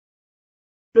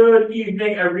Good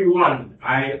evening, everyone.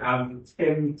 I am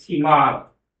Tim Timar,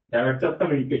 Director of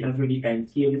Communications for the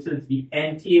NTA. This is the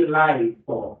NTA Live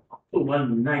for October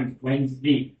 9th,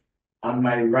 Wednesday. On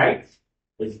my right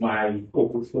is my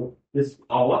co-host for this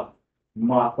hour,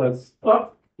 Marcus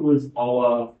Puck, who is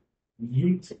our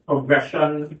Youth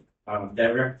Progression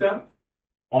Director.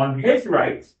 On his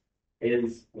right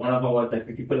is one of our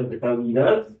deputy political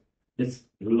leaders, Ms.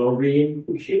 Lorraine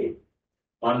Couchet.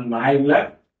 On my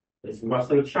left is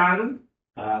Russell Chan,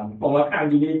 former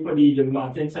candidate for the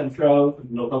Mountain Central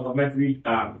Local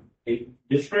Government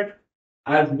District,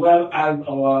 as well as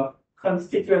our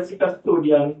constituency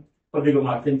custodian for the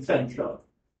Mountain Central.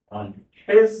 On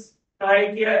his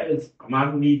side here is a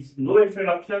man who needs no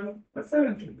introduction. It's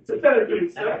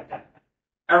a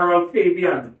Errol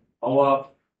Fabian, our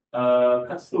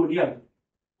custodian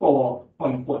for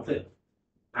Important.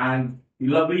 And the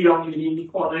lovely young lady in the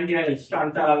corner here is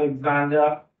Chantal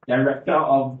Alexander, Director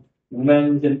of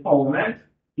Women's Empowerment.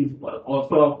 She's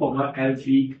also a former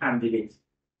LG candidate.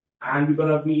 And we're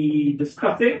going to be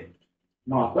discussing,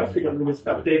 Marcus, we're going to be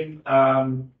discussing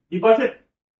the budget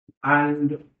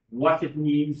and what it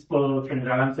means for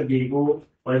Trinidad and Tobago,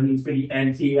 what it means for the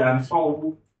NTA, and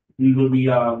how we will be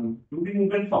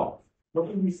moving forward. What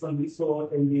we recently saw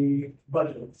in the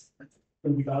budgets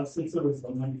in regards to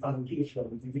tourism and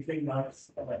allocation, do you think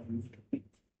that's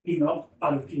enough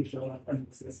allocation and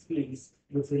this place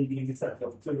within the sector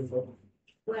of tourism?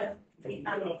 Well, the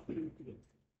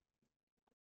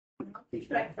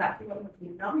reflect that the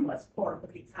numbers for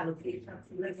the allocation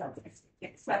to tourism,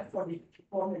 except for the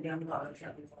 $4 million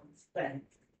that we want to spend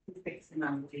to fix the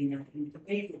mountain in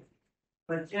Tobago.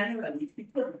 But generally,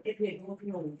 people, if they don't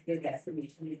know their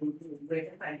destination, they don't know where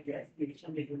to find their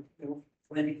destination, they don't know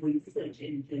when they go into search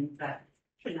engines that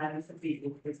Trinidad and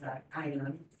Tobago is an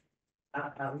island,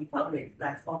 republic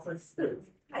that offers certain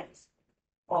types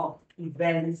of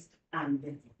events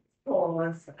and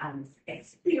tours and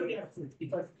experiences,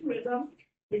 because tourism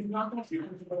is not a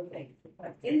tangible thing,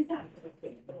 but intangible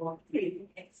thing or creating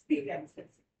experiences.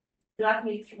 That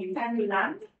means every time you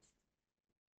land,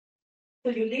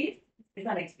 so you leave, it's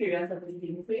an experience that is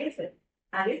being created.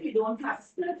 And if you don't have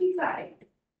certified,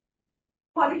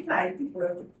 qualified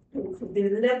people to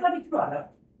deliver the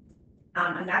product,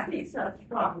 and that makes us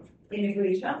from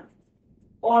immigration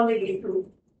all the way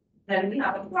through, then we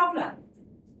have a problem.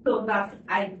 So that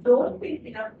I don't think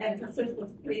enough emphasis was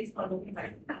placed on looking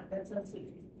at standards and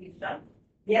certification.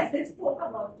 Yes, they spoke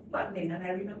about funding, and I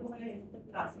remember when I took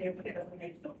last year, when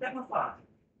I took them apart,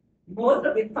 most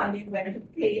of the funding went to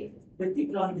pay the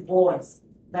people on the boards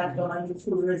that run the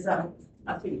tourism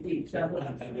affiliation.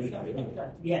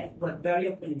 Yes, but very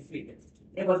administrative.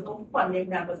 There was no funding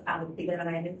that was allocated, and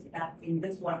I didn't see that in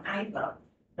this one either,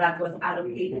 that was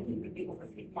allocated to the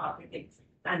overseas marketing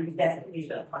and the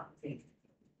destination marketing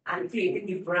and creating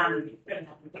the brand.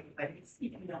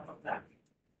 Speaking of that,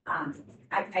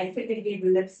 I think they gave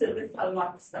lip service a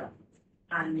lot of stuff.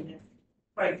 And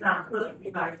for example,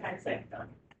 the maritime sector,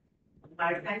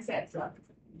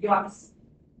 yachts,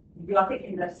 yachting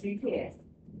industry here,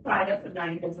 prior to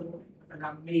 9 years ago, was an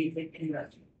amazing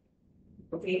industry.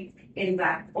 Okay, in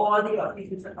fact, all the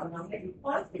officers are not getting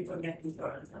because they don't get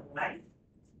insurance on life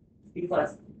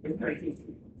because it's very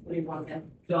easy. We want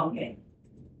them down here.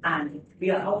 And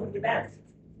we are out of the best.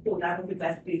 So that was the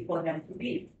best place for them to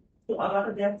be. So a lot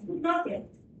of them do not get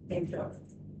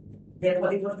insurance. Therefore,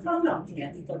 they don't come down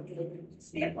here because they don't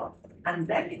stay up. And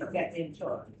then they don't get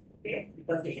insurance. Okay?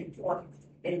 Because they insure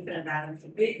in Trinidad and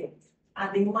Tobago.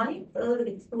 And the money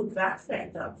earned through that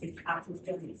sector is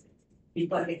absolutely amazing.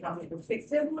 Because they come to fix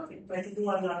their work, they do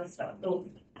a lot of stuff. So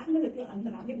I'm going to be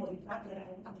unhappy about the fact that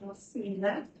I have not seen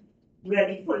them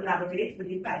really collaborate with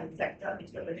the private sector,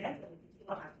 which over there,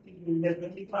 people have to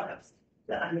deliver the products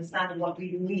to understand what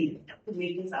we need to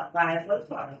make this a viable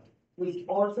product, which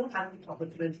also has the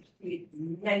opportunity to create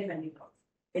many jobs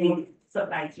in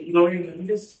supply chain. So in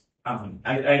this,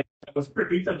 I was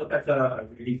privy to look at a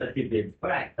release that you did.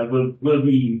 Right. That will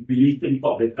be released in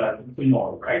public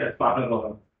tomorrow, right? As part of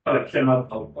a collection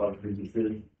of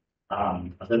releases,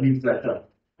 the newsletter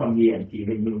from the NTA,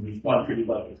 when you respond to the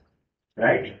budget,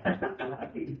 right?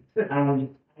 And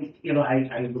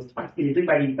I was fascinated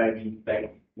by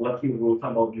what you wrote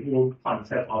about the whole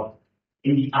concept of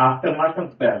in the aftermath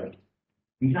of Bell.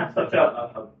 We have such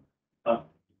a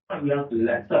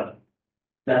lesson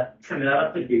that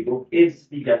Trinidad and Tobago is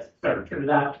the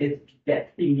Trinidad is the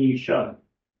destination.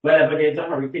 Wherever there's a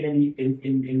hurricane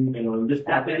in this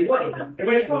part of the world,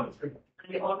 everybody comes.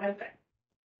 They all have that.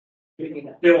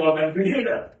 They all have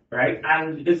that, right?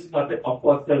 And this is not, of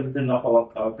course, the of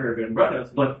our Caribbean brothers,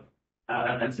 but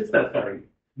and sisters, sorry.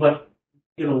 But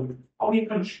how we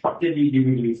constructed the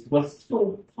release was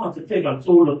so positive and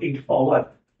so looking forward,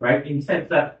 right? In the sense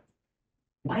that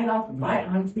why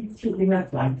aren't we taking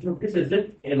advantage of this? Is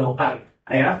it, I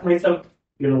asked myself,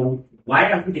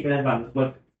 why aren't we taking advantage?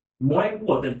 But more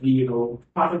importantly,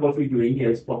 part of what we're doing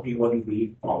here is talking about the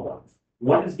way forward.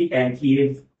 What is the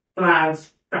NTA's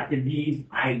plans, strategies,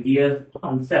 ideas,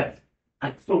 concepts?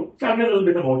 And so tell me a little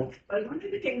bit about it. Well, one of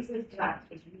the things is that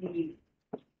is really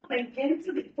when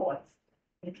into the courts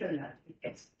in Trinidad, it's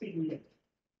extremely.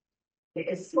 There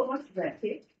is so much red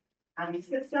tape and the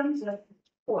systems are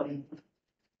falling.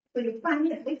 So you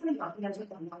find that different documents are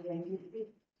coming out and you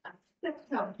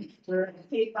accept how people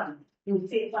tape and you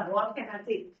tape and what can I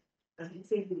take? And you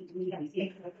say we can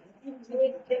take. So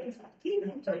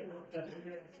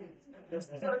that's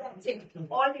it.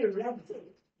 All the red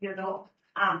tape,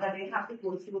 that they have to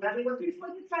go through. That they were before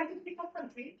you try to pick a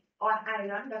country or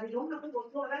island that they don't have to go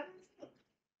through all that.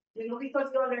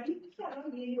 Because you're already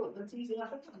overseas, you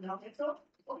have to come down. So,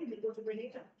 okay, we go to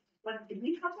Grenada. But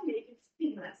we have to make it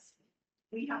seamless.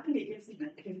 We have to make it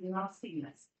seamless because we're not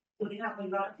seamless. So we have a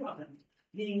lot of problems.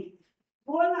 The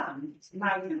Poland,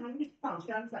 maritime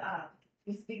functions are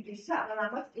the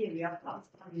Shadow area comes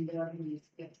under the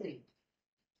ministry.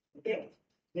 They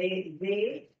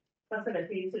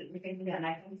facilitate certain things, and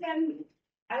I can tell you,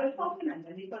 I was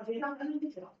confident because they have done the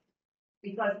job.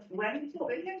 Because when we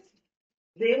told it,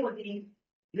 they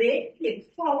came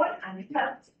forward and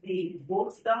helped the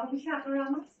boats down in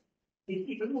Shadowramas, the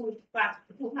people who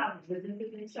have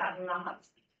businesses in Shadowramas,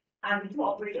 and the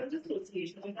Cooperators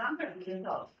Association with our president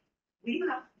of. We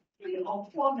have 3 or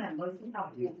 4 members who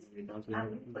have boats, and we put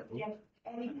them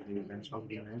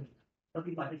anything.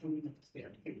 Everybody from the ministry.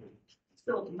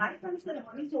 So my concern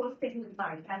on this whole thing with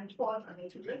maritime falls under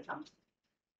tourism.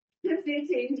 Since they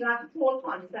changed that whole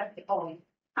concept of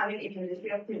having a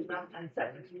ministry of tourism and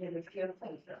separate ministry of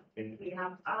culture, we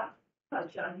have art,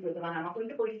 culture, and tourism. And I'm not going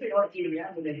to go into your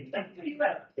area with it. That's pretty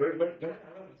well.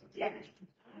 Yes.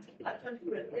 Culture and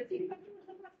tourism. It seems like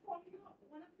tourism was calling out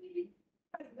one of the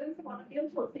presidents of one of the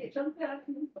associations that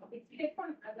it's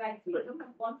different. Like tourism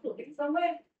has gone floating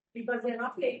somewhere. Because they're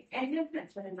not paying any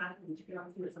attention in that industry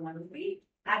on tourism. And we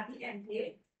at the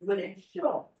NTA will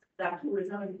ensure that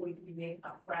tourism is going to be made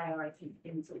a priority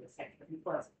into the sector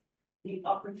because the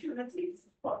opportunities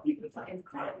for people to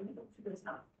inquire into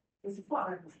tourism is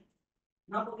far and wide.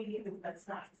 Not only in the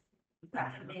website, the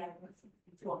fact that they are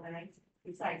to organize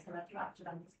besides an attraction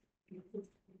and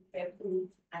their food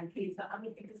and cater. I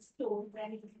mean, it is so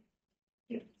many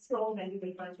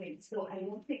different things. So I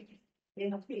don't think they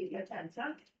have paid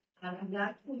attention. And I'm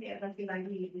glad to hear that we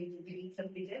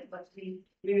simply did, but we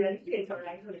really paid for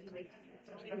right with it.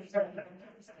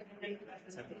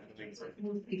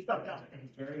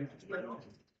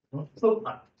 So,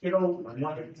 one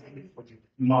of the things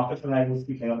Marcus and I were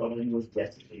speaking about when he was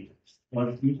yesterday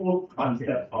was the whole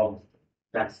concept of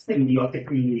that symbiotic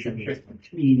relationship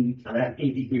between and that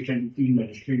integration between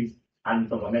ministries and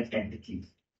government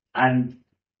entities. And,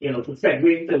 to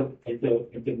segue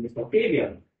into Mr.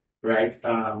 Fabian, right?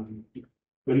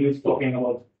 When he was talking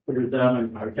about tourism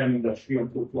and maritime industry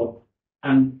and so forth,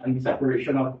 and the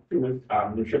separation of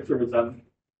the ship tourism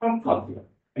from culture.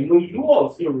 And you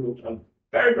also wrote a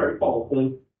very, very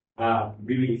powerful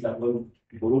release that will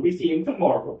be seeing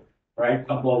tomorrow, right?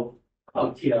 About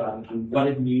culture and what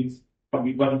it means from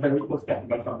the budgetary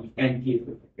perspective from the NTA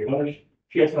perspective. You want to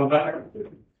share some of that?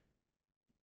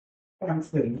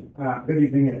 Thanks, Tim. Good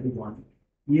evening, everyone.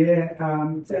 Yeah,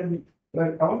 Tim, I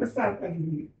understand that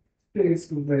the place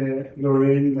where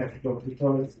Lorraine left off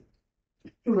because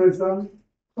tourism,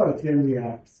 culture, and the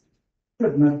arts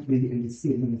could not be in the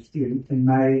same ministry, in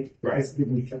my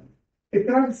estimation. If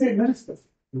they have the same minister,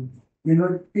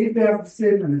 if they have the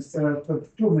same minister for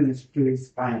 2 ministries,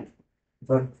 fine.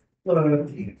 But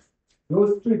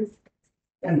those 3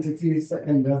 entities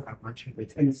end up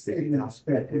in the same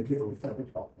ministry if they don't have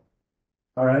it all.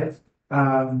 All right.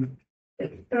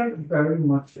 It's very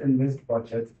much in this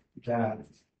budget that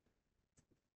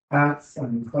arts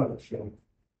and culture,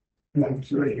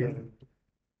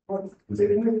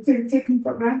 taken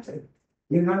for granted.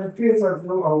 It feels as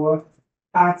though our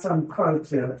arts and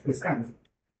culture is kind of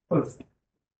first,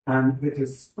 and it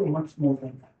is so much more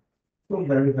than that, so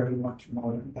very, very much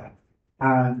more than that.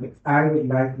 And I would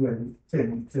like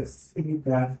Tim to see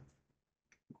that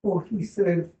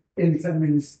cohesive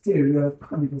interministerial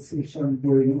conversation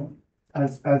going on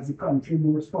as the country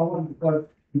moves forward, because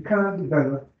you can't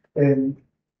develop in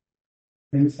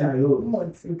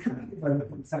silos. You can't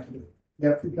develop in silos. You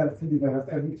have to develop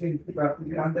everything together,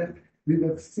 and then we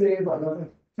will save a lot of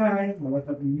time, a lot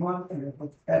of money, a lot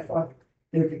of effort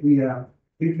if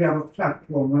if you have a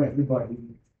platform where everybody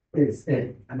is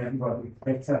in and everybody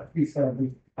gets a piece of the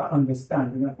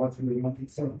understanding of what's really on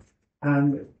so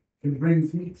and it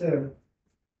brings me to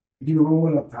the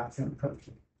role of arts and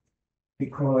culture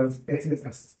because it is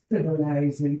a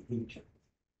civilizing agent,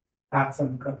 arts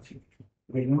and culture.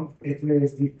 You know, it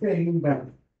is the thing that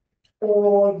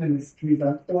all ministries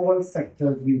and all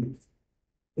sectors use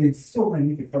in so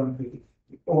many different ways.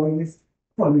 Always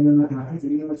falling in the hands,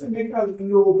 you know, so make a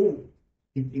global.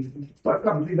 What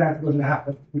country that's going to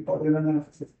happen? We call it an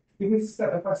analysis. If we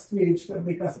set up a stage to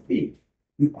make us speak,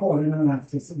 we call it an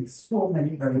analysis in so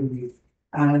many very ways.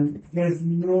 And there's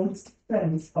no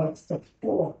sense of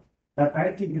support that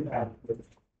I think is adequate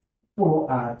for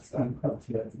arts and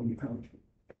culture in the country.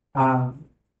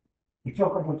 We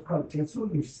talk about culture so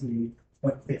loosely,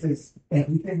 but it is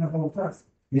everything about us.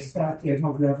 We start here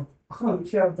now, we have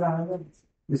culture of violence.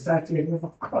 We start here with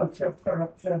a culture of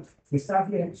corruption. We start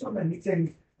hearing so many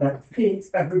things that paints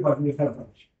everybody with a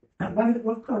brush. And that is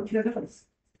what culture does.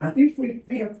 And if we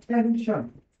pay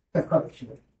attention to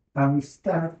culture and we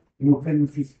start looking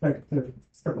with respect to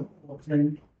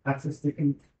supporting artistic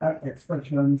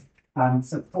expressions and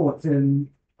supporting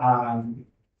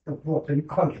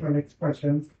cultural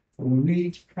expressions,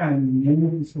 we can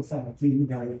move society in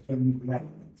the direction we like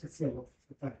to see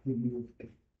society move in.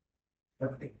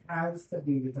 But it has to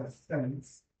be with a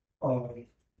sense of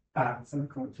arts and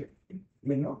culture,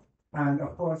 you know. And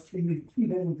of course, feeding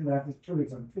into that is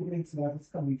tourism, feeding into that is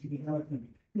community development,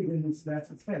 feeding into that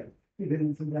is health, feeding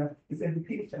into that is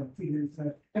education, feeding into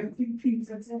that everything feeds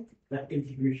into that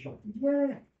integration.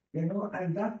 Yeah, you know,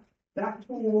 and that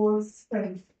whole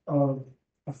sense of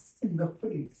a single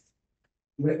place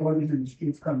where all the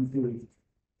ministries come to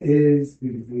is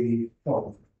really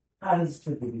powerful, has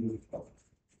to be really powerful.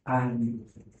 And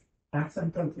that's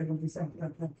something that will be something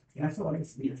like that. That's how I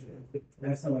see it.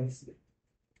 That's how I see it.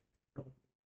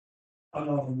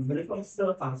 When it comes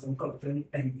to arts and culture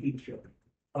and future,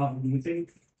 do you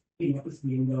think is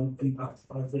being done in arts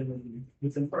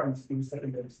within primary schools,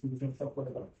 secondary schools, and stuff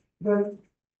like that? Well,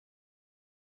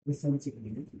 listen to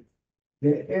me.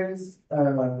 There is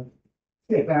a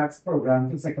state arts program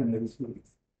for secondary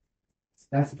schools.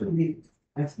 That's pretty,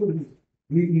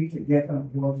 we need to get on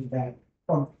board with that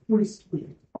from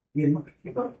preschool. You know,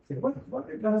 because what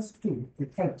it does too,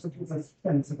 it helps us with a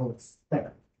sensible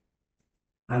step.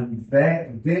 And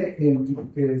therein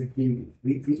is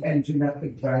the engine that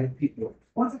will drive people.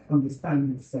 Once I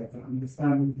understand myself, I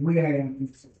understand where I am in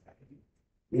society,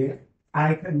 yeah,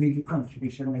 I can make a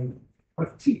contribution.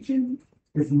 But teaching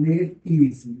is made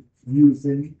easy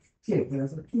using theatre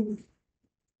as a tool.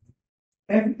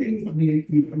 Everything is made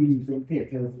easy using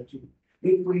theatre as a tool.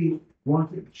 If we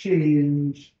want to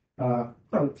change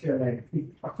culture, like if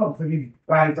a company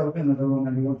buys out another one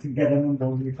and we want to get them on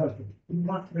board with culture, we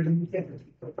must really get it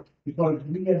because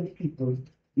we are the people,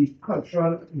 the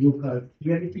cultural, local,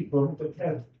 we are the people who can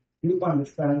help you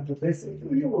understand that this is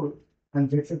who you are and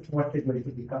this is what they're going to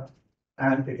become.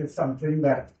 And it is something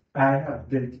that I have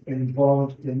been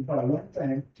involved in for a long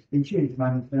time in change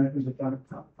management in different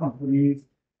companies,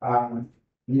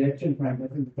 change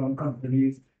management in different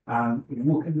companies,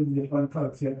 working with different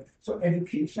culture. So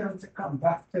education to come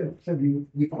back to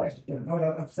the question, not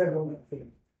I've said all that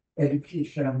thing.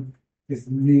 Education is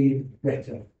made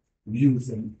better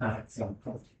using arts and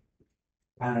culture.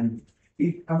 And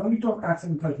when we talk arts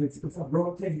and culture, it's a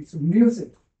broad thing, it's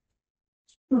music.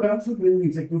 Students who do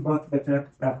music do much better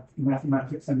at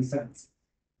mathematics and science.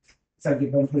 So they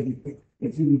don't really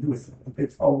it's really do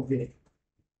it's all there.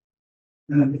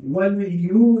 And when we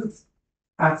use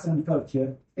arts and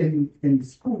culture in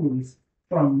schools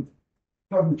from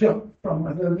as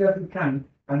early as we can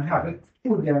and have it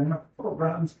full there and have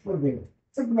programs full there.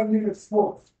 Similarly with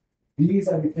sports, these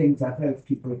are the things that help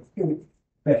people do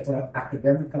better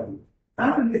academically.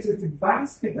 And it is the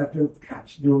basket that will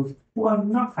catch those who are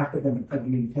not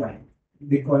academically inclined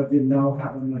because they now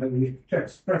have another way to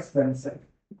express themselves.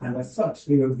 And as such,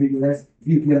 they will be less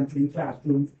deviant in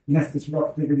classrooms, less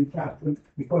disruptive in classrooms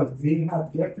because they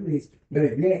have their place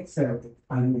where they excel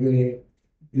and where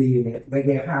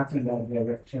their heart and their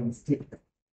directions stick.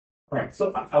 Right.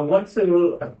 So I want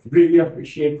to really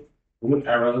appreciate both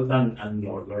Errol's and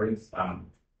Lord Lawrence's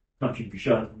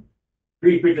contribution.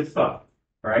 Great stuff,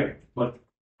 right? But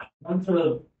I want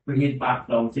to bring it back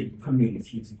down to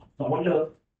communities. So I want to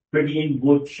bring in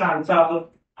both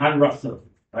Chantal and Russell,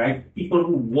 right? People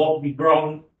who walk the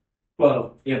ground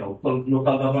for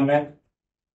local government.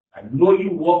 I know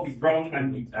you walk the ground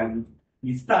and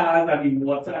the stars and the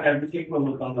water and everything for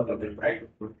local government, right?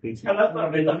 Tell us a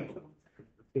bit of.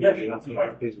 Yeah, that's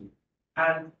right.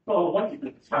 And so I want you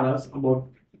to tell us about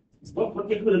what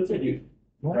they could tell you,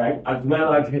 right? As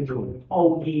well as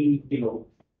how we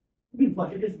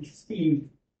wanted to see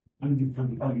and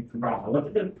I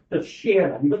wanted to share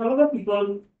that because a lot of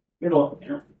people,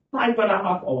 5.5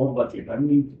 hour budget. I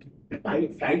mean, I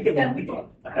can people.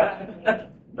 I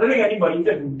don't think anybody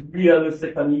can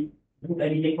realistically do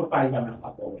anything for 5.5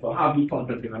 hours or have the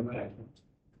confidence in that.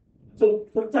 So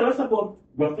tell us about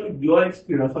roughly your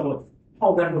experience about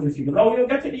how that was received. Now we'll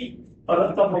get to the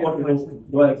other stuff about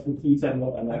your expertise and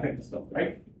what and that kind of stuff,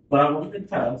 right? But I want you to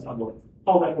tell us about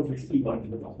how that was received on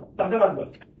the hospital. Talk about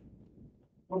that.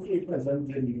 Okay,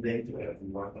 present in day to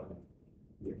everyone.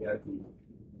 We got the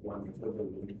wonderful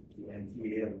the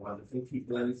NTA and wonderful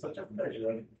people, and it's such a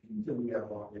pleasure to be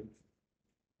along.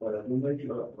 But I don't think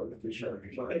you're a politician.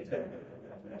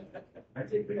 I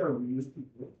think we are real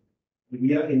people.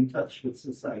 We are in touch with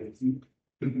society.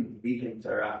 We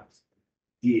interact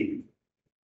daily.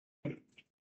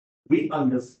 We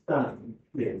understand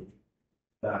clearly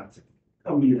that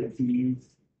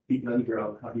communities, people on the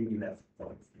ground have been left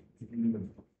out.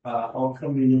 Our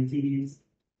communities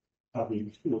have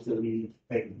been totally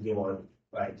ignored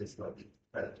by this budget.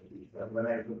 And when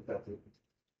I looked at it,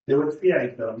 there were 3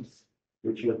 items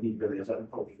which were the village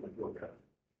and cultural program.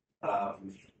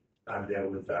 And there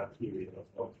was that period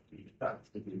of the tax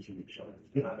negotiation,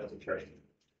 as a trade.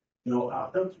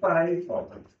 After 5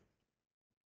 months,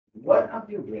 what have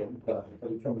you really done for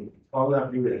the community? How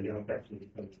have you really affected the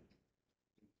community?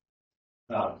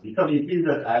 The communities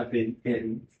that I've been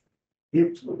in,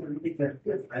 it's totally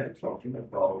effective. I'm talking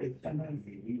about it, and I'm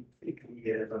really 50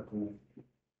 years ago.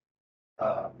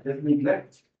 There's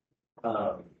neglect.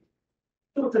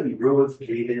 Totally roads,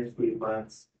 drainage,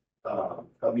 pavements,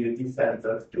 community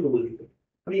centers, totally.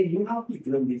 I mean, you have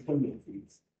people in these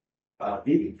communities.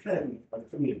 They depend on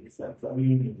community centers. I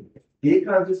mean, they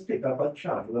can't just pick up and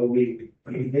travel away.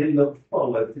 I mean, they look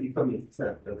forward to the community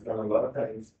centers, and a lot of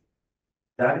times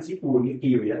that is the only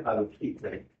area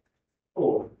allocated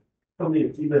for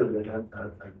community building and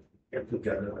get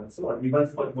together and so on. Even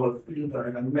football fields are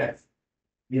in a mess.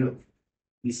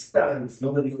 The stands,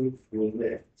 nobody will go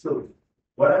there. So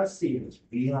what I'm saying is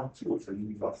we have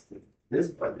totally lost this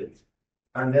budget.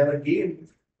 And then again,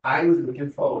 I was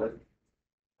looking forward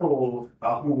for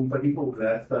a home for the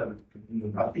homeless and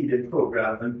a feeding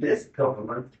program. And this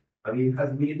government, I mean,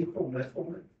 has made the homeless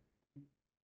homeless.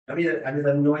 I mean, and it's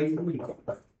annoying to me.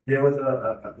 There was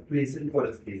a place in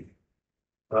Forest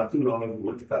not too long ago,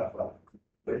 in Tapa,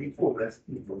 where the homeless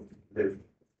people live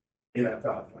in a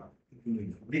Tapa.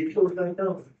 They closed that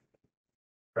down.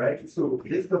 Right? So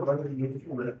this government needs to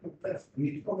work with us. We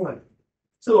need to come.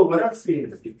 So what I'm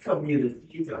saying is the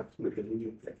communities are quicker than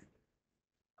you think.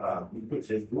 Which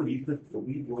is good even for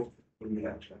we work in the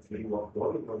actions. We work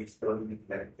all over the story with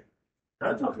that.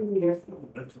 I'm talking here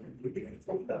that's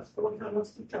what I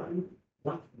was to tell you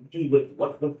what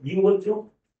you would do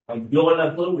on your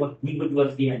level, what we would do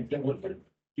as the NTA.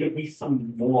 Give me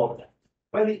some more of that.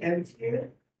 Well, the NTA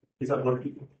is about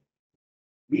people.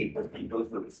 We put people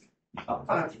first. A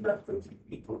party that puts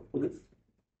people first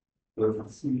will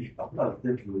see a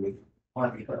positive role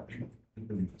on the country.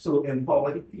 So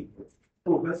empower the people,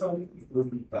 focus on the people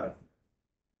we got,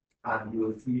 and you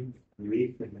will see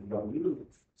great things down the road.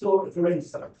 So, for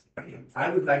instance, I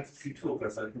would like to see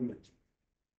focus on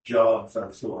jobs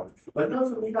and so on. But not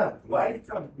only that, why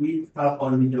can't we have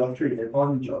on the job training,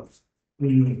 on jobs,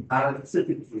 and a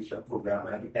certification program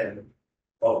at the end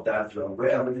of that job,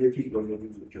 wherever the people will be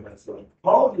looking and so on?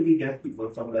 How do we get people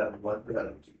from level 1 to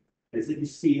level 2? Is it the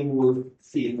same old,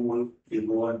 you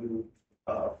go and do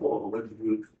forward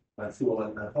work and so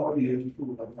on? And how do you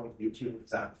improve and how do you change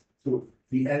that? So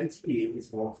the NTA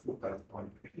is more focused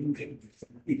on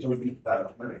people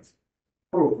development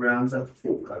programs that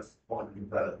focus on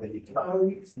developing the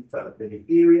economies, developing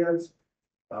the areas.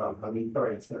 I mean,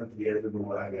 for instance, years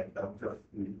ago, I went down to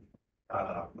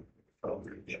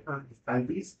and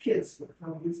these kids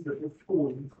have these little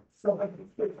phones. So I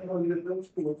think I know little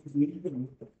phones in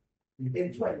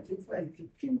 2020,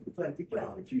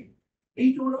 2023.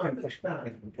 They don't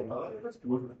understand.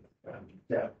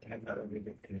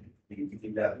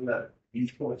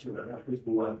 These children have to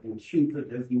go and shoot at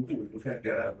this new tool to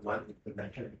figure one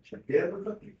connection. There was a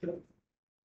picture.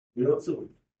 So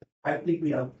I think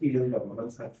we have failed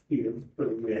governments have failed to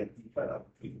develop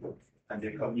people and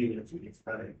their communities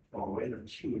and forward and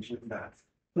changing that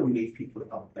to make people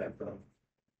out there from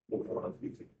overall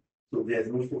people. So there's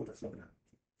no focus on that.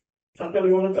 Sometimes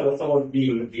we want to tell us about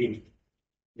the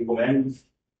government's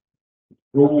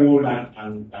role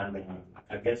and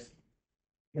I guess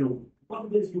what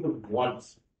it is you would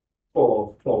want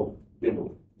for from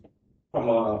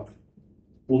a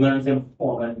women's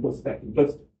empowerment perspective,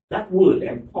 because that word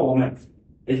empowerment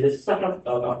is such a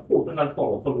potent and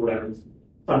powerful word.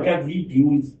 Something that we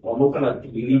use almost on a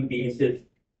daily basis.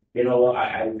 You know,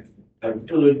 I've heard,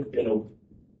 you know,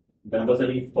 members of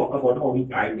the talk about how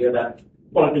the idea that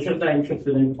politicians are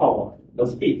interested in power, the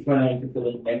statesmen are interested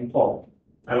in power.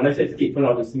 And when I say statesmen,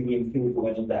 obviously we include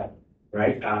women in that,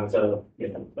 right? So, you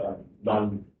know,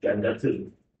 non-gender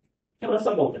too. Tell us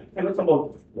about that. Tell us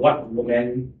about what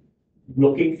women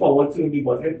looking forward to in the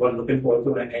budget, what looking forward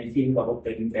to an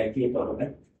NTA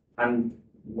government, and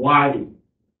why,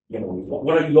 you know,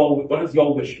 what is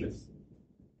your wish list?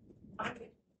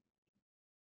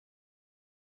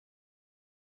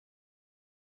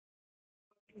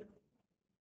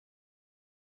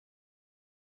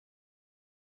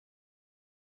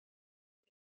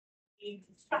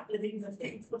 Strategies and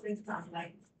things, for instance,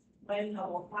 like when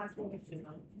our transformation,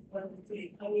 when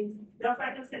we, I mean, there are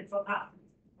kind of sense of that.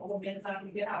 Or when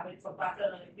we get habits of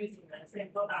better using and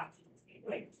sense of that.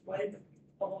 Like, when,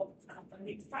 or,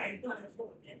 it's trying to understand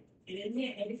it. It didn't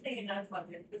mean anything in that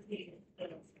budget, just the,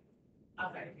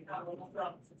 okay, we have a lot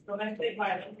of domestic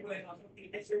violence going on,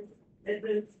 this is,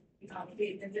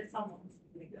 and just someone,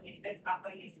 that's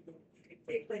happening,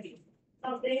 take place.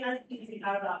 Something as easy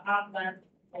as a outlet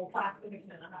or fact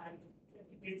commission,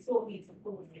 it's so easy to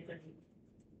prove it.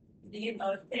 These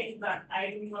are things that I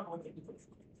really want to do.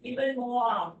 Even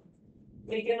more,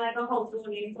 making like a household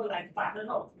name for like partner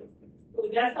houses. So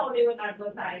that's how they would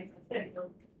advertise a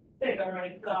central figure,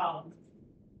 right?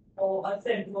 Or a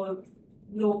central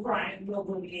no crime, no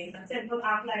bullying, and central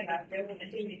act like that. They would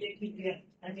intimidate it easier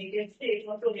and make it safe,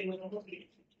 so they would not be.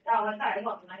 Now, I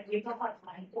hotline, give a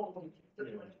hotline for me.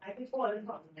 I can call it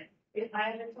hotline. If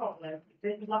I have a problem,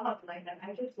 this is a hotline that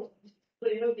I just go. So,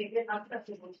 you know, they get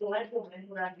accessible. So, like women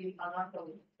who have been around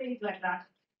things like that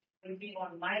will be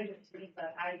on my list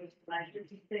that I would like to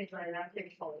see things like that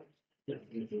take forward. Yeah.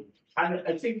 And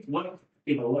I think what,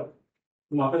 you know, what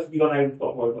Marcus, you and I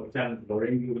talk about all the time,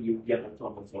 Lauren, you get on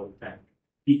top of us all the time.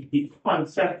 The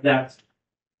concept that,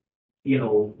 you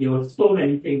know, there were so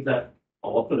many things that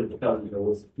our political leader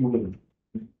was doing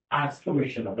as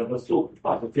commissioner that was so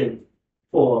positive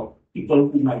for people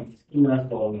who might be seen as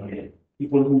vulnerable,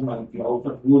 people who might be out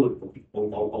of work, for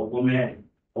people or women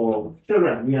or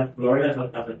children. We have Lauren as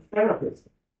a therapist,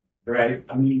 right?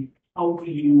 I mean, how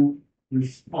do you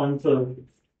respond to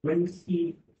when you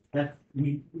see that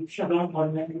we shut down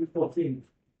online reporting,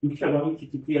 we shut down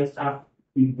TTPS app,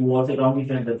 we watered down the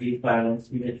gender-based violence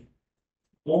unit.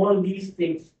 All these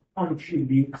things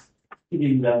contribute to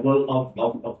the level of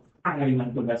crime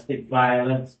and domestic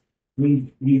violence.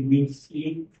 We've been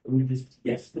seeing with this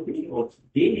yesterday or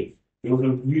today. It was a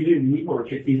really, really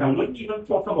horrific case. I wouldn't even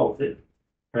talk about it,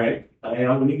 right? I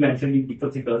only mentioned the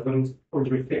particulars, but it was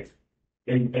horrific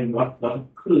and what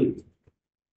occurred.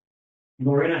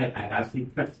 Lauren, I asked you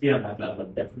question that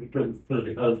definitely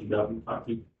political development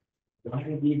party. Why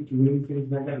are they doing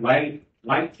things like that?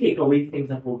 Why take away things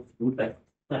that will do that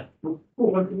who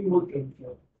want to be working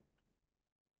for?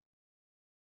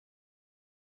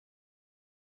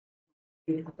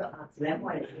 You have to ask them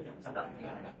why.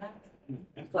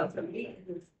 But for me,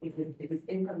 it is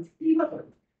inconceivable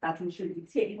that we should be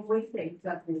taking away things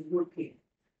that is working.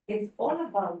 It's all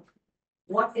about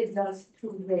what it does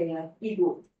to their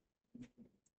ego.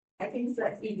 I think it's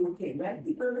that ego thing, when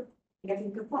people get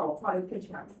into power,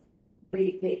 politicians, their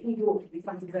ego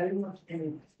becomes very much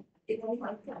in it. Only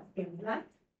one thing, right?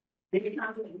 They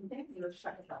can't do anything, you'll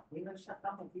shut it up. We're going to shut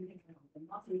down everything. They're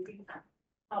not looking at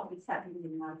how it's happening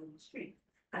in the street.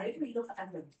 And if we look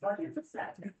at the budget for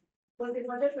that, was the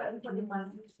budget ready for the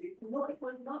man in the street? No, it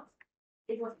was not.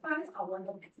 It was 5 hours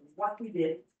of what we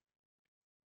did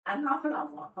and half an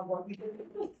hour of what we did,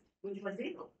 which was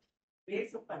zero.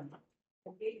 Based upon that.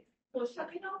 Okay? So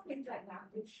shutting down things like that,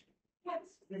 which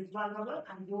helps the vulnerable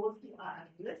and those who are at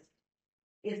risk,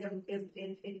 is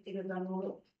a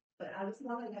no. But I was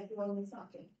not like to only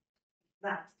something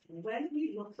that when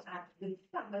we look at the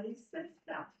family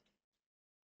system,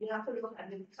 we have to look at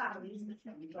the family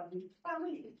system because the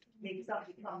family makes up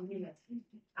the community,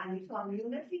 and the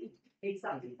community makes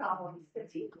up the town of the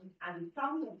city, and the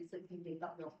town of the city makes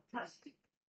up your country.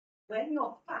 When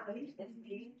your family is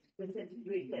being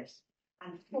disintegrated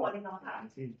and falling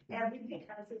apart, everything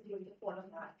else is going to fall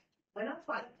apart. When a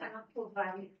father cannot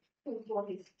provide food for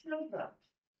his children,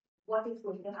 what is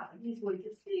going to happen? He's going to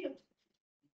steal.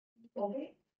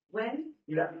 Okay? When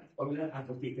You know, I'm not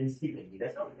advocating stealing.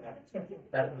 That's not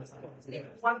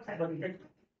one type of thing.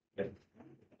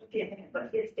 Okay, but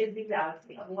it's the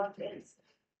reality of what is.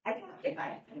 I can't if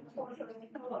I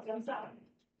I'm sorry.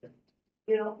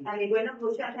 You know, and they're going to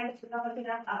push that and it's not going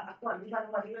to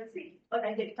what you see, but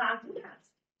then they can't do that.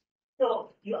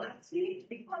 So you actually,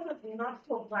 because of not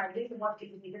providing what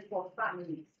is needed for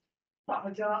families,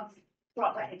 proper jobs,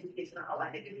 proper education, our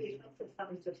educational system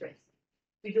is different.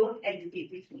 We don't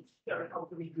educate people how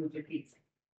to read kids.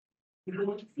 We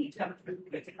don't teach them to do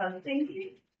critical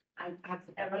thinking, and as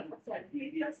everyone said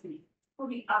previously, for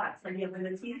the arts and the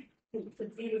ability to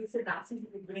deal with synapses in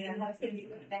the brain and have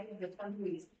things in different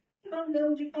ways. You don't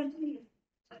learn different ways.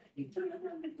 You don't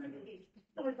learn different ways.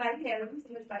 So it's like parents,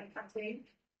 it's like cutting,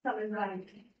 something like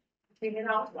figuring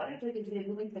out whatever it is they're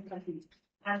doing differently.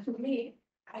 And to me,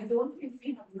 I don't think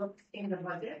we have looked in the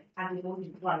budget and we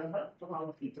don't vulnerable for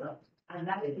our people. And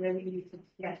that is where we need to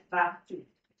get back to.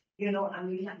 You know, and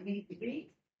we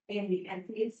in the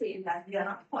NTA saying that we are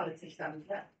not politicians.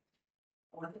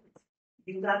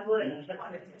 Use that word,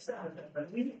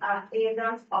 we are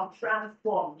agents of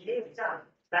transformation.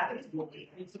 That is what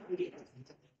we need to do.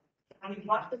 And we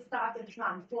want to start to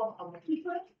transform our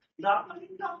people, not from the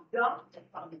top down,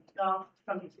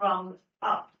 from the ground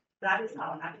up. That is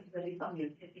how that is very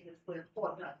communicating is so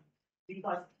important.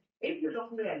 Because if you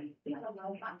look really, we have a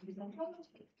lot of families and problems.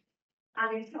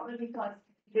 And it's probably because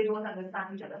they don't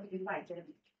understand each other to be fighting.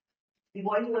 The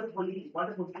boy who was bullied was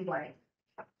a bully boy.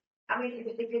 I mean,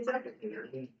 it's like a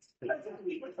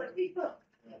people for people.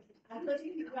 And 30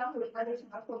 people are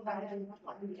not provided and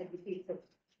not educated.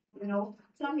 You know,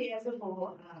 some years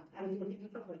ago, I was looking for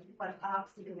somebody, but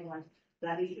asked everyone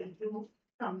that they should do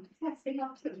some testing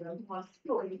of children who are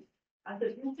showing a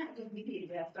certain type of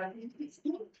behavior, starting in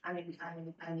preschool and in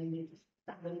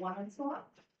standard one and so on.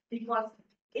 Because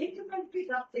if you can pick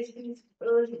up issues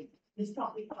early, you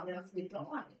stop the problems later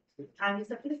on. And the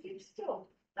statistics show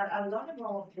that a lot of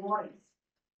our boys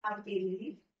have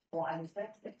ADD or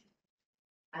dyslexic.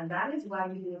 And that is why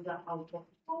we use the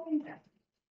outperforming them.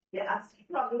 They are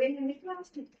struggling in the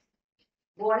classroom.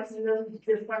 Boys learn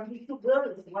differently to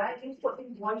girls. Why are you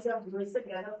putting boys and girls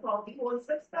together from the whole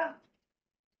system?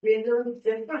 They learn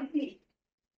differently.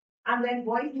 And then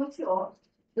boys mature,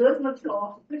 girls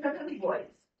mature quicker than the boys.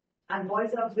 And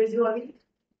boys are visually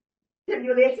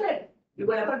stimulated. You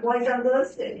will put boys and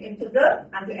girls into the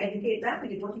and to educate them,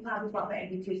 and you don't have a proper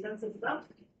education system.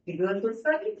 The girls will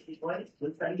study, the boys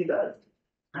will study the girls.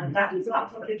 And that is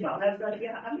not what the problem that we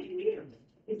are having here.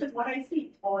 This is what I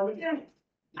see all the time.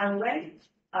 And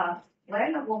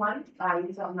when a woman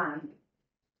marries a man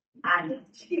and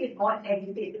she is more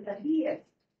educated than he is,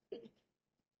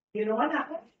 you know what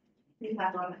happens? He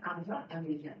has on answer and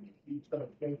vision.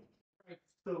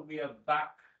 So we are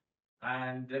back,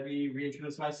 and let me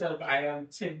reintroduce myself. I am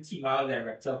Tim Tima,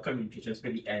 Director of Communications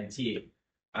for the NTA.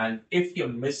 And if you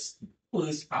missed the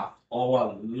first half,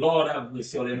 oh Lord have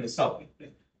mercy on the South.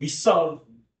 We saw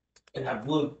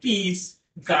world peace,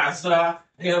 Gaza,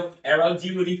 Errol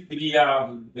deal with the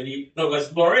no, it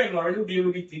was Lauren who deal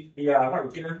with the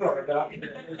hurricane in Florida.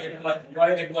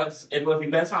 It was the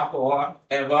best half hour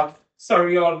ever.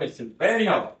 Sorry, all missing. But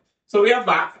anyhow. So we are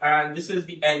back, and this is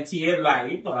the NTA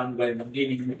Live on the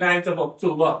 9th of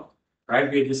October, right?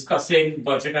 We're discussing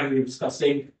budget and we're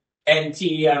discussing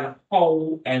NTA and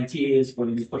how NTA is going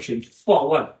to be pushing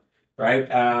forward, right?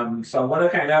 So I want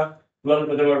to kind of a little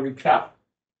bit of a recap.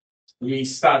 We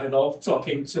started off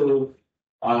talking to,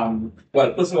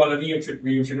 well, first of all, let me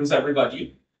introduce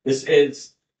everybody. This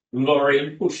is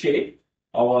Lorraine Pouchet,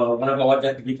 one of our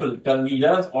deputy political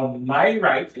leaders. On my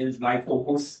right is my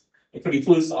co-host, for the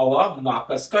first hour,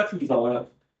 Marcus Scott, who's our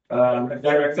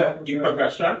Director of New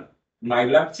Progression. My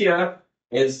left here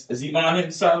is the man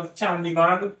himself, Chan the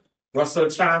man, Russell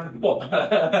Chan,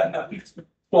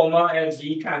 former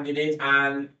LG candidate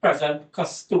and present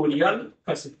custodian,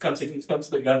 constituent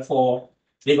custodian for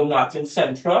Diego Martin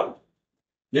Central.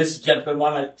 This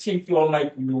gentleman, I think you all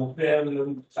might know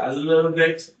him a little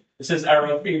bit. This is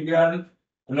Aaron Fabian,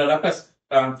 another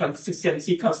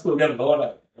consistency custodian,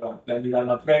 Lord. Then we are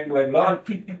not very well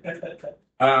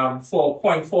for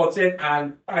Point Fortin.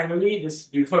 And finally, this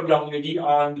beautiful young lady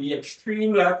on the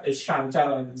extreme left is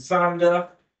Chantal Alexander.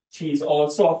 She's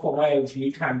also a former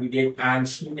LG candidate, and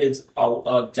she is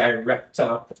our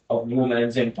Director of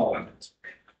Women's Empowerment.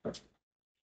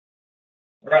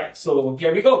 Right, so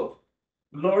here we go.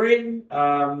 Lauren,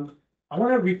 I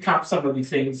want to recap some of the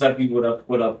things that we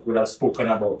would have spoken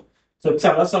about. So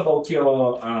tell us about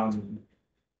your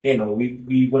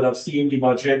we would have seen the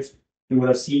budget, we would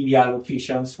have seen the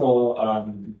allocations for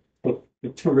the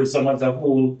tourism as a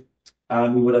whole,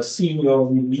 and we would have seen your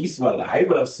release. Well, I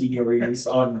would have seen your release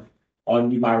on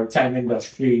the maritime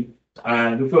industry,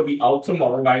 and it will be out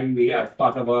tomorrow, by the way, as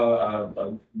part of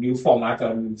a new format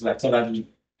and newsletter that the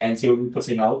NTA will be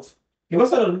putting out. Give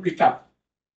us a little recap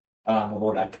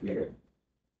about that period.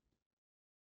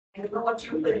 I don't know what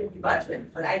you put in the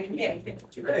budget, but I didn't hear anything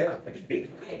what you put in.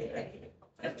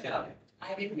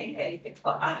 I didn't think anything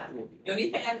for the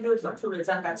only thing I knew for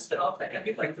tourism that stood off at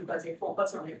everybody because they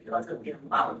focus on it because of the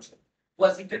amount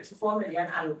was the 54 million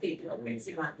allocated of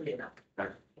Pennsylvania,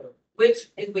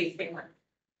 which is wasting money.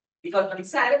 Because on the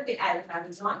side of the island that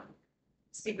is on,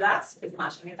 sea glass is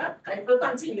mashing it up, and it will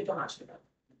continue to mash it up.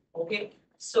 Okay,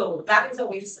 so that is a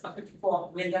waste of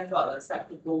 $54 million that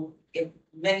could go in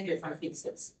many different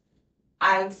places.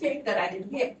 I think that I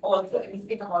didn't hear also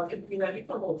anything about it really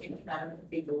promoting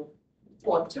people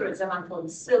for tourism and for the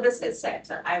services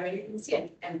sector. I really didn't see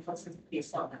any emphasis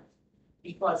placed on that.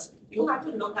 Because you have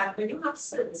to look at when you have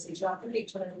services, you have to make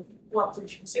sure that who are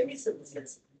producing these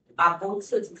services are both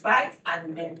certified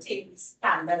and maintain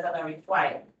standards that are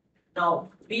required. Now,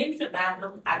 we in Trinidad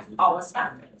look at our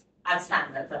standards and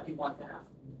standards that we want to have.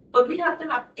 But we have to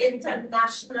have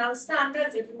international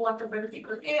standards if we want to bring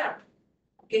people here.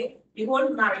 Okay? The whole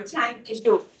maritime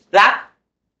issue. That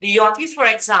the yachties, for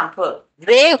example,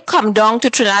 they come down to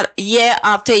Trinidad year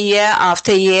after year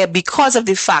after year because of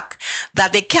the fact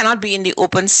that they cannot be in the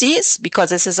open seas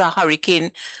because this is a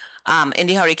hurricane. In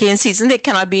the hurricane season, they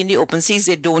cannot be in the open seas.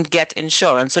 They don't get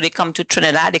insurance. So they come to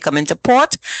Trinidad, they come into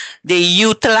port. They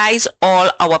utilize all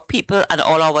our people and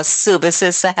all our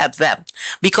services to help them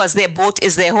because their boat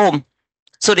is their home.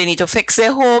 So they need to fix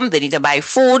their home, they need to buy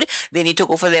food, they need to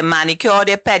go for their manicure,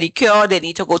 their pedicure, they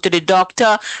need to go to the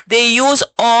doctor. They use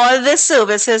all the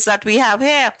services that we have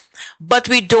here, but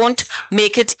we don't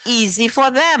make it easy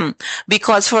for them.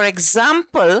 Because, for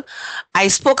example, I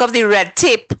spoke of the red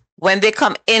tape when they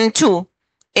come into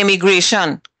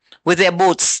immigration with their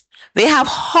boats. They have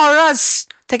horrors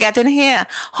to get in here,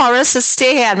 horrors to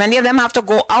stay here. And many of them have to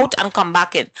go out and come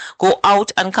back in, go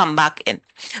out and come back in.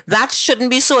 That shouldn't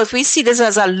be so. If we see this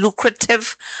as a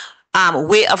lucrative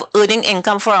way of earning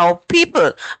income for our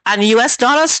people and US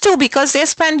dollars too, because they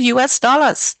spend US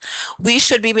dollars, we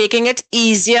should be making it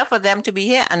easier for them to be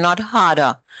here and not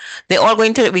harder. They're all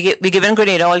going to be giving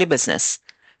Grenada all the business.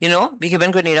 You know, we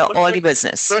giving Grenada all the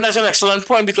business. So that's an excellent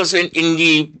point because in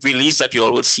the release that you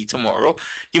all will see tomorrow,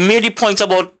 you made the point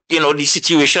about, the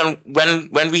situation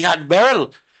when we had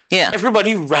Beryl. Yeah.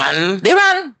 Everybody ran. They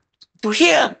ran to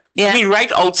here. Yeah. I mean, right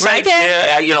outside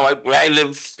there, where I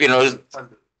live, it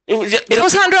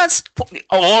was hundreds.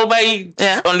 All by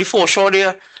on the foreshore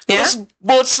there. Yeah. Those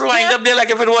boats lined up there like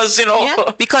if it was,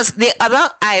 Yeah, because the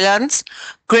other islands,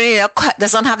 Grenada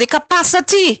doesn't have the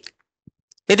capacity.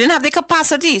 They didn't have the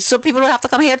capacity, so people will have to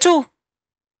come here too.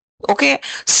 Okay,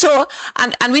 so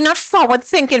and we're not forward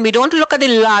thinking. We don't look at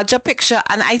the larger picture.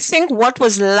 And I think what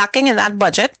was lacking in that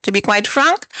budget, to be quite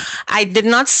frank, I did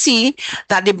not see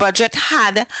that the budget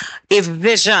had a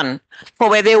vision for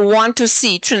where they want to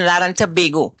see Trinidad and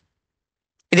Tobago.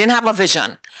 It didn't have a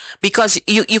vision because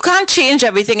you can't change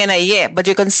everything in a year, but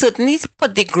you can certainly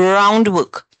put the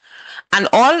groundwork. And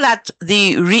all that,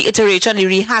 the reiteration, the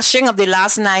rehashing of the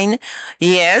last 9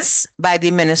 years by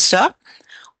the minister,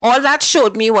 all that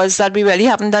showed me was that we really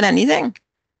haven't done anything.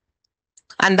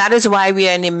 And that is why we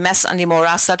are in the mess and the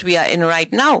morass that we are in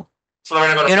right now. So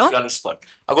I'm going to put you on the spot.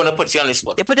 I'm going to put you on the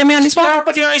spot. They put me on the spot? I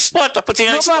put you on the spot.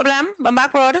 No problem. I'm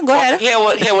back road. Go ahead. Here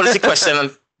what is the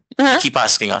question you keep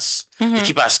asking us? You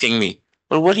keep asking me.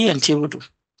 Well, what do the NTA would do?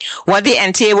 What the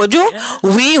NTA would do,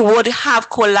 we would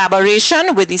have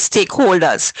collaboration with the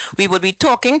stakeholders. We would be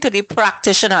talking to the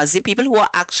practitioners, the people who are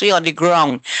actually on the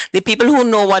ground, the people who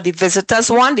know what the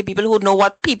visitors want, the people who know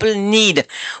what people need.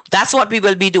 That's what we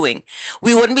will be doing.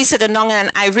 We wouldn't be sitting down in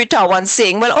an ivory tower and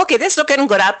saying, well, okay, this is looking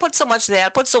good. I'll put so much there.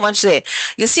 I'll put so much there.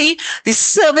 You see, the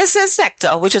services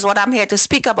sector, which is what I'm here to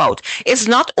speak about, is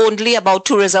not only about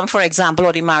tourism, for example,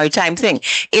 or the maritime thing.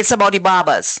 It's about the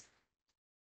barbers.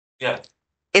 Yeah.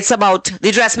 It's about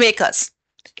the dressmakers.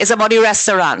 It's about the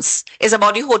restaurants. It's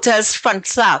about the hotels front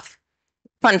staff,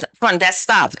 front desk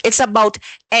staff. It's about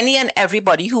any and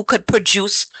everybody who could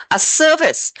produce a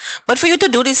service. But for you to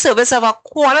do the service of a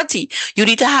quality, you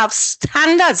need to have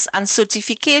standards and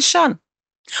certification.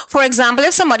 For example,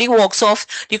 if somebody walks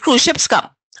off, the cruise ships come.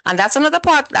 And that's another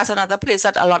place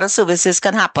that a lot of services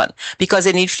can happen because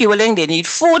they need fueling, they need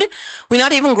food. We're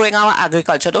not even growing our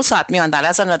agriculture. Don't start me on that.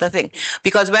 That's another thing.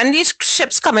 Because when these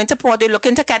ships come into port, they're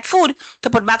looking to get food to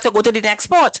put back to go to the next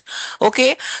port.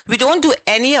 Okay? We don't do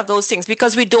any of those things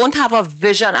because we don't have a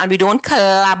vision and we don't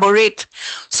collaborate.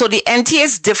 So the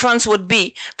NTA's difference would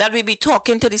be that we'll be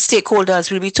talking to the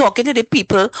stakeholders. We'll be talking to the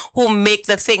people who make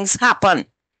the things happen.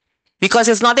 Because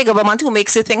it's not the government who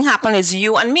makes the thing happen. It's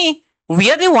you and me. We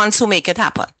are the ones who make it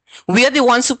happen. We are the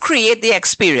ones who create the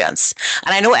experience.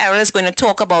 And I know Errol is going to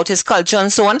talk about his culture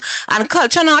and so on. And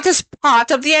culture and art is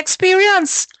part of the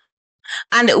experience.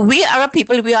 And we are a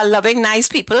people, we are loving, nice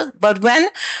people. But when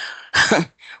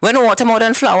when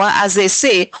watermelon flower, as they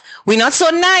say, we're not so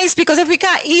nice, because if we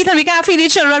can't eat and we can't feed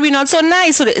each other, we're not so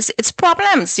nice. So it's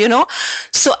problems, you know.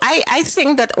 So I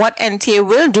think that what NTA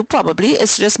will do probably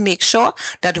is just make sure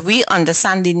that we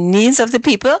understand the needs of the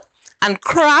people and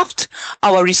craft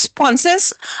our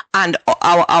responses and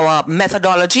our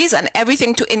methodologies and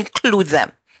everything to include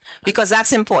them, because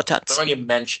that's important. When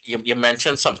you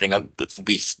mentioned something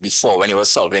before when you were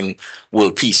solving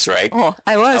world peace, right? Oh,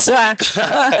 I was.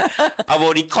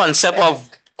 About the concept of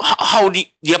how the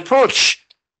approach,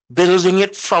 building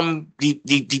it from the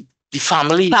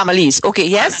family. Families. Okay,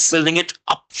 yes. Building it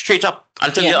up, straight up,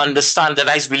 until you understand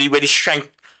that is really where the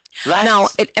strength lies. Now,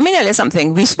 let me tell you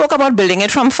something. We spoke about building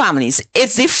it from families.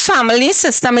 If the family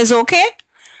system is okay,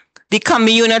 the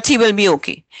community will be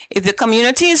okay. If the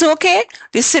community is okay,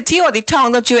 the city or the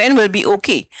town that you're in will be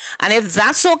okay. And if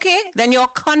that's okay, then your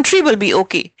country will be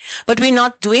okay. But we're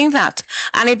not doing that.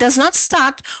 And it does not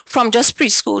start from just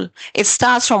preschool. It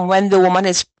starts from when the woman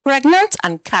is pregnant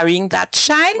and carrying that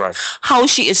child, right, how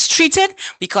she is treated,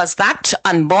 because that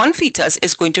unborn fetus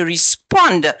is going to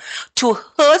respond to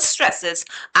her stresses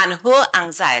and her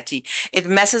anxiety. It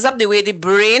messes up the way the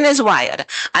brain is wired.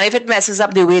 And if it messes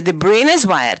up the way the brain is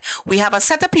wired, we have a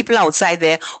set of people outside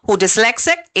there who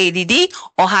dyslexic, ADD,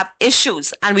 or have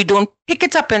issues, and we don't pick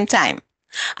it up in time.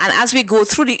 And as we go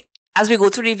through the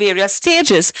various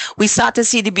stages, we start to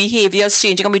see the behaviors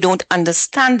changing and we don't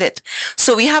understand it.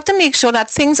 So we have to make sure that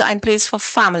things are in place for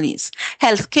families.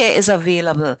 Healthcare is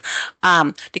available.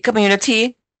 The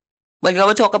community, well, we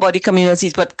will talk about the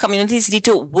communities, but communities need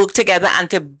to work together and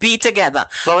to be together.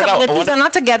 Communities are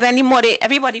not together anymore.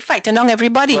 Everybody fighting on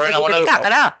everybody. I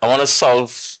want to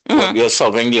solve, we are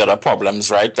solving the other problems,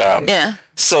 right? Yeah.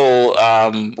 So,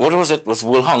 what was it? Was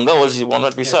world hunger was the one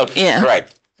that we solved? Yeah. Right.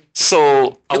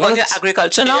 So you want to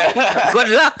agriculture now? Yeah. Good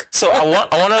luck. So I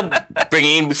want to bring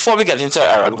in, before we get into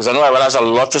Aaron, because I know Aaron has a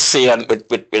lot to say and with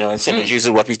synergies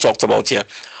with what we talked about here.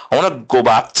 I want to go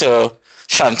back to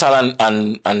Chantal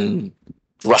and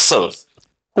Russell,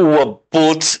 who were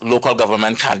both local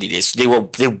government candidates. They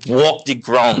walked the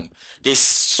ground. They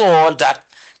saw that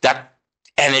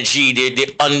energy. They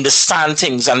understand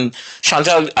things. And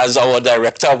Chantal, as our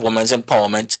director of women's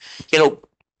empowerment,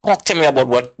 talk to me about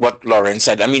what Lauren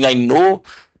said. I mean, I know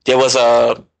there was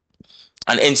an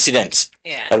incident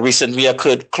that recently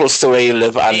occurred close to where you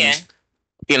live, and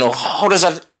how does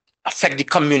that affect the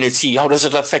community? How does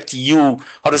it affect you?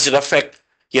 How does it affect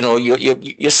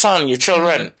your son, your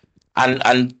children?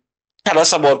 And tell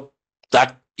us about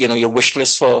that. Your wish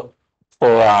list for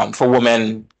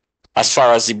women as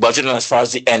far as the budget and as far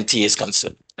as the NTA is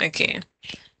concerned. Okay.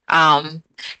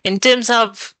 In terms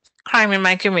of crime in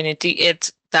my community,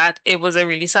 it was a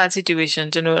really sad situation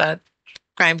to know that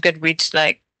crime could reach,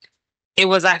 it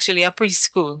was actually a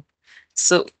preschool.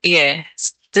 So yeah,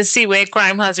 to see where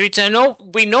crime has reached,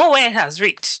 we know where it has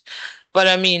reached, but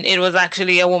I mean, it was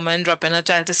actually a woman dropping a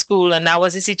child to school, and that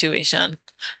was the situation.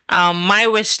 My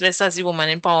wish list as a woman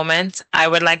empowerment, I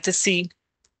would like to see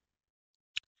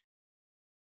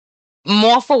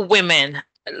more for women,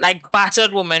 like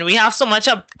battered women. We have so much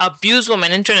abused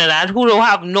women in Trinidad who don't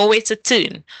have no way to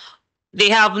turn. They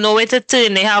have no way to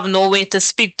turn. They have no way to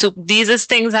speak to. These are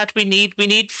things that we need. We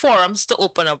need forums to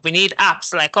open up. We need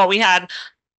apps like how we had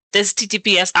this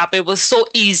TTPS app. It was so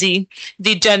easy.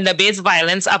 The gender-based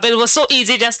violence app. It was so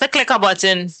easy just to click a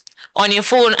button on your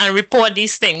phone and report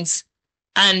these things.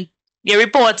 And you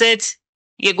report it.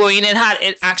 You go in,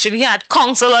 it actually had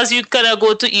counselors you could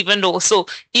go to, even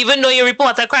though you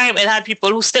report a crime, it had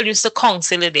people who still used to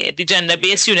counsel it there. The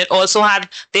gender-based unit also had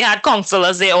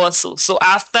counselors there also. So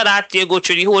after that, you go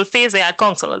through the whole phase, they had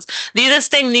counselors. These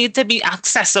things need to be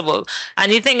accessible.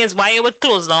 And the thing is, why you would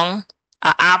close down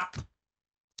an app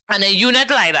and a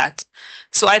unit like that?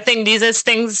 So I think these are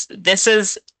things, this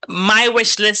is my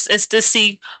wish list, is to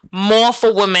see more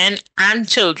for women and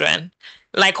children.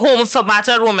 Like Home for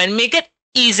Battered Women, make it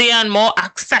easier and more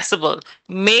accessible.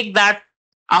 Make that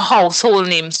a household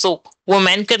name so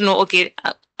women can know, okay,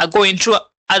 going through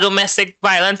a domestic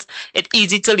violence, it's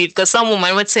easy to leave. Because some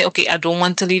women would say, okay, I don't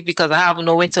want to leave because I have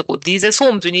nowhere to go. These is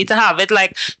homes. We need to have it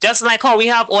just like how we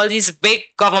have all these big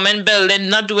government buildings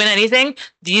not doing anything.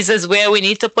 These is where we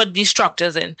need to put these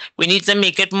structures in. We need to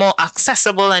make it more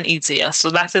accessible and easier.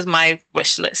 So that is my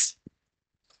wish list.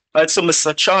 All right, so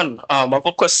Mr. Chan, I have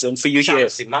a question for you here. In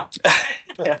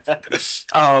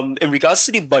regards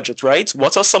to the budget, right?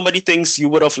 What are some of the things you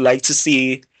would have liked to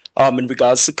see in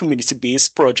regards to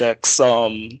community-based projects.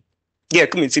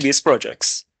 Community-based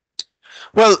projects.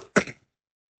 Well,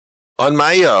 on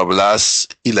my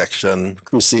last election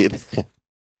crusade,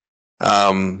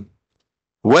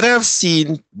 what I've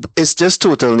seen is just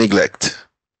total neglect.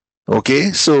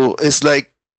 Okay, so it's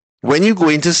like when you go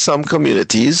into some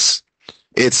communities,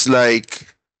 it's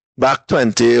like back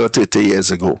 20 or 30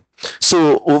 years ago.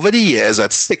 So over the years,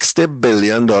 at $60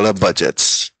 billion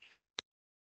budgets,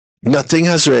 nothing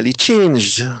has really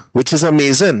changed, which is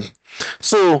amazing.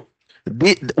 So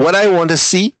what I want to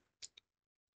see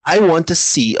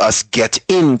us get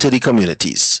into the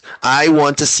communities. I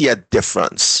want to see a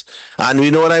difference. And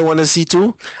you know what I want to see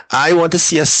too? I want to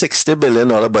see a $60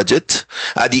 billion budget.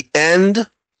 At the end,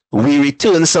 we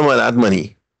return some of that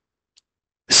money.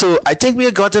 So I think we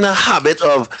have gotten a habit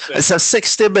of, it's a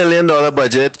 $60 billion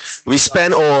budget. We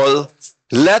spend all.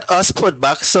 Let us put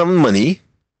back some money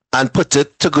and put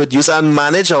it to good use and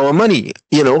manage our money.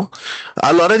 You know,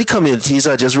 a lot of the communities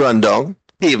are just run down.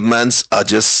 Pavements are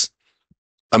just,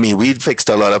 we fixed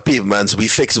a lot of pavements. We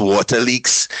fixed water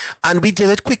leaks and we did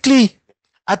it quickly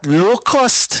at low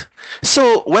cost.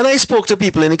 So when I spoke to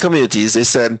people in the communities, they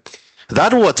said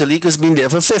that water leak has been there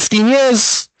for 15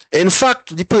 years. In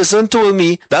fact, the person told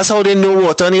me that's how they know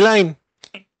water on the line.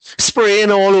 Spraying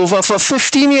all over for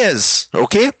 15 years.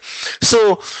 Okay?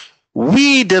 So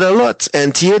we did a lot.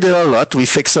 NTA did a lot. We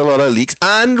fixed a lot of leaks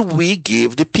and we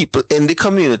gave the people in the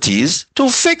communities to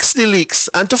fix the leaks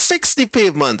and to fix the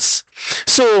pavements.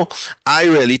 So I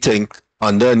really think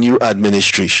under a new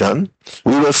administration,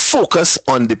 we will focus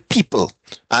on the people.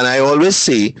 And I always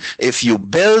say, if you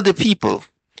build the people,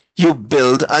 you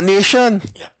build a nation.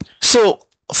 So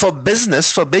for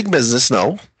business, for big business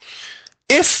now,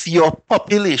 if your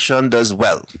population does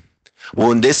well,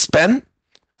 won't they spend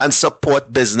and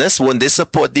support business? Won't they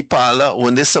support the parlor?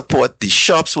 Won't they support the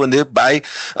shops? Won't they buy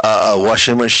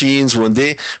washing machines? Won't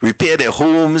they repair their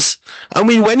homes?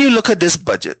 When you look at this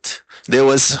budget, there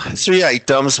was 3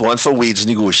 items, one for wage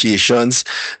negotiations.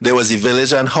 There was the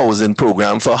village and housing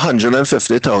program for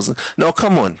 150,000. Now,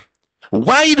 come on.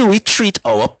 Why do we treat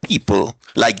our people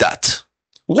like that?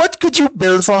 What could you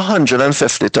build for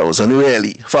 150,000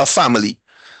 really for a family?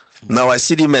 Now I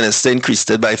see the minister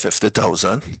increased it by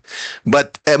 50,000,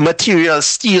 but material,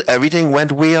 steel, everything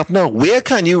went way up now. Where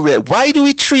can you, why do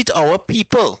we treat our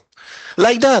people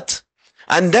like that?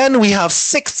 And then we have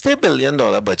 $60 billion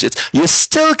budget. You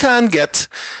still can't get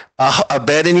a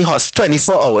bed in the hospital,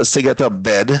 24 hours to get a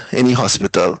bed in the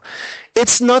hospital.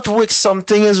 It's not work.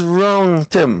 Something is wrong,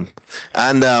 Tim.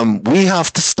 And we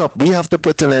have to stop. We have to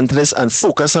put an end to this and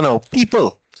focus on our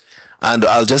people. And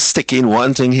I'll just stick in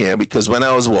one thing here, because when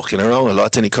I was walking around a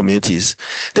lot in the communities,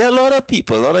 there are a lot of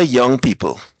people, a lot of young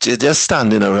people, just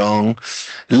standing around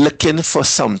looking for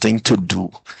something to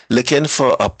do, looking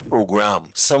for a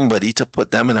program, somebody to put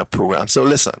them in a program. So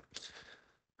listen,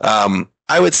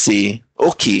 I would say,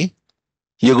 okay,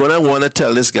 you're going to want to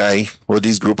tell this guy or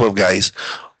this group of guys,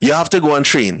 you have to go and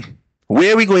train.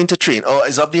 Where are we going to train? Oh,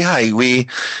 it's up the highway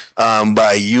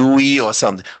by UE or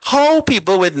something. How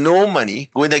people with no money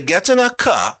going to get in a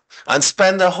car and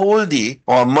spend a whole day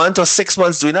or a month or 6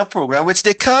 months doing a program which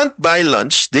they can't buy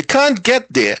lunch, they can't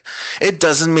get there. It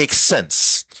doesn't make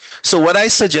sense. So what I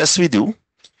suggest we do,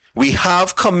 we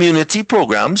have community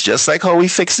programs, just like how we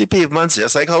fix the pavements,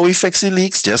 just like how we fix the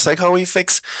leaks, just like how we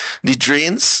fix the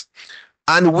drains.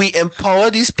 And we empower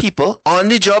these people on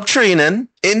the job training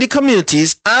in the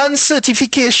communities and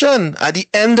certification at the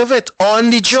end of it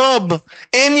on the job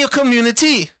in your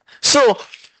community. So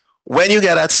when you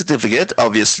get that certificate,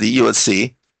 obviously you would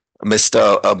say,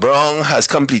 Mr. Brown has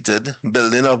completed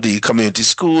building of the community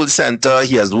school center.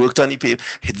 He has worked on the paper.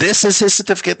 This is his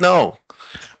certificate now.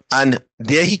 And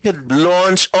there he could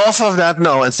launch off of that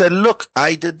now and say, look,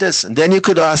 I did this. And then you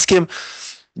could ask him,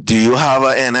 do you have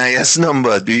an NIS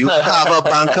number? Do you have a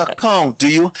bank account?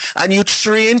 And you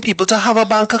train people to have a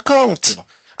bank account.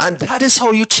 And that is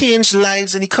how you change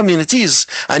lives in the communities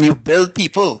and you build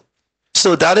people.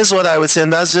 So that is what I would say.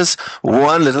 And that's just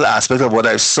one little aspect of what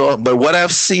I saw. But what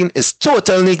I've seen is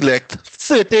total neglect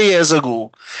 30 years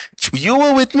ago. You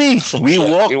were with me. We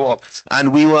walked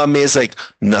and we were amazed. Like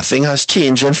nothing has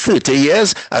changed in 30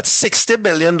 years at $60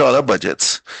 billion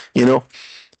budgets,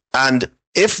 and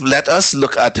let us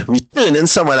look at returning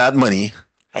some of that money.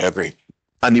 I agree.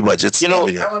 And the budgets. I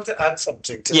want to add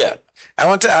something to that. I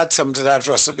want to add something to that,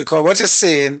 Russell, because what you're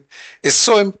saying is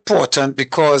so important,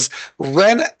 because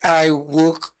when I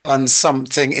work on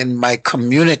something in my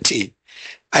community,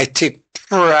 I take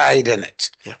pride in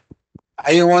it. Yeah.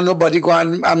 I don't want nobody go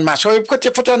and match. Oh, you put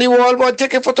your foot on the wall, but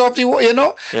take your foot off the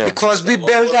wall, because we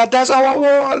build that. That's our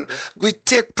wall. We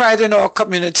take pride in our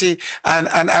community. And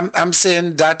I'm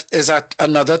saying that is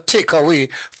another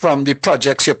takeaway from the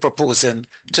projects you're proposing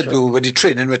to do with the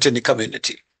training within the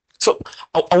community. So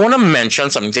I want to mention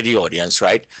something to the audience,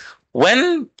 right?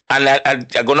 I'm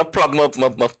going to plug my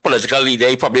political leader.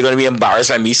 He's probably going to be embarrassed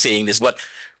by me saying this, but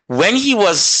when he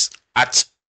was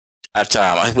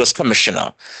he was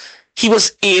commissioner, he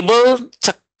was able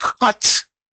to cut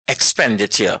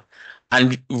expenditure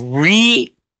and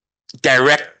redirect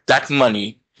that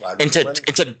money into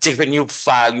giving you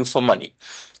value for money.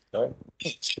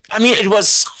 I mean, it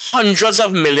was hundreds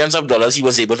of millions of dollars he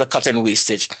was able to cut in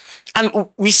wastage. And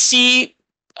we see,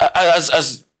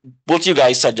 as both you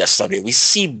guys said yesterday, we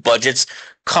see budgets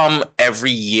come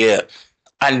every year.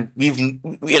 And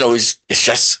it's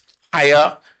just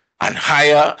higher and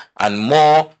higher and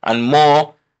more and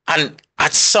more. And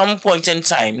at some point in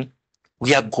time,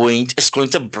 it's going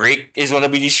to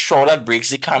be the straw that breaks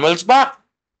the camel's back.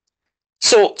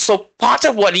 So part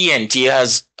of what the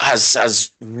NTA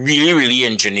has really, really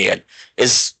engineered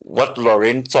is what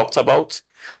Lauren talked about,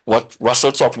 what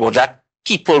Russell talked about, that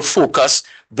people focus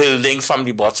building from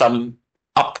the bottom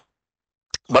up,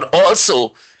 but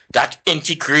also that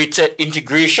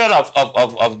integration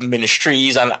of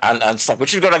ministries and stuff,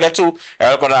 which we're gonna get to.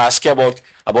 I'm gonna ask you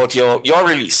about your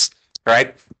release,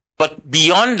 right? But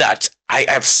beyond that, I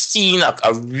have seen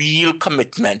a real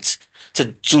commitment to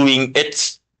doing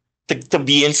it, to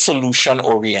being solution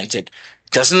oriented.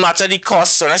 Doesn't matter the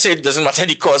cost. When I say it doesn't matter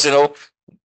the cost,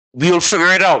 we will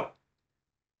figure it out.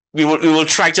 We will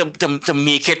try to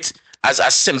make it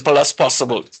as simple as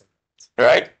possible.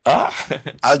 Right?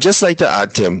 I'd just like to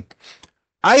add, Tim,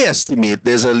 I estimate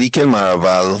there's a leak in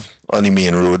Maraval on the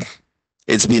main road.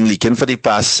 It's been leaking for the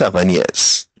past 7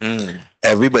 years.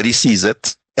 Everybody sees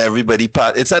it.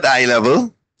 It's at eye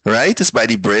level, right? It's by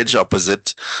the bridge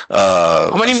opposite.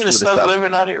 How many ministers live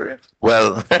in that area?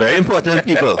 Well, very important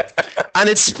people. And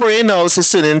it's spraying now,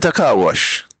 it's turning into car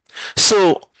wash.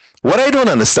 So what I don't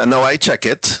understand, now I check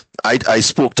it. I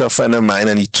spoke to a friend of mine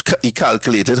and he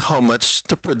calculated how much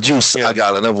to produce a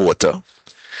gallon of water.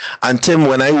 And Tim,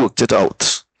 when I worked it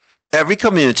out, every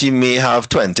community may have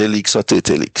 20 leaks or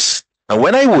 30 leaks. And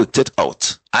when I worked it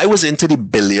out, I was into the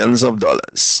billions of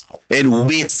dollars in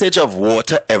wastage of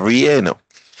water every year now.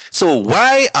 So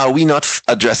why are we not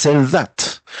addressing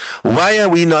that? Why are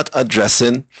we not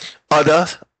addressing other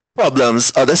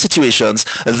problems, other situations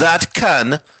that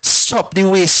can stop the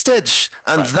wastage?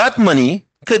 And that money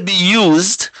could be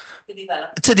used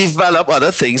to develop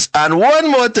other things. And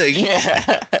one more thing,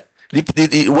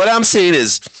 what I'm saying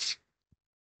is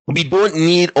we don't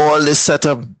need all this set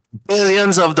of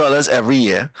billions of dollars every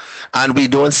year, and we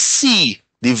don't see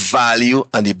the value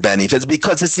and the benefits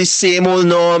because it's the same old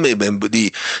norm.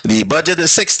 The budget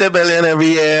is 60 billion every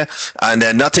year, and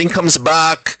then nothing comes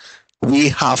back. We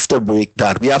have to break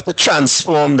that. We have to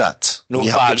transform that.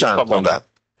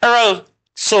 Harold,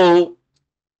 so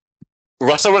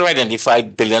Russell will identify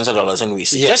billions of dollars in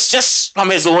waste. Yes. Just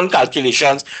from his own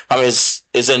calculations, from his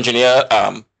engineer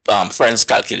friends'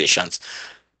 calculations.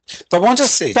 But I want to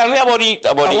say, tell me about it.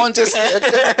 I want to say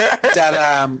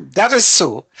that is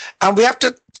so, and we have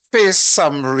to face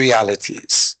some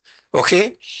realities.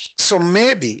 Okay, so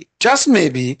maybe, just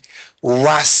maybe,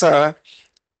 Wassa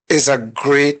is a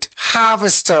great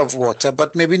harvester of water,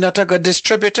 but maybe not a good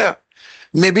distributor.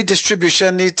 Maybe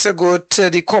distribution needs to go to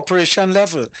the corporation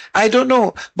level. I don't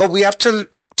know, but we have to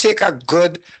take a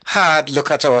good, hard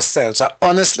look at ourselves, an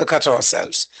honest look at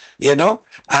ourselves,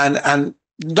 and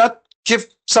not give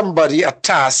somebody a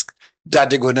task that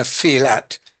they're going to fail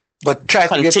at, but try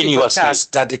to give people a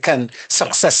task that they can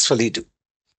successfully do.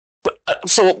 But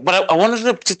I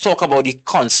wanted to talk about the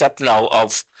concept now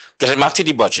of getting back to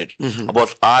the budget,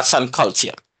 about arts and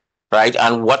culture, right?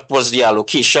 And what was the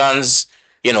allocations?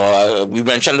 We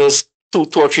mentioned those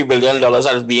 $2 or $3 billion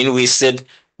that is being wasted.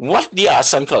 What the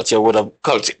arts and culture would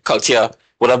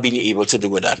have been able to do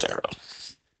with that era?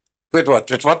 With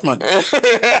what? With what money?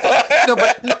 No,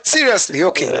 but seriously,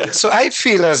 okay. So I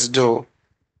feel as though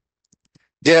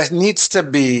there needs to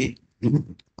be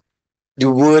the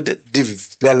word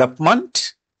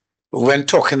development when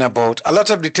talking about a lot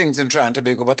of the things in Trinidad and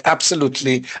Tobago, but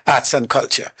absolutely arts and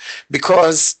culture.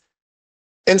 Because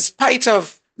in spite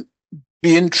of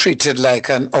being treated like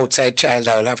an outside child,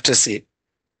 I'll have to say,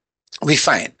 we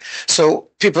fine. So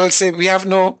people say we have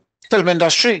no film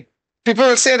industry. People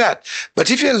will say that. But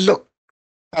if you look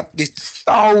at the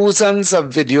thousands of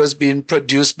videos being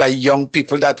produced by young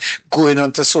people that going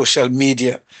onto social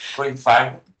media. Going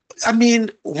viral. I mean,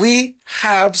 we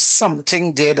have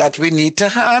something there that we need to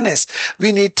harness.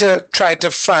 We need to try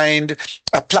to find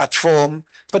a platform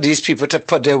for these people to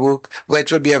put their work where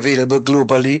it will be available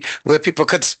globally, where people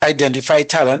could identify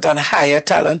talent and hire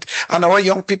talent. And our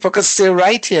young people could stay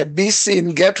right here, be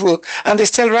seen, get work, and they're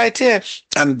still right here.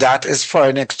 And that is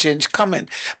foreign exchange coming.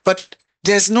 But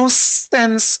there's no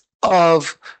sense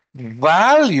of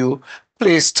value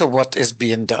placed to what is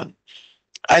being done.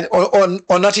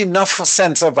 Or not enough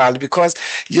sense of value, because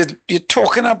you're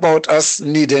talking about us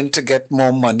needing to get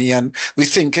more money, and we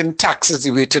thinking tax is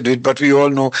the way to do it, but we all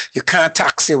know you can't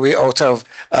tax your way out of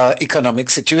economic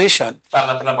situation.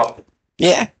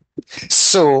 Yeah.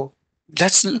 So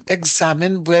let's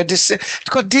examine where this,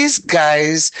 because these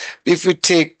guys, if we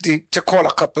take to call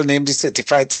a couple names, the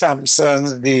certified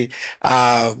Samsons,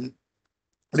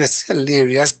 this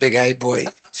hilarious big eye boy.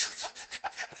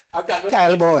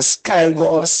 Kyle Boss,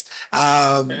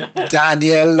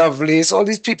 Daniel Lovelace, all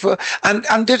these people,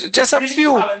 and there's just a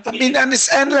few. I mean, and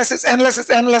it's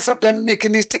endless of them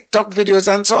making these TikTok videos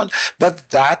and so on. But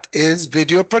that is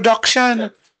video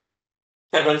production.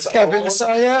 Kevin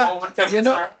Sawyer,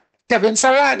 Kevin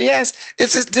Saran, yes.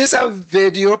 These are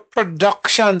video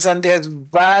productions, and there's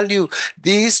value.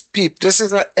 These people, this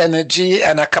is an energy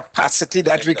and a capacity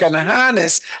that we can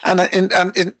harness, and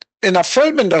in a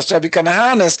film industry, we can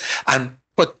harness and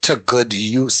put to good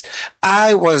use.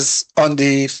 I was on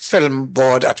the film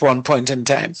board at one point in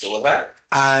time. So was that?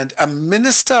 And a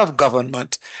minister of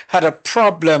government had a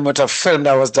problem with a film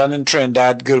that was done in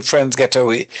Trinidad, Girlfriend's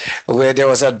Getaway, where there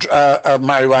was a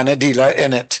marijuana dealer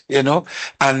in it,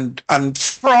 and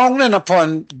frowning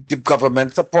upon the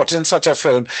government supporting such a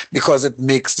film because it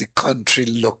makes the country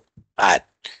look bad.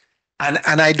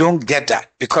 And I don't get that,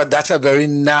 because that's a very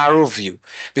narrow view.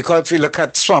 Because if you look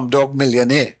at Slumdog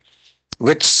Millionaire,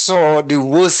 which saw the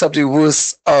worst of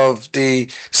the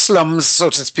slums,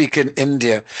 so to speak, in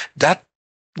India,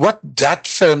 what that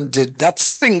film did, that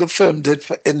single film did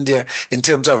for India in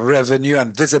terms of revenue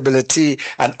and visibility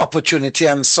and opportunity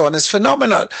and so on is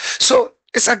phenomenal. So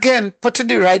it's again putting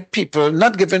the right people,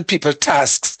 not giving people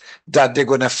tasks that they're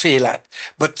going to fail at,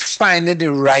 but finding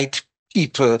the right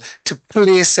people to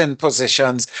place in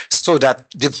positions so that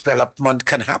development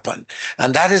can happen.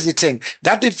 And that is the thing.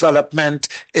 That development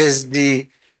is the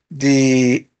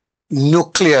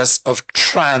nucleus of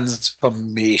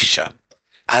transformation.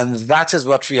 And that is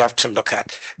what we have to look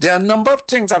at. There are a number of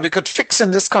things that we could fix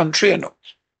in this country,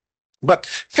 but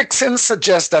fixing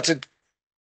suggests that it's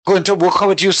going to work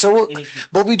how it used to work.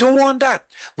 But we don't want that.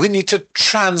 We need to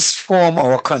transform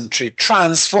our country,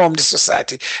 transform the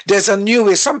society. There's a new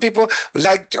way. Some people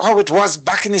like how it was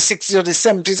back in the 60s or the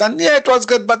 70s, and yeah, it was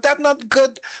good, but that's not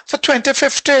good for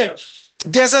 2050.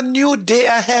 There's a new day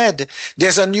ahead.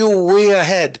 There's a new way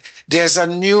ahead. There's a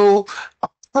new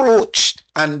approach.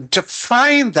 And to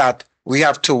find that, we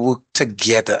have to work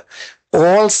together.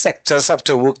 All sectors have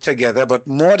to work together, but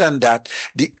more than that,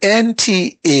 the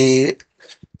NTA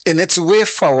in its way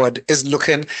forward is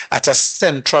looking at a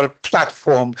central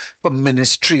platform for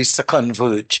ministries to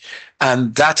converge.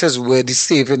 And that is where the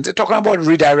savings, they're talking about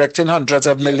redirecting hundreds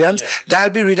of millions,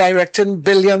 that'll be redirecting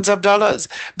billions of dollars,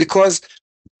 because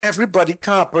everybody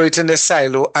can operate in a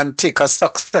silo and take us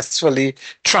successfully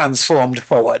transformed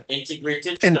forward.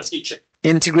 Integrated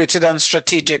and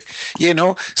strategic.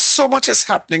 So much is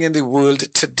happening in the world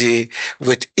today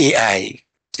with AI.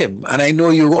 Tim, and I know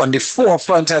you on the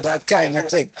forefront of that kind of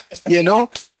thing,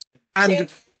 and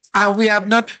we have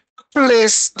not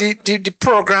placed the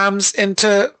programs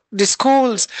into the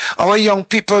schools. Our young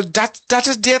people, that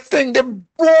is their thing. They're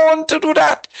born to do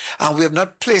that. And we have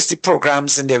not placed the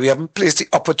programs in there. We haven't placed the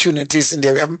opportunities in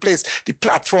there. We haven't placed the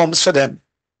platforms for them.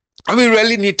 And we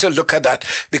really need to look at that,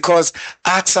 because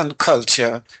arts and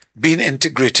culture being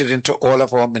integrated into all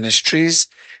of our ministries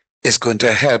is going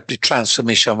to help the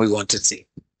transformation we want to see.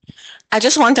 I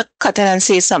just want to cut in and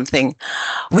say something.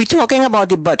 We're talking about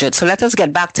the budget, so let us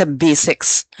get back to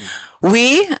basics.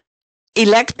 We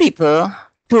elect people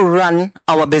to run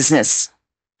our business.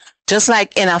 Just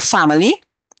like in a family,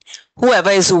 whoever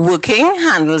is working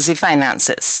handles the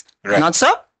finances. Right. Not so?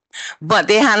 But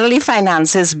they handle the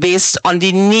finances based on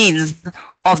the needs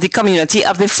of the community,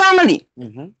 of the family.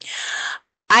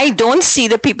 I don't see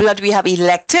the people that we have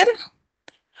elected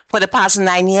for the past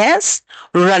 9 years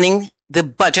running the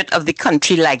budget of the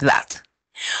country like that.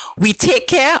 We take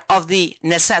care of the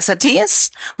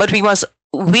necessities, but we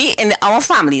in our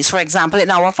families, for example, in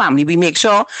our family, we make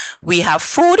sure we have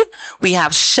food, we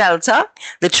have shelter,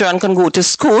 the children can go to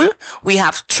school, we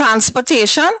have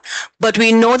transportation, but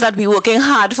we know that we're working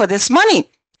hard for this money.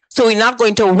 So we're not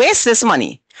going to waste this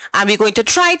money. And we're going to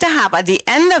try to have at the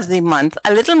end of the month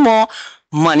a little more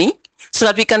money so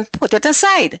that we can put it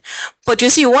aside. But you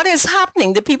see, what is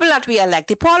happening? The people that we elect,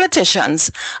 the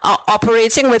politicians, are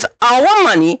operating with our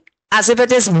money as if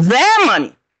it is their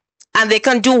money. And they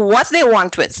can do what they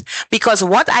want with. Because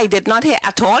what I did not hear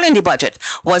at all in the budget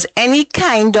was any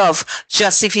kind of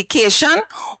justification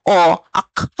or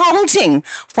accounting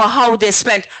for how they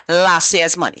spent last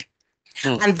year's money.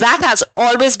 And that has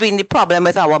always been the problem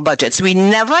with our budgets. We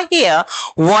never hear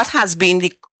what has been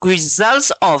the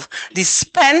results of the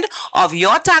spend of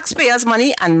your taxpayers'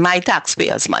 money and my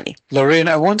taxpayers' money. Lorraine,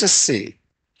 I want to say,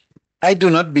 I do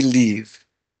not believe,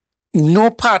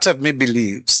 no part of me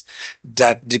believes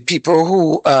that the people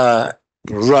who are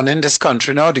running this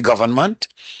country now, the government,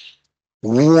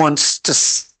 wants to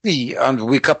see and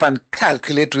wake up and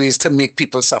calculate ways to make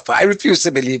people suffer. I refuse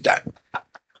to believe that.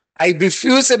 I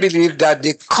refuse to believe that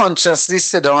they consciously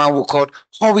sit down and work out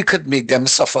how we could make them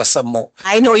suffer some more.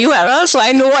 I know you, Errol, so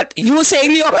I know what you're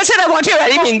saying the opposite of what you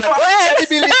really mean. But go ahead. I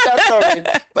believe that,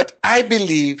 Lorraine. But I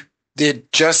believe they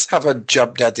just have a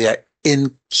job that they are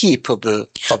incapable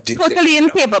of doing. Totally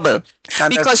incapable. And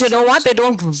Because you know what? They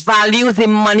don't value the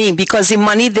money, because the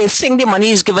money, they think the money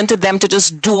is given to them to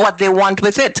just do what they want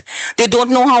with it. They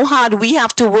don't know how hard we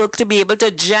have to work to be able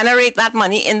to generate that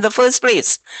money in the first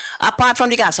place, apart from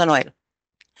the gas and oil.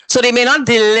 So they may not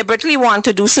deliberately want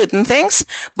to do certain things,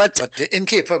 but they're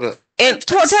incapable.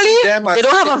 Totally, they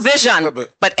don't have a vision, incapable.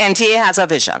 but NTA has a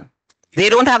vision. They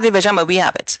don't have the vision, but we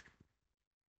have it.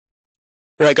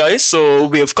 Right, guys. So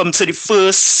we have come to the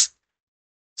first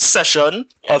session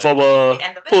of our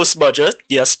post budget.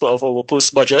 Yes, of our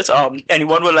post budget.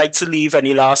 Anyone would like to leave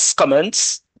any last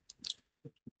comments?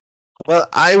 Well,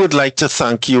 I would like to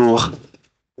thank you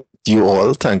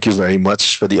all. Thank you very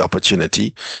much for the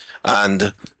opportunity.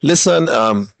 And listen,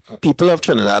 people of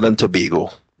Trinidad and Tobago,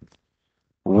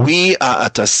 we are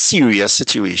at a serious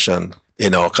situation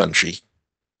in our country.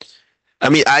 I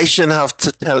mean, I shouldn't have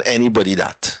to tell anybody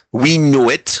that. We know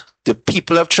it. The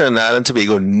people of Trinidad and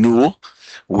Tobago know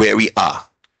where we are.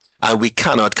 And we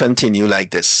cannot continue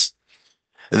like this.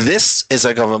 This is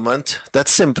a government that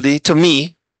simply, to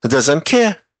me, doesn't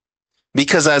care.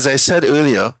 Because as I said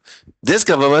earlier, this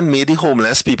government made the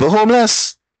homeless people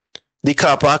homeless. The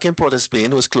car park in Port of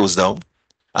Spain was closed down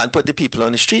and put the people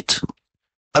on the street.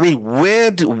 I mean,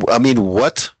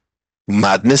 what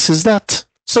madness is that?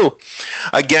 So,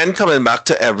 again, coming back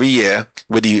to every year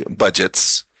with the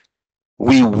budgets,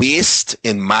 we waste,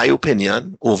 in my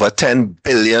opinion, over $10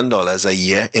 billion a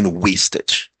year in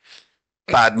wastage.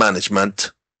 Bad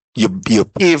management. You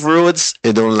pave roads,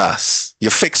 it don't last. You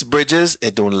fix bridges,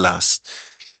 it don't last.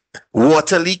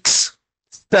 Water leaks,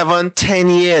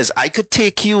 7-10 years. I could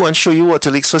take you and show you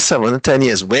water leaks for 7 or 10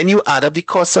 years. When you add up the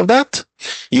cost of that,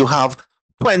 you have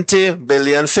 20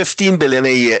 billion, 15 billion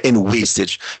a year in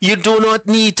wastage. You do not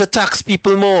need to tax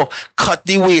people more. Cut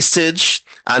the wastage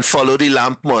and follow the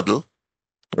LAMP model,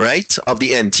 right, of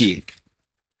the NTA.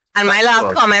 And my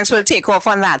last comments will take off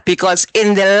on that, because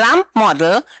in the LAMP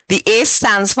model, the A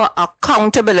stands for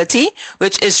accountability,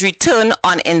 which is return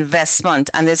on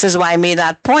investment. And this is why I made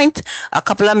that point a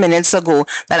couple of minutes ago,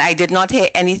 that I did not hear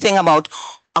anything about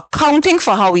accounting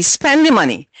for how we spend the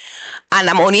money. And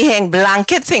I'm only hearing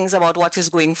blanket things about what is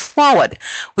going forward.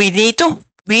 We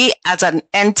as an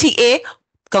NTA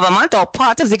government or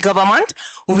part of the government,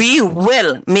 we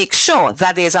will make sure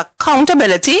that there's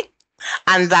accountability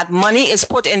and that money is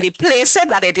put in the places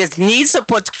that it is needs to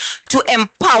put to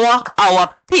empower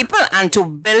our people and to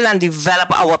build and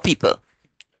develop our people.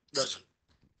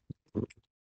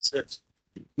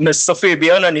 Mr.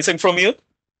 Fabian, anything from you?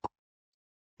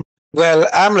 Well,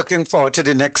 I'm looking forward to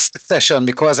the next session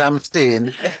because I'm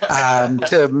staying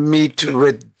to meet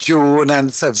with June and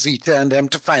Savita and them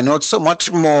to find out so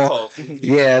much more. To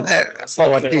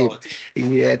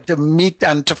meet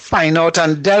and to find out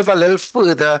and delve a little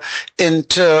further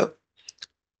into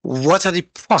what are the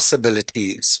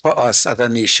possibilities for us as a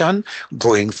nation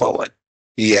going forward.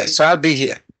 Yes, so I'll be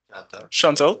here.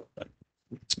 Chantal?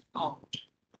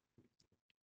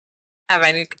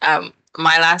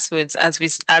 My last words, as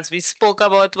we spoke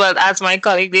about, well, as my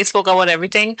colleague, they spoke about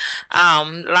everything.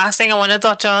 Last thing I want to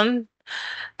touch on,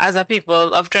 as a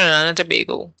people of Trinidad and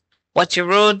Tobago, watch your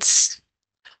roads,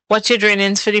 watch your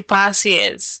drainage for the past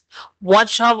years.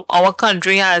 Watch how our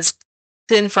country has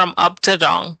turned from up to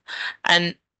down.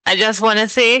 And I just want to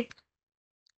say,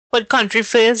 put country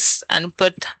first and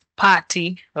put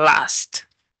party last.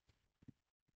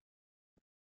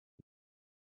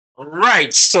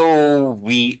 Right, so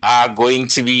we are going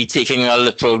to be taking a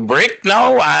little break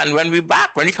now, and when we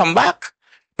come back,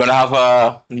 we're gonna have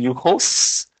a new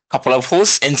host couple of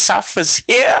hosts. Insaf is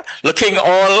here, looking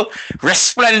all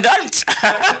resplendent,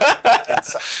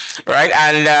 right?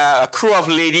 And a crew of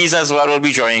ladies as well will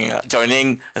be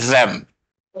joining them.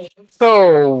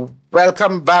 So,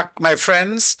 welcome back, my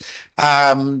friends.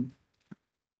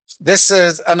 This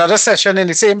is another session in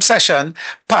the same session,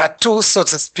 part two, so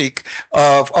to speak,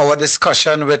 of our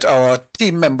discussion with our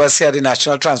team members here at the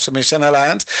National Transformation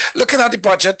Alliance, looking at the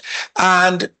budget.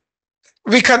 And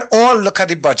we can all look at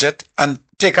the budget and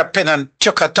take a pen and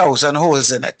chuck 1,000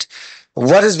 holes in it.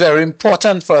 What is very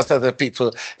important for us as a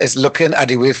people is looking at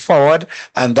the way forward,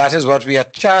 and that is what we are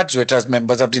charged with as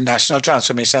members of the National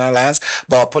Transformation Alliance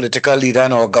by our political leader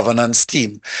and our governance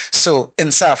team. So,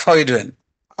 Insaf, how are you doing?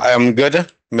 I am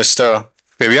good, Mr.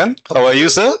 Fabian. How are you,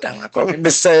 sir?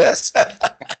 Mr.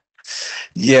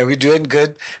 Yeah, we're doing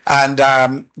good.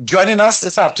 And joining us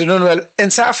this afternoon, well,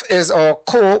 Insaf is our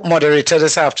co-moderator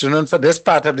this afternoon for this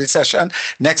part of the session.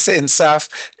 Next to Insaf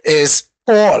is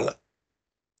Paul.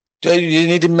 You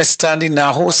need him standing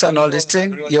now, host and all this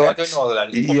thing. Yeah. Right,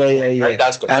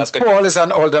 that's good. And Paul is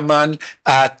an alderman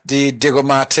at the Diego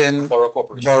Martin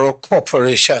Borough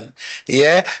Corporation.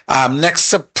 Yeah.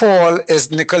 Next to Paul is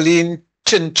Nicolene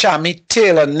Chinchami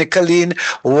Taylor. Nicolene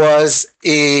was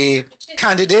a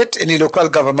candidate in the local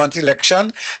government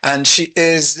election, and she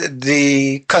is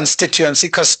the constituency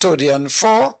custodian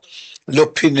for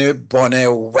Lopine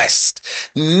Bonnet West.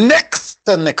 Next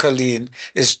to Nicolene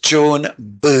is Joan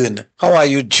Byrne. How are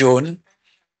you, Joan?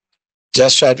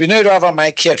 Just right. We know you don't have a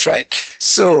mic yet, right?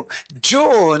 So,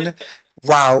 Joan,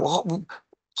 wow.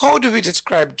 How do we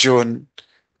describe Joan?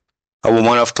 A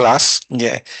woman of class.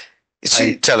 Yeah.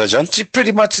 Intelligent. She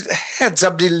pretty much heads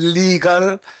up the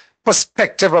legal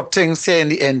perspective of things here in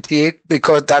the NTA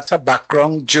because that's her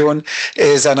background. Joan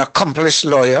is an accomplished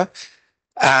lawyer.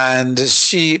 But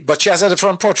she has a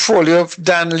different portfolio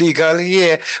than legal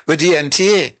here with the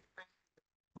NTA.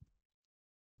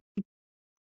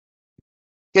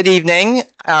 Good evening,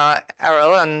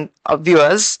 Errol and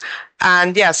viewers.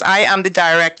 And yes, I am the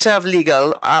Director of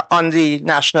Legal on the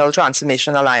National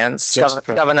Transformation Alliance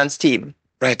governance team.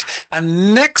 Right.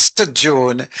 And next to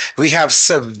Joan, we have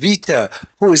Savita,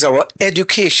 who is our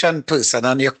education person.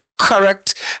 And your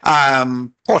correct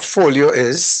portfolio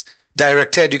is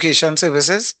Director Education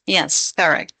Services? Yes,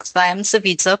 correct. I am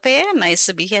Savita Pay. Nice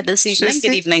to be here this evening.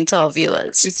 Good evening to our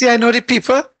viewers. You see, I know the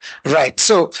people. Right.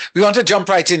 So we want to jump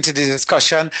right into the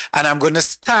discussion. And I'm going to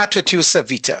start with you,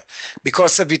 Savita.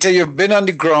 Because, Savita, you've been on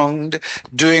the ground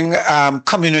doing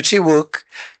community work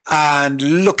and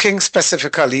looking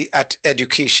specifically at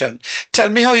education. Tell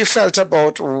me how you felt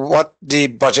about what the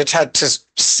budget had to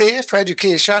say for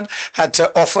education, had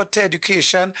to offer to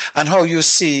education, and how you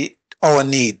see our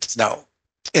needs now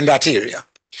in that area.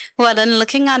 Well, in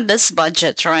looking at this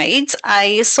budget, right,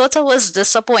 I sort of was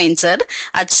disappointed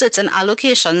at certain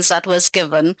allocations that was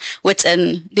given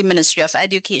within the Ministry of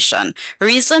Education.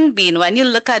 Reason being, when you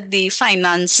look at the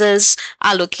finances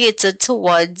allocated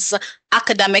towards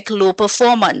academic low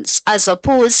performance, as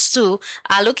opposed to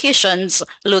allocations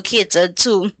located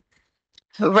to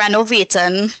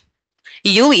renovating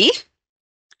UE,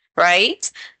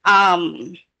 right?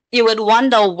 You would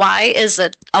wonder why is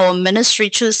it our ministry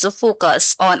choose to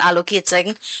focus on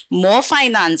allocating more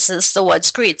finances towards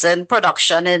creating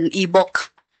production in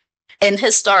ebook, in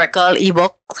historical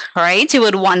ebook, right? You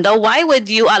would wonder why would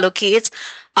you allocate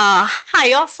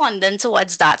higher funding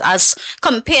towards that as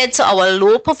compared to our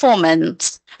low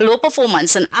performance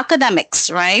in academics,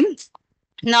 right?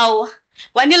 Now,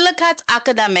 when you look at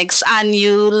academics and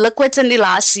you look within the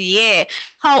last year,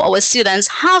 how our students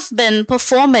have been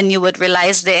performing, you would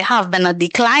realize there have been a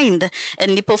decline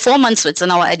in the performance within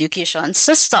our education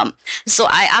system. So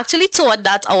I actually thought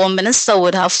that our minister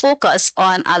would have focused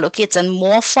on allocating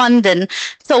more funding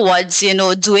towards,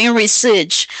 doing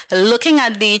research, looking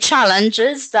at the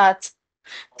challenges that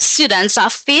students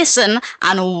are facing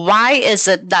and why is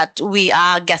it that we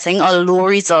are getting a low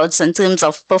results in terms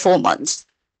of performance.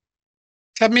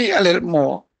 Tell me a little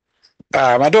more.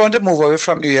 I don't want to move away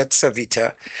from you yet,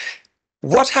 Savita.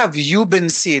 What have you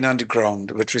been seeing on the ground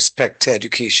with respect to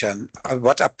education?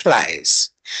 What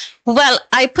applies? Well,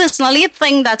 I personally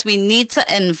think that we need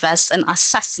to invest in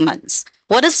assessments.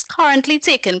 What is currently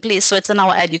taking place within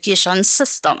our education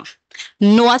system?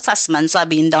 No assessments are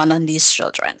being done on these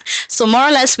children. So more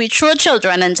or less, we throw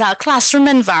children into a classroom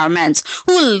environment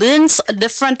who learns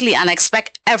differently and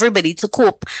expect everybody to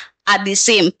cope at the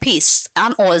same pace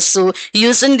and also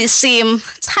using the same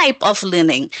type of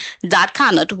learning. That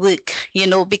cannot work,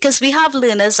 because we have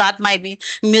learners that might be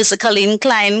musically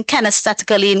inclined,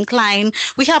 kinesthetically inclined.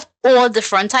 We have all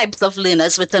different types of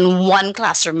learners within one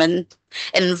classroom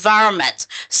environment.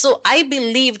 So I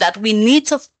believe that we need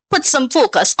to put some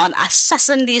focus on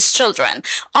assessing these children,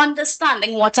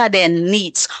 understanding what are their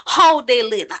needs, how they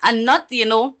learn, and not,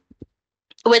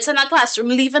 within a classroom,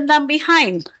 leaving them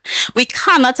behind. We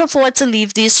cannot afford to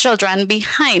leave these children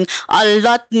behind. A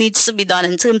lot needs to be done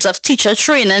in terms of teacher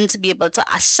training to be able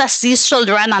to assess these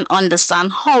children and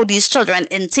understand how these children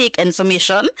intake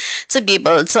information to be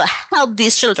able to help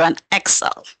these children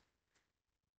excel.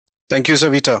 Thank you,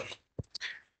 Savita.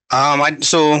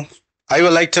 So I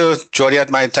would like to draw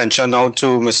my attention now to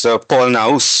Mr. Paul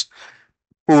Naus,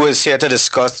 who is here to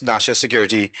discuss national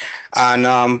security. And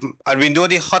we know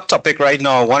the hot topic right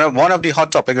now, one of the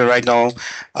hot topics right now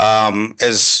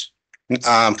is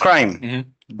crime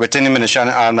within the Ministry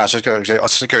of National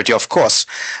Security, of course.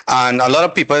 And a lot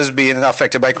of people is being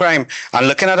affected by crime. And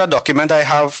looking at a document I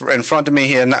have in front of me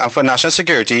here for national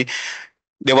security,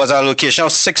 there was an allocation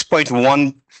of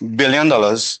 $6.1 billion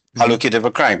allocated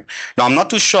for crime. Now, I'm not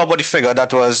too sure about the figure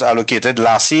that was allocated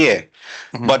last year.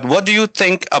 But what do you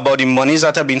think about the monies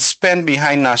that have been spent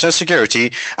behind national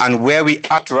security and where we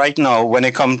at right now when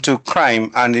it comes to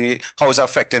crime and how it's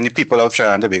affecting the people of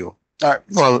Trinidad and Tobago?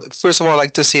 Well, first of all, I'd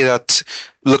like to say that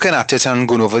looking at it and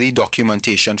going over the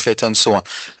documentation fit and so on,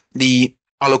 the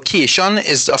allocation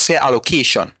is a fair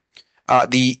allocation.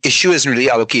 The issue is really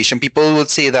allocation. People would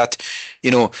say that, we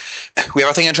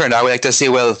have a thing in Trinidad. We like to say,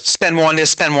 well, spend more on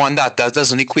this, spend more on that. That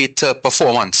doesn't equate to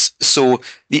performance. So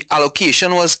the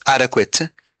allocation was adequate.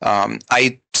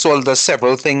 I saw the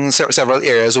several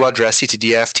areas who address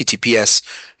CTDF, TTPS,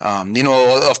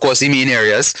 of course, the main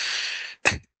areas.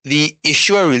 The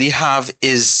issue I really have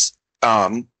is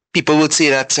people would say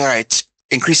that, all right,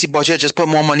 increase the budget, just put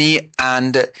more money,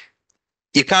 and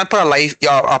you can't put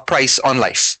a price on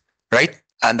life. Right?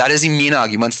 And that is the main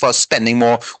argument for spending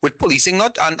more with policing,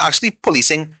 and actually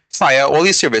policing, fire, all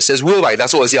these services worldwide.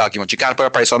 That's always the argument. You can't put a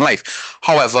price on life.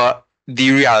 However,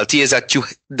 the reality is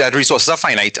that resources are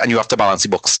finite and you have to balance the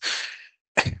books.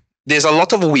 There's a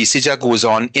lot of wastage that goes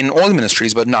on in all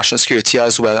ministries, but national security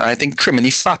as well. And I think trimming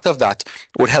the fat of that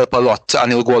would help a lot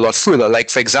and it will go a lot further. Like,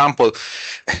 for example,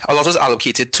 a lot was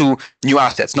allocated to new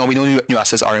assets. Now, we know new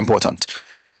assets are important.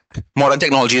 Modern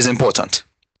technology is important.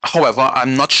 However,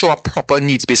 I'm not sure a proper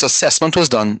needs-based assessment was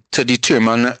done to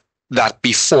determine that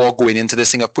before going into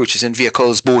this thing of purchasing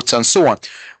vehicles, boats, and so on.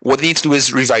 What they need to do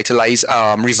is revitalize,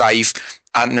 revive,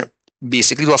 and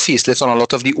basically do a facelift on a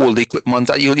lot of the old equipment.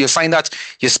 You'll find that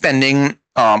you're spending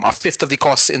a fifth of the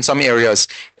cost in some areas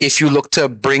if you look to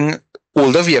bring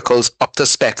older vehicles up to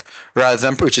spec rather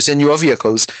than purchasing newer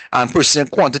vehicles and purchasing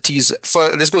quantities.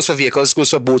 This goes for vehicles, goes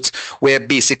for boats, where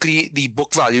basically the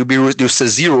book value will be reduced to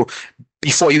zero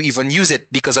before you even use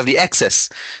it because of the excess.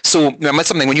 So remember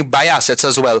something, when you buy assets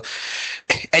as well,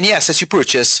 any assets you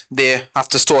purchase, they have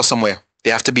to store somewhere. They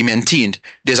have to be maintained.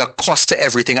 There's a cost to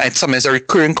everything, and sometimes a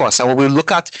recurring cost. And what we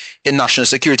look at in national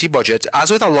security budget, as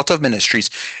with a lot of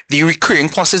ministries, the recurring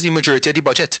cost is the majority of the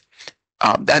budget.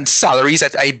 And salaries,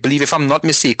 I believe, if I'm not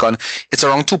mistaken, it's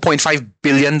around $2.5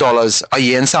 billion a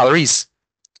year in salaries.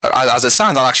 As it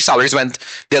stands, and actually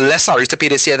there are less salaries to pay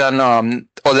this year than,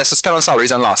 or less to spend on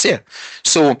salaries than last year.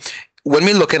 So when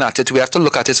we're looking at it, we have to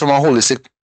look at it from a holistic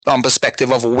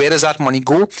perspective of where does that money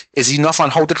go? Is enough on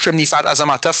how to trim the fat? As a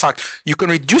matter of fact, you can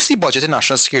reduce the budget in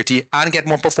national security and get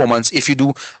more performance if you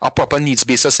do a proper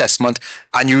needs-based assessment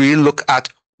and you really look at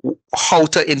how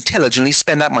to intelligently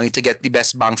spend that money to get the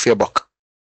best bang for your buck.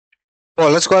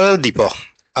 Well, let's go a little deeper.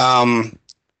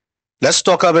 Let's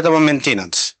talk a bit about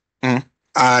maintenance.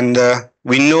 And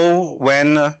we know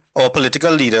when our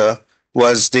political leader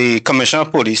was the commissioner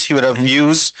of police, he would have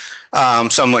used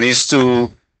some monies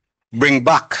to bring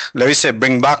back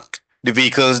the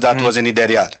vehicles that was in the dead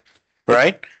yard,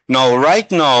 right?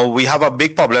 Right now, we have a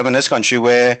big problem in this country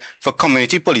where for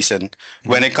community policing,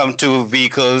 when it comes to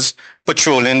vehicles,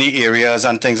 patrolling the areas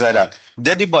and things like that.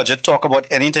 Did the budget talk about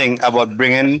anything about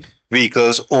bringing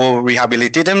vehicles or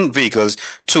rehabilitating vehicles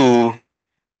to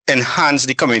enhance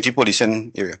the community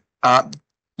policing area?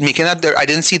 Making that I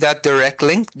didn't see that direct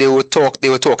link. They were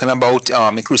talking about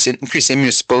increasing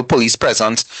municipal police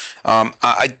presence.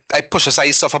 I push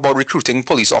aside stuff about recruiting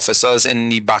police officers in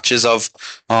the batches of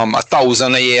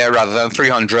 1,000 a year rather than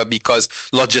 300 because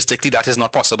logistically that is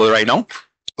not possible right now.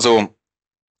 So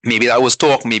maybe that was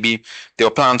talk, maybe there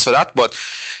were plans for that, but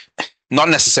not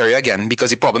necessary again because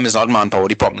the problem is not manpower,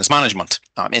 the problem is management.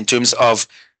 In terms of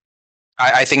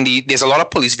I think there's a lot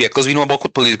of police vehicles. We know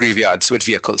about police graveyards with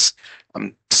vehicles.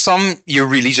 Some you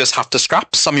really just have to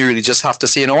scrap. Some you really just have to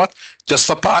say, you know what, just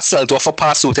for parts, sell it off for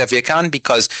parts, whatever you can,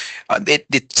 because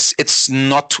it's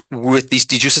not worth the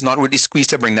juice is not worth the squeeze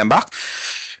to bring them back.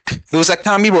 Those that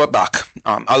can be brought back,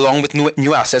 along with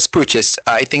new assets purchased,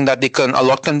 I think that a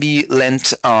lot can be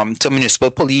lent to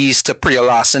municipal police, to prayer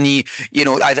larceny. You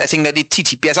know, I think that the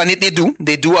TTPS, and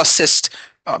they do assist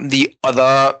the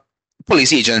other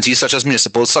police agencies such as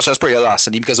municipal, such as prayer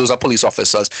larceny, because those are police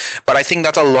officers. But I think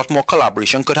that a lot more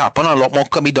collaboration could happen, a lot more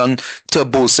can be done to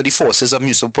bolster the forces of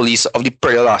municipal police, of the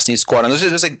prayer larceny squad. And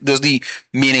those are the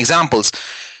main examples.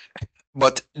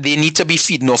 But they need to be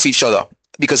feeding off each other,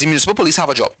 because the municipal police have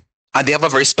a job and they have a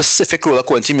very specific role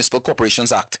according to the Municipal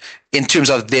Corporations Act in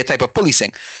terms of their type of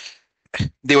policing.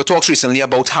 There were talks recently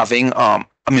about having a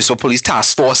municipal police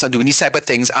task force and doing these type of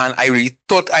things, and I really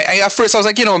thought, at first I was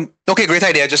like, okay, great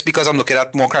idea, just because I'm looking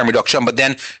at more crime reduction, but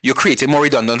then you're creating more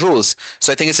redundant roles.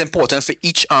 So I think it's important for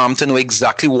each arm to know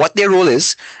exactly what their role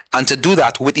is, and to do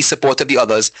that with the support of the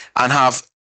others, and have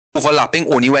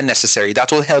overlapping only when necessary.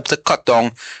 That will help to cut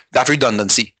down that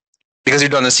redundancy, because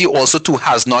redundancy also too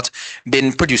has not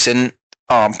been producing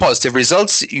positive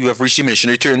results. You have reached diminishing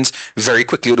returns very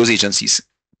quickly with those agencies.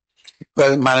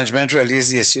 Well, management really is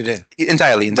the issue then.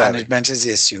 Entirely. Management is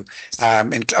the issue.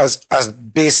 As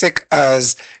basic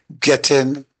as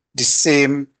getting the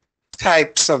same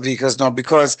types of vehicles now,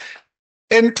 because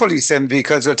in policing,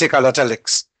 vehicles will take a lot of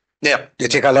licks. Yeah. They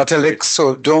take a lot of licks.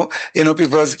 So don't,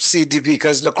 people see the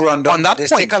vehicles look around. On that they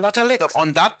point, take a lot of licks.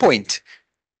 On that point,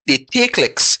 they take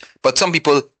licks, but some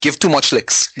people give too much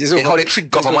licks. How they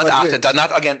treat government assets. And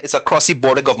that, again, it's across the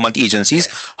board of government agencies,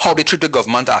 how they treat the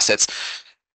government assets.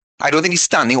 I don't think the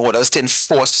standing orders to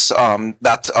enforce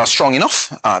that are strong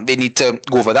enough. They need to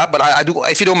go over that. But I do,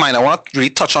 if you don't mind, I want to really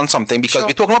touch on something, because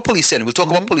we're talking about policing. We'll talk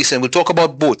about policing. We'll talk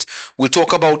about boat. We'll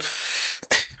talk about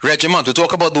regiment. We'll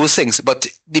talk about those things. But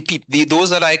those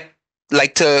that I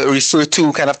like to refer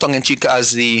to kind of tongue in cheek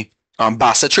as the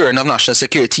ambassador of national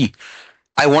security,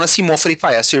 I want to see more for the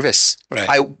fire service.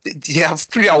 Right. They have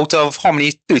 3 out of how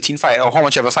many, 13 fire, or how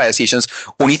much ever fire stations,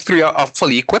 only 3 are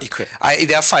fully equipped.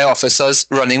 They have fire officers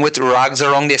running with rags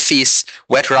around their face,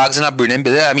 wet rags in a burning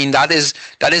building. I mean, that is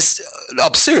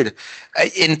absurd.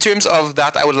 In terms of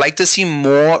that, I would like to see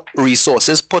more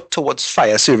resources put towards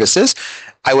fire services.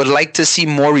 I would like to see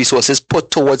more resources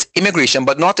put towards immigration,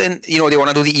 but not in, they want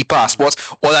to do the e-passports.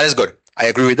 All that is good. I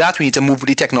agree with that. We need to move with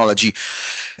the technology.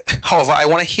 However, I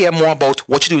want to hear more about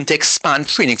what you're doing to expand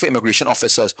training for immigration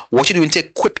officers, what you're doing to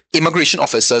equip immigration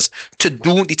officers to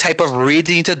do the type of raid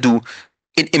they need to do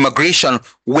in immigration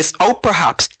without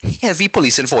perhaps heavy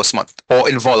police enforcement or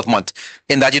involvement,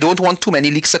 in that you don't want too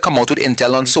many leaks to come out with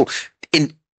intel on. So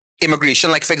in immigration,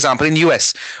 like for example in the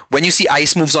US, when you see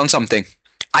ICE moves on something,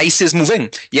 ICE is moving.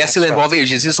 Yes, it'll involve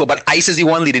agencies, but ICE is the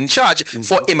one leading charge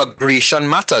for immigration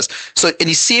matters. So in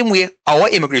the same way, our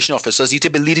immigration officers need to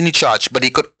be leading the charge, but they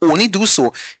could only do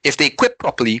so if they equip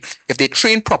properly, if they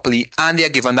train properly, and they are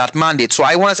given that mandate. So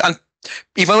I want to, and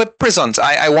even with prisons,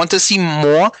 I want to see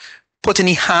more put in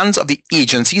the hands of the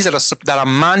agencies that are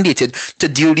mandated to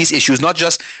deal with these issues, not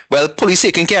just, police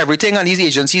taking care of everything and these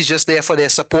agencies just there for their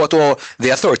support or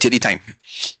their authority at the time.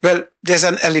 Well, there's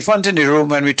an elephant in the room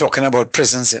when we're talking about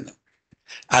prisons, and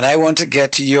I want to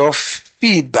get your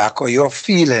feedback or your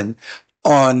feeling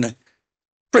on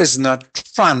prisoner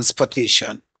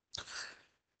transportation.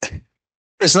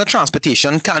 Prisoner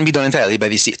transportation can be done entirely by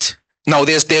the state. Now,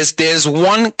 there's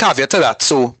one caveat to that,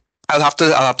 so I'll have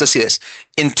to say this.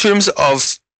 In terms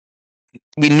of,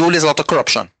 we know there's a lot of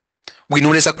corruption. We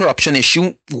know there's a corruption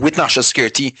issue with national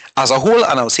security as a whole,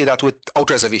 and I'll say that without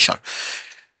reservation.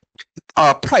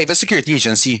 A private security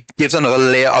agency gives another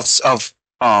layer of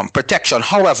protection.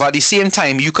 However, at the same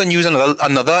time, you can use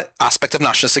another aspect of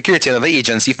national security, another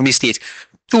agency from the state,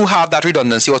 to have that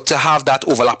redundancy or to have that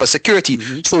overlap of security.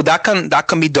 Mm-hmm. So that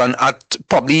can be done at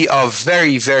probably a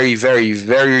very, very, very,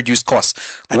 very reduced cost.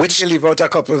 Which leave out a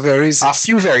couple of various, but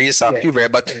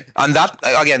and that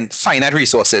again, finite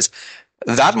resources.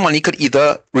 That money could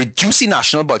either reduce the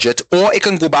national budget or it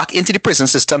can go back into the prison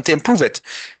system to improve it.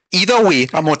 Either way,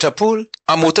 a motor pool.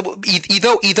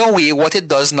 Either way, what it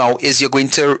does now is you can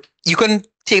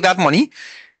take that money,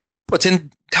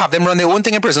 have them run their own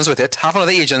thing in prisons with it, have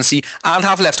another agency, and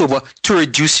have leftover to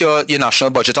reduce your national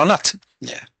budget on that.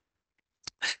 Yeah.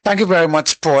 Thank you very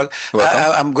much, Paul.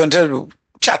 I'm going to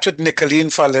chat with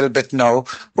Nicolene for a little bit now,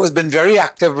 who has been very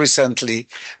active recently,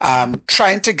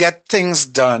 trying to get things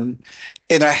done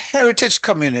in a heritage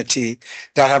community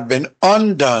that have been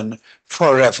undone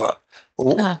forever.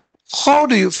 How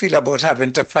do you feel about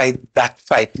having to fight that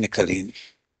fight, Nicolene?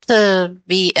 to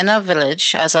be in a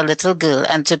village as a little girl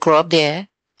and to grow up there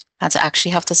and to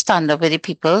actually have to stand up with the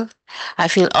people. I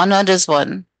feel honored as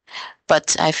one,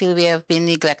 but I feel we have been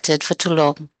neglected for too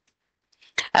long.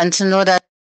 And to know that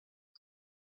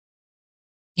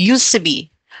used to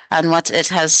be and what it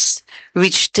has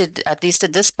reached at least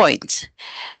at this point,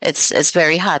 it's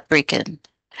very heartbreaking.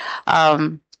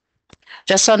 Um,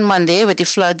 just on Monday with the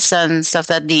floods and stuff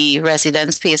that the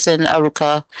residents face in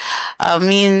Aruka, I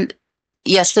mean,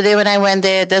 yesterday when I went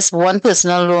there, this one person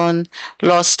alone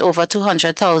lost over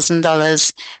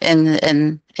 $200,000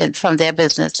 in from their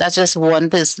business. That's just one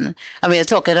person. And we're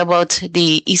talking about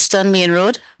the Eastern Main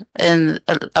Road in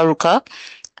Aruka.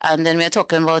 And then we're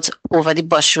talking about over the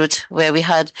bush route where we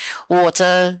had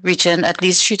water reaching at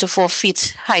least 3 to 4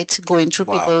 feet height going through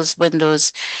people's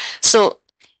windows. So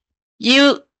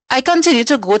I continue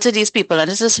to go to these people, and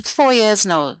this is 4 years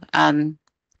now. And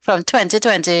from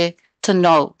 2020 to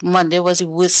now, Monday was the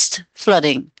worst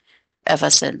flooding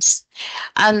ever since.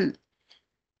 And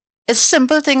it's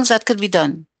simple things that could be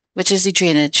done, which is the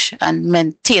drainage and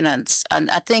maintenance. And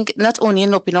I think not only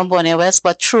in Lopino, Borneo West,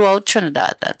 but throughout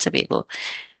Trinidad and Tobago,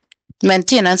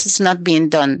 maintenance is not being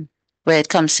done where it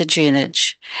comes to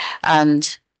drainage.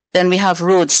 And then we have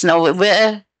roads. Now,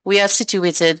 where we are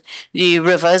situated, the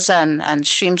rivers and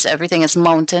streams, everything is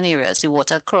mountain areas. The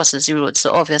water crosses the road.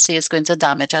 So obviously it's going to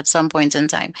damage at some point in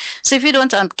time. So if you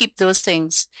don't keep those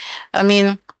things, I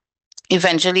mean,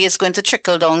 eventually it's going to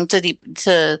trickle down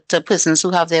to persons who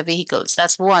have their vehicles.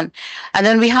 That's one. And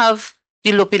then we have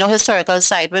the Lupino historical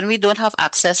site. When we don't have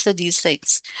access to these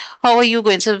things, how are you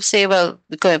going to say, well,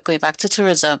 going back to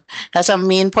tourism, that's a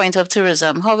main point of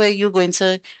tourism. How are you going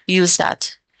to use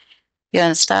that? You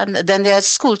understand? Then there's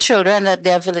school children that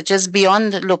there are villages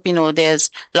beyond Lupino.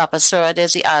 There's La Pastora,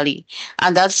 there's the alley.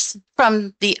 And that's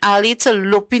from the alley to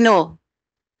Lupino.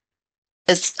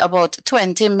 It's about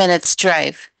 20 minutes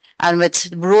drive. And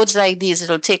with roads like these,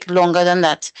 it'll take longer than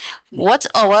that. What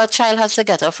our child has to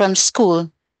get up from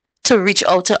school to reach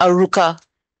out to Aruka,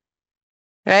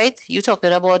 right? You're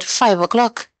talking about 5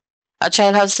 o'clock. A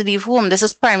child has to leave home. This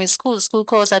is primary school. School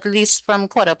calls at least from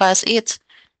 8:15.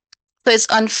 So it's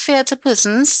unfair to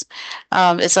persons.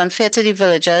 It's unfair to the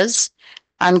villagers.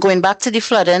 And going back to the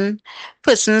flooding,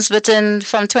 persons within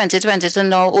from 2020 to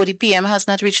now, ODPM has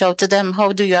not reached out to them.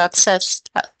 How do you access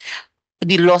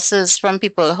the losses from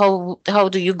people? How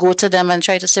do you go to them and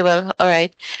try to say, well, all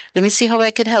right, let me see how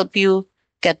I could help you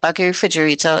get back your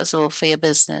refrigerator so for your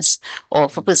business, or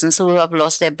for persons who have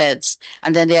lost their beds.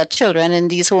 And then there are children in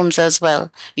these homes as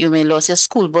well. You may lose your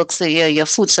school books, your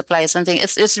food supplies, something.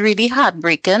 It's really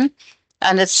heartbreaking.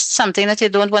 And it's something that you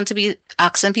don't want to be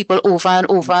asking people over and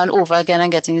over and over again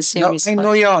and getting serious. I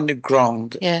know you're on the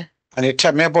ground. Yeah. And you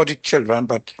tell me about the children,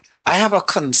 but I have a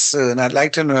concern. I'd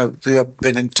like to know if you have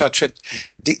been in touch with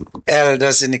the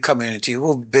elders in the community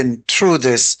who've been through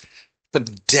this for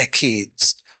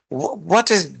decades. What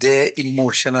is their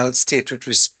emotional state with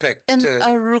respect in to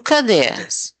Aruka there?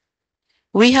 this?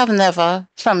 We have never,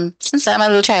 since I'm a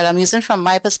little child, I'm using from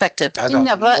my perspective. We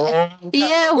never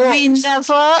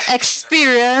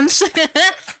experienced,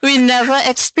 we never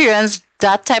experienced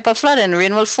that type of flooding.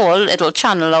 Rain will fall, it will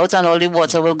channel out, and all the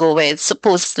water will go where it's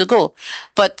supposed to go.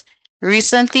 But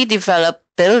recently developed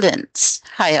buildings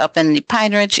higher up in the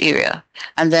Pine Ridge area,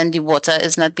 and then the water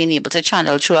is not being able to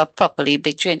channel through a properly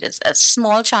big drain. It's a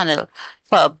small channel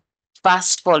for a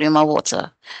vast volume of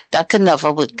water. That could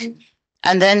never work. Mm-hmm.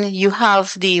 And then you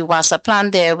have the WASA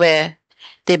plant there where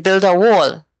they build a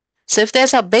wall. So if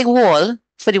there's a big wall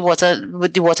for the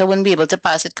water wouldn't be able to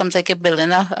pass. It comes like you're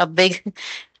building a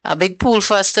big pool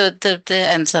for us to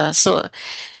enter. So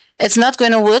it's not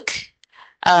going to work.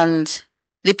 And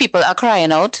the people are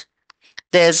crying out.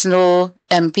 There's no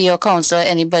MP or councillor,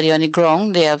 anybody on the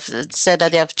ground. They have said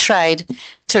that they have tried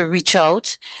to reach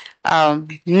out.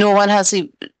 No one has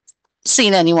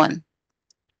seen anyone.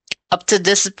 Up to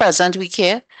this present week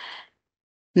here,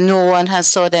 no one has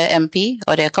saw their MP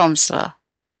or their councillor.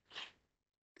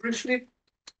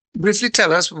 Briefly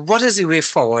tell us, what is the way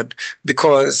forward?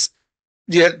 Because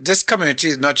this community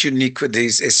is not unique with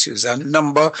these issues. A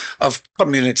number of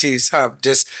communities have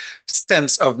this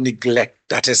sense of neglect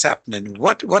that is happening.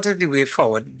 What is the way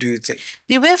forward, do you think?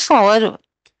 The way forward,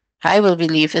 I will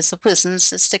believe, is the persons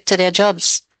to stick to their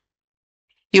jobs.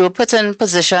 You were put in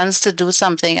positions to do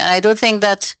something, and I don't think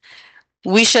that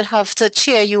we should have to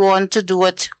cheer you on to do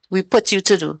what we put you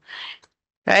to do.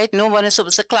 Right? No one is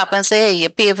supposed to clap and say, hey, you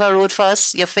pave a road for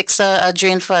us, you fix a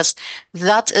drain for us.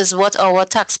 That is what our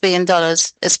taxpaying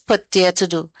dollars is put there to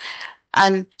do.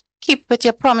 And keep with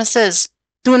your promises.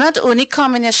 Do not only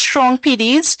come in your strong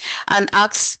PDs and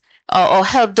ask or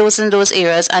help those in those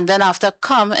areas, and then after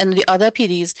come in the other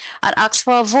PDs and ask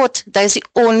for a vote. That is the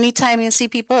only time you see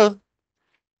people.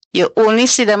 You only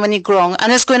see them on the ground,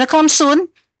 and it's going to come soon.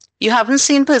 You haven't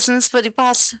seen persons for the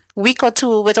past week or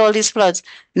two with all these floods.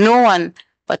 No one.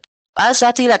 But as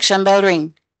that election bell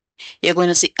ring, you're going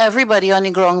to see everybody on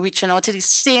the ground reaching out to the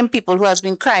same people who has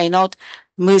been crying out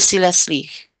mercilessly.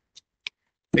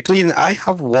 McLean, I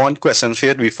have one question for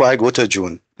you before I go to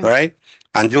June, all right?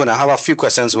 And June, I have a few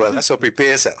questions as well, so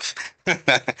prepare yourself. As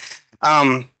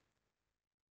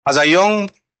a young,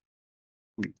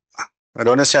 I don't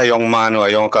want to say a young man or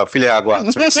a young couple, I feel like I go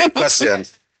ask the same question.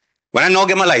 When I now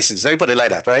get my license, let me put it like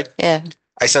that, right? Yeah.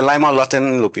 I said Lima lot in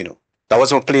Lupino. That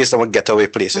was my place, that was getaway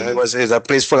place. It's a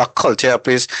place full of culture, a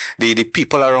place, the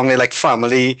people around me like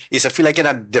family. It's I feel like in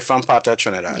a different part of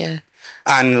Trinidad. Yeah.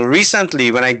 And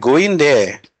recently, when I go in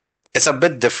there, it's a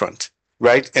bit different,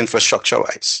 right?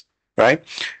 Infrastructure-wise, right?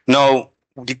 Now,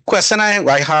 the question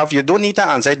I have, you don't need to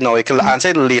answer it now. You can answer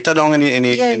it later down in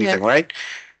anything, right?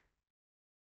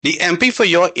 The MP for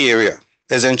your area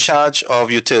is in charge of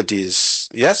utilities,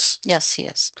 yes? Yes,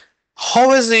 yes.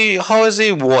 How is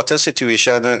the water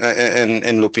situation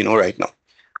in Lupino right now?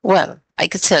 Well, I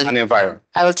could tell you. And the environment.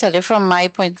 I will tell you from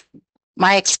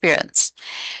my experience.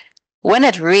 When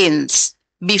it rains,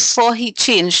 before he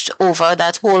changed over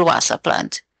that whole water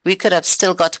plant, we could have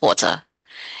still got water.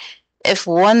 If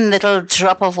one little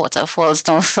drop of water falls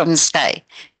down from the sky,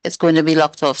 it's going to be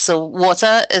locked off. So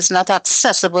water is not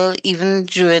accessible even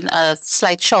during a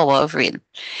slight shower of rain.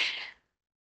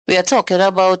 We are talking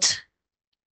about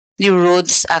the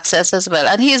roads access as well.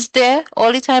 And he is there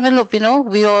all the time in Lupino.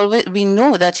 We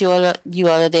know that you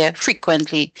are there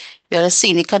frequently. You are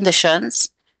seeing the conditions,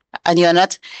 and you're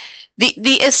not.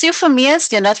 The issue for me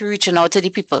is you're not reaching out to the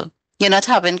people. You're not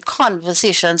having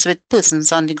conversations with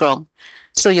persons on the ground.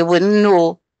 So you wouldn't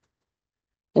know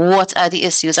what are the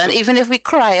issues. And even if we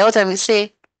cry out and we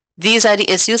say, these are the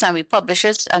issues, and we publish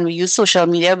it, and we use social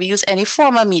media, we use any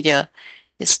form of media,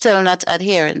 it's still not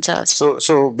adhering to us.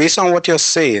 So based on what you're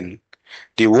saying,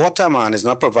 the waterman is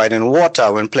not providing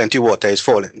water when plenty water is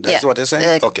falling. That's what you're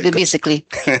saying? Okay. Basically.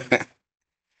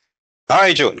 All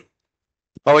right, June.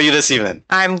 How are you this evening?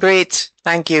 I'm great.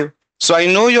 Thank you. So I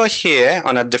know you're here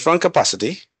on a different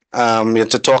capacity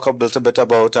to talk a little bit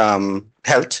about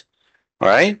health, all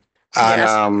right?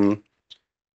 And,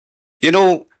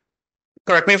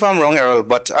 correct me if I'm wrong, Errol,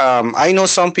 but I know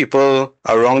some people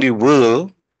around the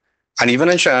world, and even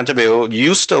in Trinidad and Tobago,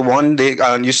 used to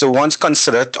once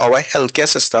consider our healthcare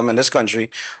system in this country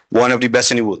one of the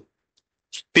best in the world.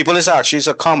 People is actually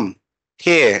to come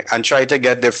here and try to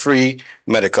get their free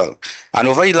medical. And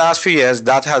over the last few years,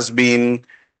 that has been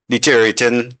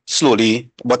deteriorating slowly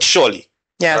but surely.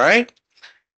 Yeah. All right.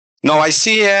 Now I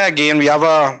see here again we have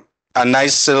a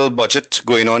nice little budget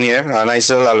going on here, a nice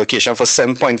little allocation for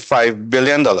 $7.5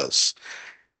 billion.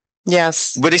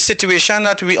 Yes. With the situation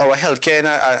that our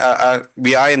healthcare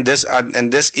we are in this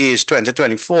age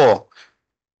 2024,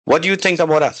 what do you think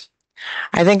about that?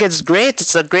 I think it's great.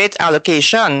 It's a great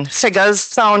allocation. Figures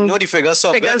sound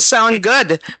sound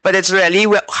good, but it's really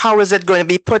how is it going to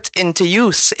be put into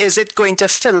use? Is it going to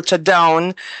filter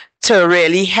down to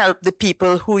really help the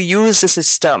people who use the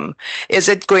system? Is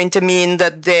it going to mean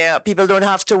that people don't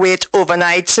have to wait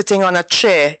overnight sitting on a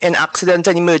chair in accident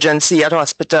and emergency at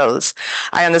hospitals?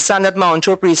 I understand that Mount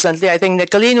Hope recently, I think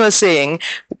Nicolene was saying,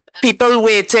 people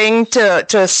waiting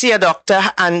to see a doctor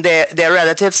and their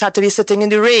relatives had to be sitting in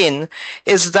the rain.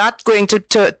 Is that going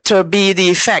to be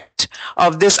the effect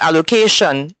of this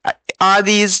allocation? Are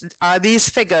these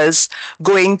figures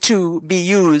going to be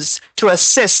used to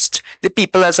assist the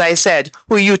people, as I said,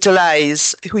 who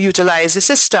utilize the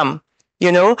system?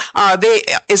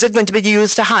 Is it going to be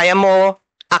used to hire more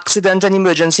accident and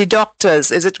emergency doctors?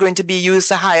 Is it going to be used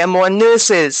to hire more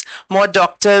nurses, more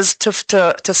doctors to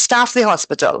staff the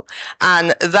hospital?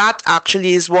 And that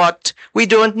actually is what we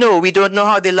don't know. We don't know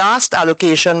how the last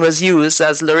allocation was used,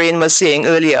 as Lorraine was saying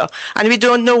earlier. And we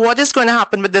don't know what is going to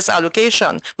happen with this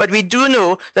allocation. But we do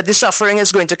know that the suffering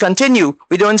is going to continue.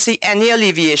 We don't see any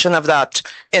alleviation of that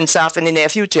in SAF in the near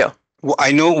future. Well,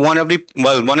 I know one of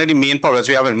the main problems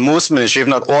we have in most ministries, if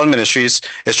not all ministries,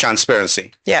 is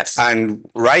transparency. Yes. And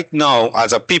right now,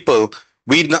 as a people,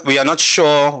 we are not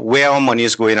sure where our money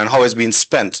is going and how it's being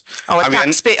spent. Our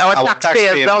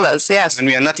taxpayers' dollars, yes. And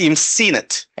we are not even seeing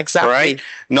it. Exactly. Right?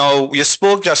 Now, you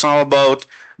spoke just now about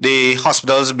the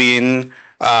hospitals being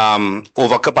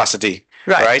over capacity.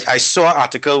 Right. I saw an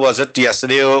article, was it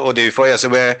yesterday or day before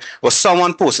yesterday, where was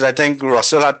someone posted, I think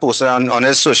Russell had posted on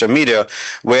his social media,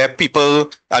 where people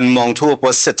and Mount Hope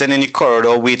was sitting in the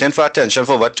corridor waiting for attention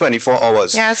for about 24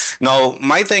 hours. Yes. Now,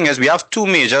 my thing is, we have two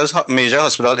major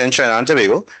hospitals in Trinidad and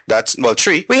Tobago. That's, well,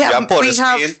 three. We have Port of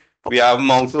Spain, we have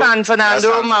Mount Hope. San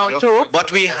Fernando, Mount Hope.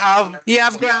 But we have... You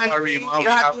have Grand... You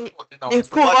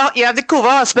have the Cuba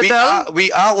Hospital.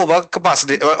 We are over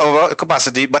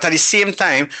capacity, but at the same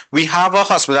time, we have a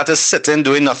hospital that is sitting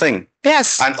doing nothing.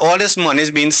 Yes. And all this money is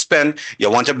being spent.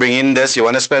 You want to bring in this, you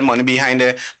want to spend money behind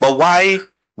it. But why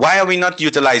are we not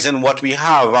utilizing what we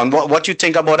have? And what do you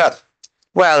think about that?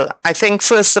 Well, I think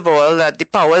first of all that the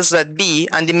powers that be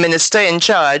and the minister in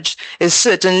charge is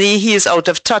certainly he is out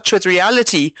of touch with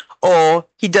reality, or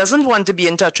he doesn't want to be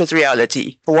in touch with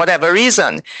reality for whatever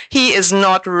reason. He is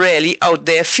not really out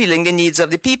there feeling the needs of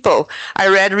the people. I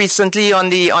read recently on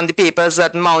the papers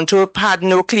that Mount Hope had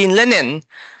no clean linen,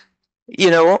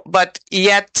 but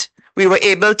yet we were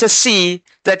able to see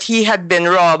that he had been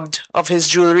robbed of his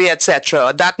jewelry,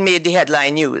 etc. That made the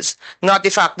headline news, not the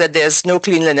fact that there's no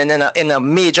clean linen in a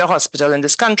major hospital in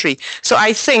this country. So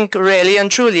I think really and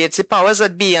truly it's the powers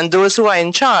that be and those who are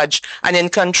in charge and in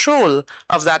control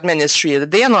of that ministry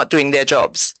that they are not doing their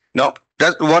jobs. No,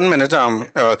 that 1 minute.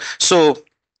 So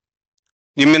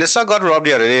the minister got robbed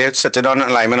the other day, sitting on a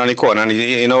lineman on the corner, and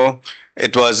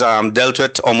it was dealt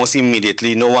with almost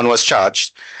immediately. No one was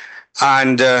charged.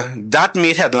 And that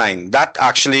made headline. That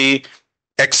actually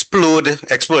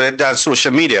exploded on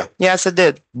social media. Yes, it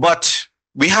did. But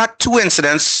we had two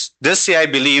incidents this year, I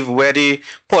believe, where the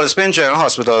Port of Spain General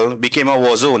Hospital became a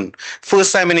war zone.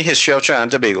 First time in the history of Trinidad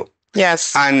and Tobago.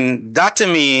 Yes. And that to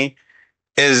me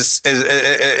is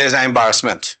an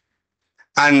embarrassment.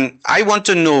 And I want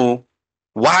to know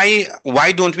why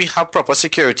don't we have proper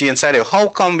security inside there? How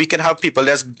come we can have people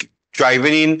that's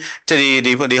driving in to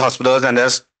the hospitals and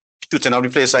that's shooting up the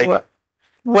place like...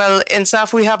 Well, in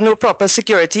South, we have no proper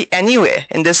security anywhere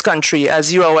in this country,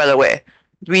 as you are well aware.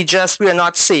 We are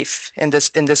not safe in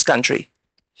this country.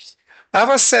 I have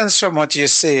a sense from what you're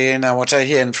saying and what I'm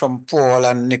hearing from Paul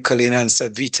and Nicolene and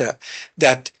Savita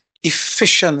that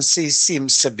efficiency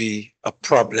seems to be a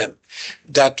problem,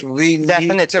 that we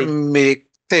need to make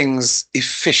things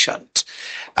efficient.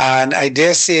 And I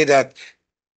dare say that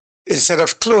instead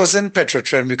of closing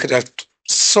Petrotron, we could have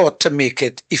sought to make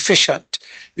it efficient.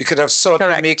 We could have sought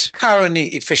to make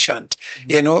Caroni efficient.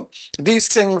 These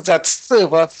things that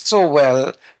serve us so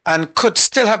well and could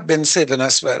still have been serving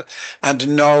us well.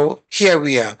 And now here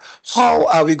we are. How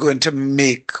are we going to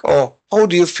make, or how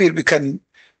do you feel we can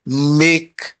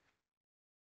make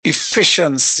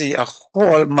efficiency a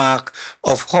hallmark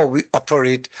of how we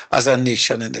operate as a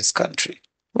nation in this country?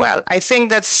 Well, I think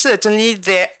that certainly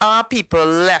there are people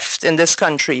left in this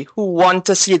country who want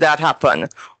to see that happen,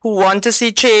 who want to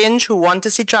see change, who want to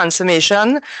see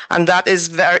transformation, and that is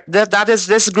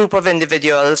this group of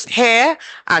individuals here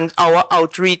and our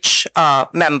outreach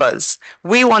members.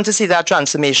 We want to see that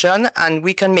transformation, and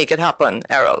we can make it happen,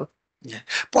 Errol. Yeah.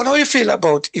 But how do you feel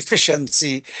about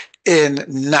efficiency in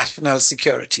national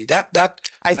security? That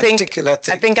particular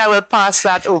thing. I think I will pass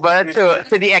that over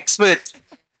to the expert.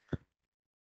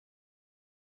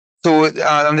 So,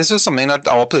 and this was something that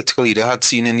our political leader had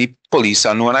seen in the police,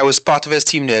 and when I was part of his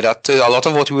team there, that a lot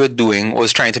of what we were doing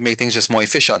was trying to make things just more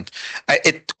efficient.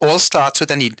 It all starts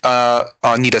with a need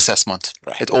assessment.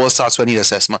 Right. It all starts with a need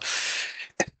assessment.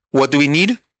 What do we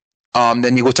need?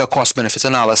 Then you go to a cost benefit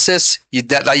analysis. You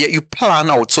plan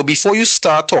out. So before you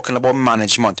start talking about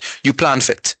management, you plan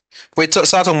fit. When you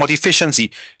start talking about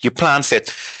efficiency, you plan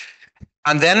fit,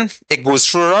 and then it goes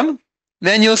through a run.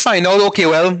 Then you'll find out, okay,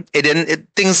 well,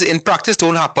 things in practice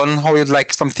don't happen how you'd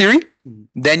like from theory.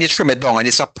 Then you trim it down, and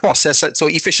it's a process. So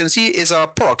efficiency is a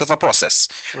product of a process.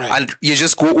 Right. And you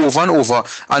just go over and over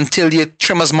until you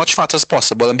trim as much fat as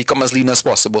possible and become as lean as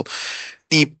possible.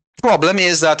 The problem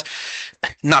is that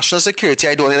national security,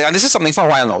 and this is something for a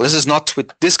while now. This is not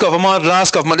with this government,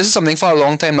 last government. This is something for a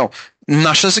long time now.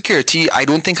 National security, I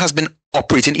don't think, has been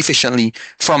operating efficiently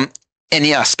from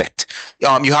any aspect.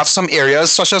 You have some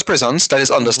areas such as prisons that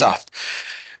is understaffed.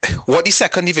 What the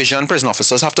second division prison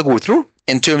officers have to go through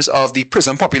in terms of the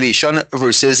prison population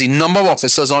versus the number of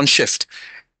officers on shift.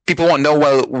 People wonder,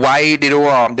 well, why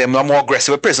they're not more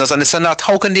aggressive with prisoners and this and that.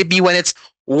 How can they be when it's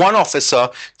one officer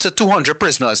to 200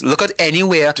 prisoners? Look at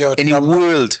anywhere in the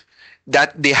world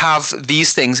that they have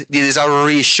these things. There is a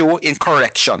ratio in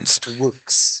corrections. It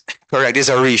works. Correct. There's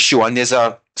a ratio and there's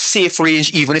a safe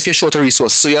range even if you're short of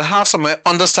resources. So you'll have somewhere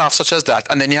understaffed such as that,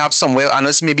 and then you have somewhere, and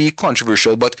it's maybe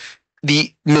controversial, but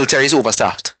the military is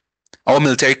overstaffed. Our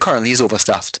military currently is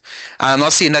overstaffed. And I'm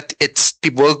not saying that it's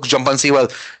people will jump and say, well,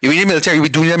 you need a military, we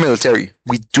do need a military.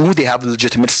 We do, they have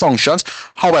legitimate functions.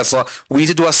 However, we need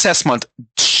to do assessment.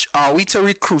 Are we to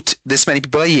recruit this many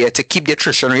people a year to keep the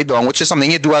attrition rate down, which is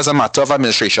something you do as a matter of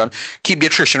administration? Keep the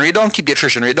attrition rate down, keep the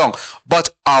attrition rate down. But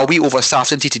are we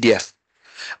overstaffed in TTDF?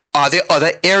 Are there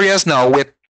other areas now where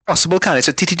possible candidates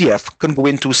at TTDF can go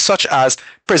into, such as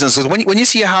prisons? So when you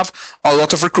see you have a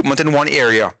lot of recruitment in one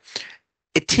area,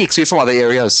 it takes away from other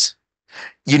areas.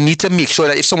 You need to make sure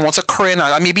that if someone wants a career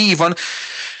now, and maybe even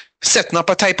setting up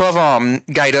a type of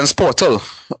guidance portal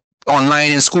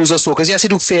online in schools or so, because yes, they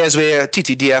do fairs where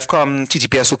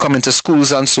TTPS will come into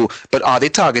schools and so, but are they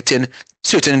targeting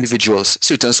certain individuals,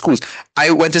 certain schools?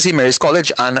 I went to St. Mary's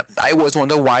College and I was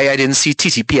wondering why I didn't see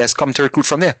TTPS come to recruit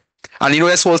from there. And you know,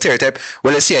 this whole stereotype,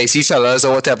 well, let's say I see fellas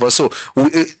or whatever. So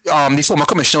the former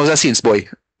commissioner was a Saints boy.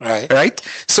 Right.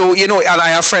 So, you know, and I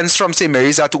have friends from St.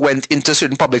 Mary's that went into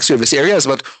certain public service areas,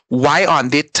 but why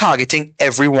aren't they targeting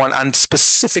everyone and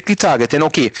specifically targeting,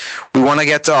 okay, we want to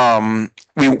get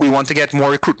we want to get more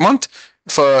recruitment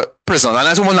for prisons, and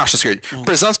that's more national security.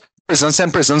 Prisons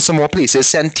send prisons to more places,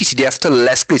 send TTDF to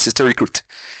less places to recruit.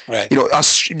 Right. You know,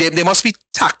 there must be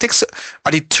tactics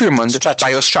are determined by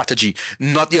your strategy,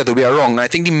 not the other way around. And I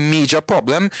think the major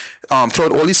problem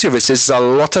throughout all these services is a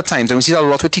lot of times, and we see a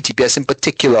lot with TTPS in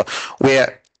particular,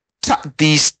 where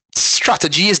these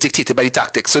strategy is dictated by the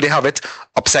tactics. So they have it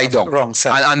upside down. Wrong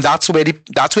side. And that's where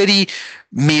the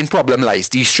main problem lies.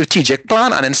 The strategic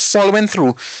plan and then following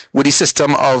through with the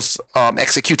system of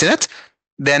executing it,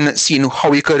 then seeing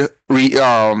how you could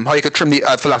trim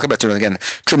the, for lack of a better term again,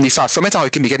 trim the fat from it, how you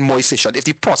can make it more efficient. If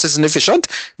the process isn't efficient,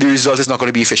 the result is not going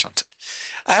to be efficient.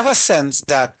 I have a sense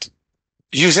that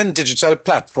using digital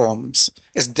platforms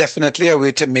is definitely a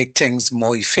way to make things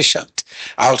more efficient.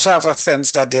 I also have a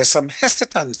sense that there's some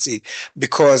hesitancy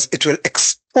because it will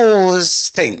expose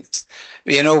things.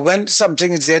 You know, when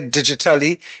something is there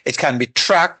digitally, it can be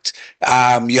tracked.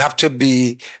 You have to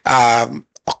be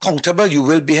accountable. You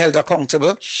will be held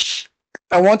accountable.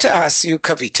 I want to ask you,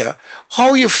 Kavita,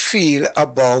 how you feel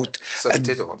about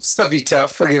Savita,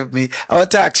 forgive me. I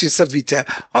want to ask you, Savita,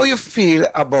 how you feel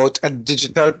about a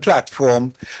digital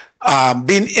platform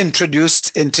being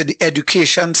introduced into the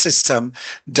education system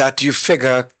that you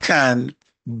figure can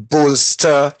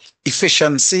bolster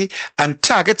efficiency and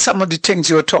target some of the things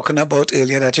you were talking about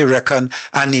earlier that you reckon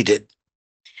are needed?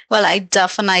 Well, I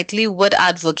definitely would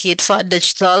advocate for a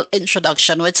digital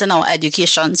introduction within our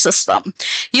education system.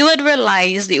 You would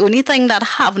realize the only thing that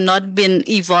have not been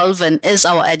evolving is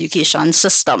our education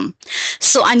system.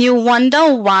 So, and you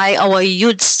wonder why our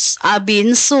youths are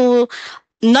being so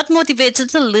not motivated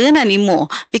to learn anymore.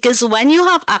 Because when you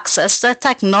have access to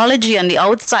technology on the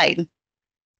outside,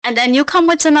 and then you come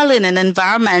within a learning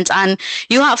environment and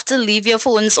you have to leave your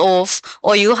phones off,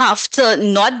 or you have to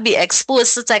not be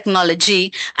exposed to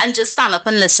technology and just stand up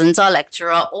and listen to a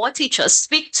lecturer or teacher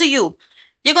speak to you.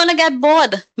 You're going to get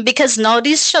bored because now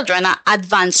these children are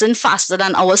advancing faster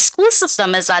than our school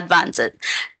system is advancing.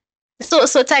 So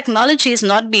technology is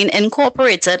not being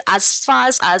incorporated as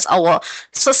fast as our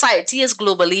society is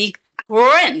globally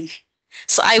growing.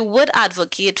 So I would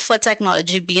advocate for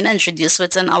technology being introduced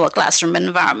within our classroom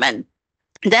environment.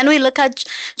 Then we look at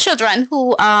children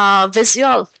who are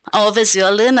visual or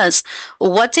visual learners.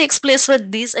 What takes place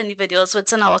with these individuals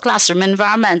within our classroom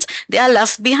environment? They are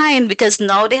left behind because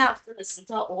now they have to listen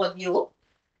to audio,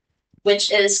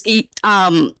 which is,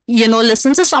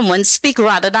 listen to someone speak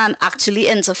rather than actually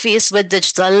interface with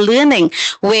digital learning,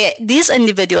 where these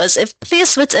individuals, if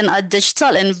placed within a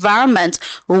digital environment,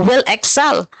 will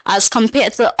excel as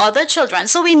compared to other children.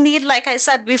 So we need, like I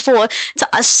said before, to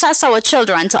assess our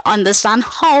children to understand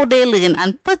how they learn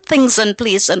and put things in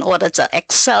place in order to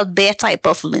excel their type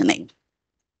of learning.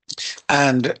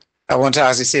 And I want to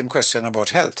ask the same question about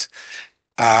health.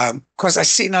 Because I've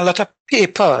seen a lot of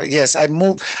paper. Yes, I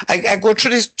go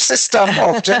through this system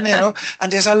often,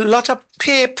 and there's a lot of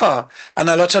paper and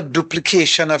a lot of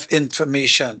duplication of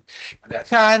information.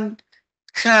 Can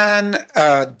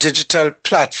a digital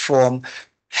platform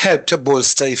help to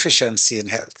bolster efficiency in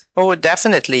health? Oh,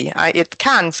 definitely. It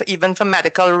can, even for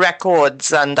medical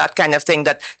records and that kind of thing,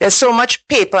 that there's so much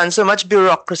paper and so much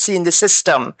bureaucracy in the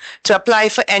system to apply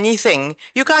for anything.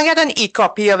 You can't get an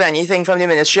e-copy of anything from the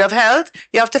Ministry of Health.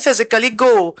 You have to physically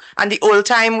go and the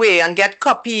old-time way and get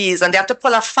copies, and they have to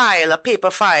pull a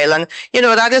paper file. And,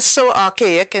 that is so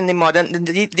archaic in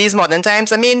these modern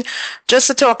times. I mean, just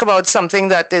to talk about something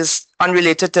that is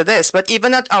unrelated to this, but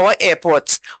even at our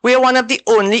airports, we are one of the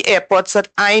only airports that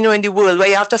I know in the world where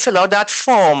you have to fill out that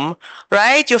form,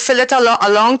 right? You fill it a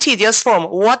long, tedious form.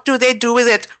 What do they do with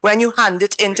it when you hand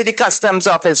it into the customs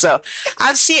officer?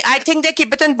 I think they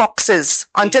keep it in boxes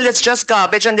until it's just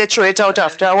garbage and they throw it out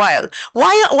after a while.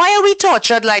 Why are we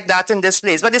tortured like that in this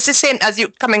place? But it's the same as you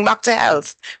coming back to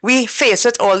health. We face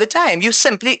it all the time. You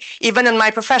simply, even in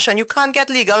my profession, you can't get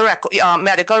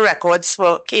medical records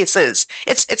for cases.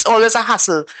 It's always a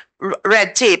hassle.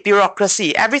 Red tape,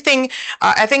 bureaucracy, everything.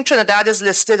 I think Trinidad is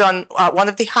listed on one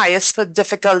of the highest for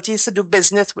difficulties to do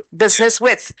business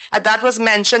with. And that was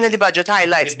mentioned in the budget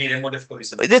highlights.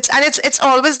 It's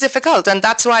always difficult, and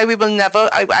that's why we will never.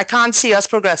 I can't see us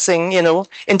progressing,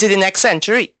 into the next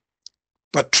century.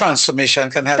 But transformation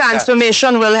can help.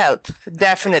 Transformation will help,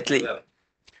 definitely.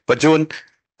 But June,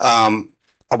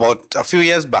 about a few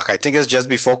years back, I think it's just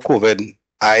before COVID,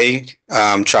 I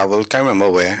traveled, can't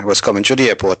remember where, I was coming through the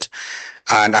airport,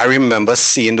 and I remember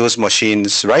seeing those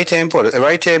machines right here in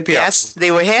Piazza. Yes,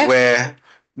 they were here. Where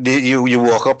you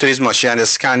walk up to this machine and they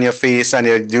scan your face and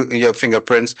your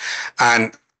fingerprints,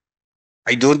 and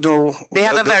I don't know. They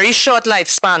have a very short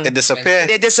lifespan. They disappear.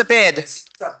 They disappeared.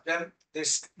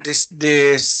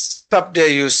 They stopped their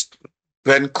use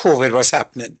when COVID was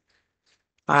happening.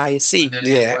 I see.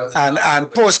 Yeah, and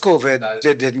post-COVID,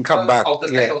 they didn't come back.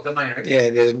 Yeah,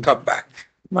 they didn't come back.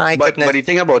 But the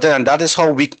thing about it, and that is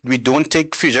how we don't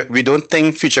think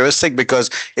futuristic, because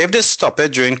if they stopped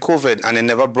it during COVID and they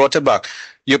never brought it back,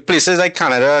 your places like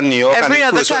Canada, New York, every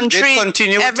and other country in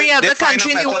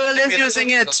the world is using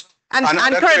it. And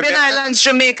Caribbean Islands,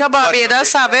 Jamaica,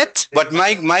 Barbados have it. But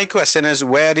my question is,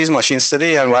 where are these machines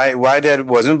today, and why they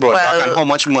wasn't brought back, and how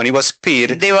much money was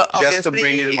paid just to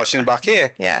bring these machines back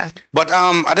here? Yeah. But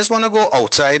I just want to go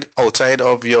outside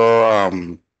of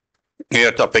your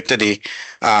topic today,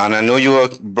 and I know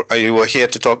you were here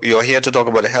to talk. You're here to talk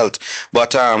about the health,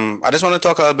 but I just want to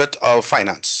talk a little bit of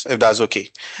finance, if that's okay.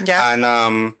 Yeah. And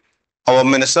our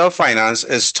Minister of Finance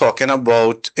is talking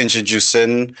about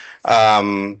introducing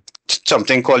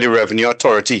something called the Revenue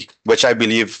Authority, which I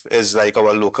believe is like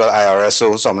our local IRS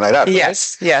or something like that.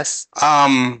 Yes, right? Yes.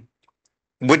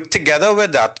 Together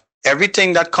with that,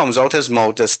 everything that comes out his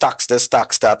mouth is tax this,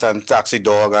 tax that, and tax the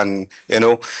dog, and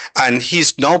and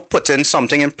he's now putting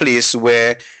something in place,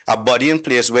 where a body in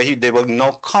place where they will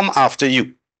now come after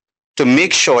you to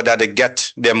make sure that they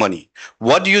get their money.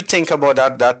 What do you think about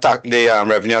the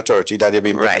Revenue Authority that they've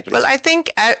been right? Well, I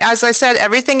think, as I said,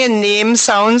 everything in name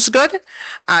sounds good,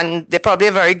 and there probably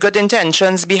are very good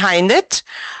intentions behind it.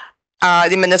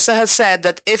 The minister has said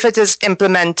that if it is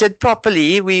implemented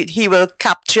properly, he will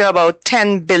capture about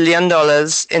 $10 billion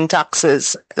in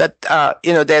taxes. That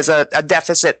there's a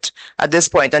deficit at this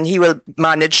point, and he will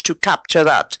manage to capture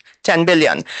that $10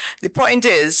 billion. The point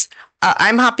is,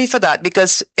 I'm happy for that,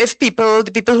 because if the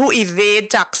people who evade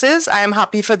taxes, I am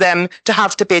happy for them to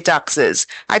have to pay taxes.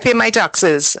 I pay my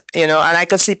taxes, and I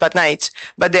can sleep at night.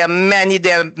 But there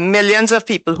are millions of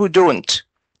people who don't,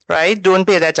 right? Don't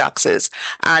pay their taxes.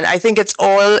 And I think it's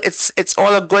all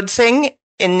a good thing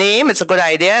in name. It's a good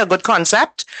idea, a good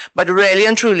concept. But really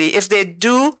and truly, if they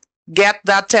do get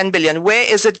that 10 billion, where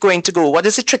is it going to go? What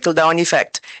is the trickle down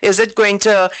effect? Is it going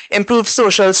to improve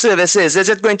social services? Is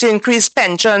it going to increase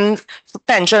pensions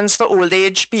for old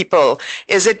age people?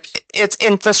 Is it's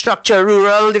infrastructure,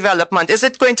 rural development? Is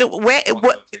it going to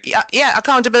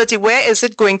accountability? Where is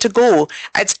it going to go?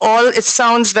 It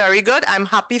sounds very good. I'm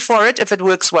happy for it if it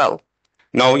works well.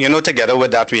 Now, together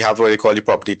with that, we have what we call the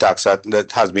property tax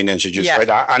that has been introduced, right,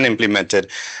 and implemented.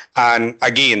 And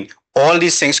again, all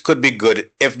these things could be good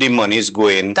if the money is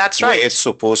going where it's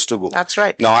supposed to go. That's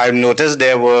right. Now, I've noticed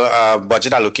there were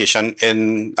budget allocation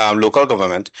in local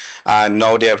government, and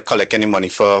now they're collecting the money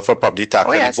for property tax.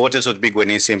 Oh, yes. And the voters would be going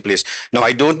in the same place. Now,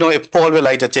 I don't know if Paul would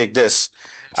like to take this.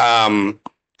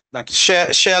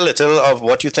 Share a little of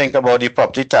what you think about the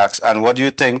property tax, and what do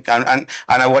you think, and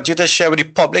I want you to share with the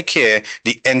public here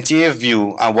the NTA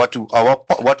view, and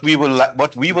what we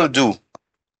will do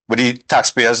with the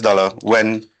taxpayers' dollar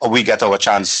when we get our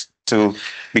chance to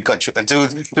be contributing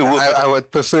to work. I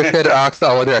would prefer to ask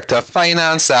our director of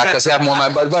finance, because I have more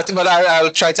but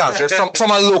I'll try to answer it.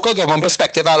 From a local government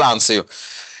perspective. I'll answer you.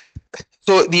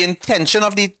 So the intention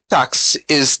of the tax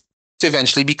is to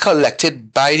eventually be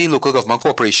collected by the local government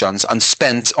corporations and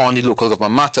spent on the local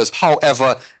government matters.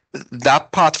 However,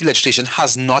 that part of the legislation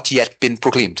has not yet been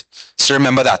proclaimed. So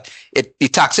remember that. The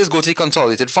taxes go to the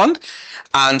consolidated fund.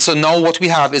 And so now what we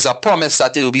have is a promise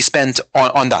that it will be spent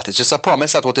on that. It's just a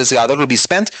promise that what is gathered will be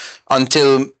spent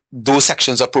until those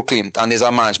sections are proclaimed. And there's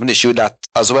a management issue that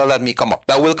as well that may come up.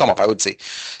 That will come up, I would say.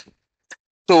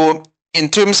 So in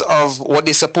terms of what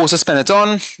they're supposed to spend it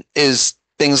on is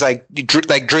things like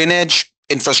drainage,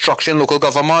 infrastructure in local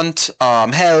government,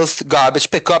 health, garbage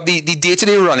pickup, the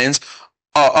day-to-day runnings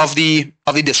of the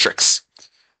districts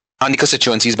and the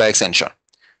constituencies by extension.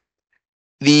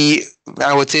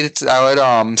 I would say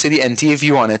the NTA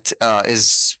view on it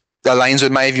is aligns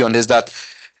with my view on this, that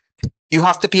you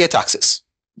have to pay your taxes.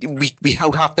 We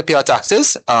have to pay our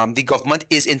taxes. The government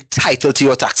is entitled to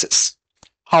your taxes.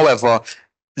 However,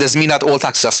 doesn't mean that all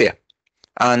taxes are fair.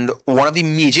 And one of the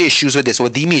major issues with this, or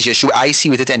the major issue I see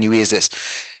with it anyway, is this.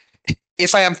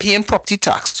 If I am paying property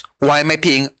tax, why am I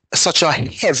paying such a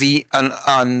heavy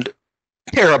and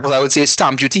terrible, I would say,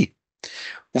 stamp duty?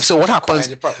 So what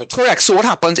happens? Correct. So what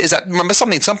happens is that, remember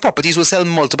something, some properties will sell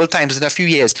multiple times in a few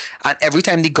years, and every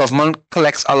time the government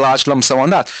collects a large lump sum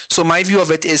on that. So my view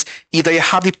of it is either you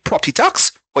have the property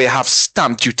tax or you have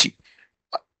stamp duty.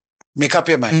 Make up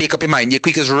your mind. Make up your mind. Yeah,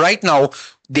 because right now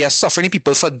they are suffering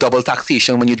people for double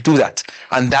taxation when you do that.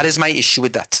 And that is my issue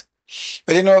with that.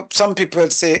 But you know, some people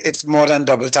say it's more than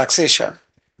double taxation,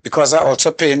 because I'm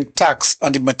also paying tax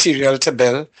on the material to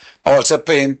build, also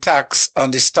paying tax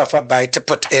on the stuff I buy to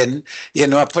put in. You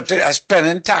know, I spend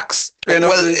in tax. You know,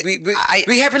 well,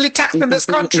 we heavily tax in this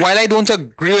country. While I don't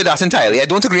agree with that entirely,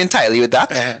 with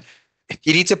that.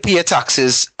 You need to pay your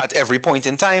taxes at every point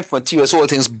in time for materials, all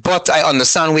things. But I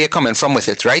understand where you're coming from with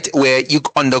it, right? Where you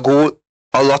undergo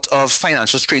a lot of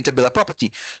financial strain to build a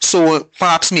property. So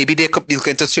perhaps maybe they could be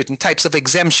looking into certain types of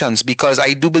exemptions, because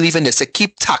I do believe in this, to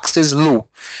keep taxes low,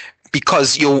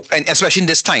 because and especially in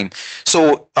this time.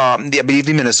 So I believe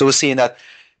the minister was saying that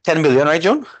 10 billion, right,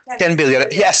 John? 10 billion.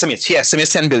 He estimates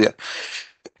 10 billion.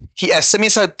 He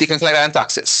estimates that they can collect that in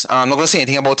taxes. I'm not going to say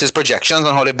anything about his projections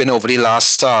and how they've been over the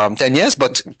last 10 years,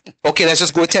 but okay, let's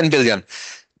just go with 10 billion.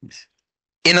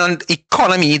 In an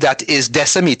economy that is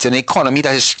decimated, an economy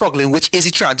that is struggling, which is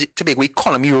the Tobago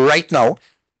economy right now,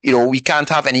 you know, we can't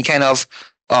have any kind of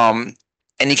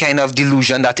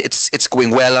delusion that it's going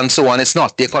well and so on. It's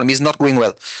not. The economy is not going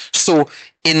well. So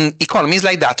in economies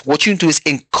like that, what you do is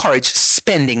encourage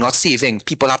spending, not saving.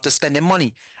 People have to spend their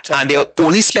money, and they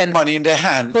only spend money in their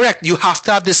hand. Correct. You have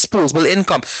to have disposable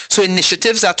income. So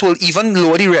initiatives that will even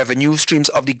lower the revenue streams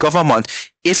of the government,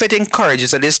 if it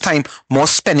encourages at this time more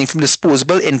spending from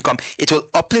disposable income, it will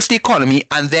uplift the economy,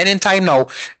 and then in time now,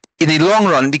 in the long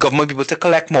run, the government will be able to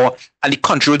collect more, and the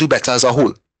country will do better as a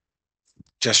whole.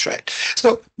 Just right.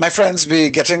 So, my friends,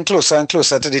 we're getting closer and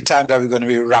closer to the time that we're going to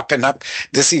be wrapping up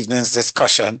this evening's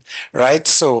discussion, right?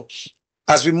 So,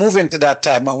 as we move into that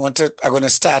time, I'm going to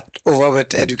start over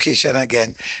with education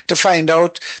again to find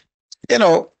out, you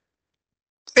know,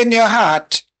 in your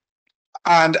heart,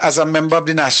 and as a member of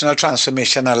the National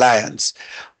Transformation Alliance,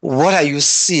 what are you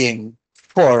seeing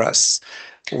for us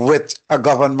with a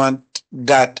government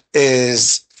that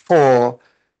is for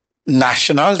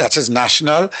national, that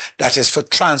is for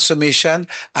transformation,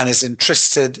 and is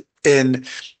interested in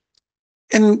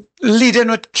leading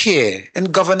with care, in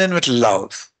governing with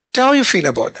love? How do you feel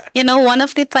about that? You know, one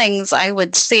of the things I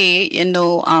would say, you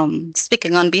know,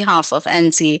 speaking on behalf of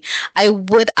NTA, I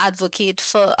would advocate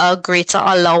for a greater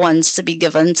allowance to be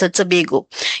given to Tobago.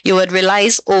 You would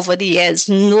realize over the years,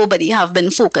 nobody have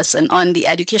been focusing on the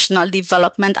educational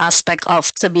development aspect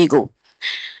of Tobago.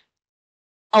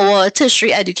 Our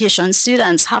tertiary education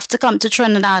students have to come to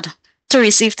Trinidad to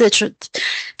receive tertiary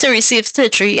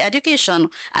education.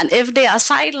 And if they are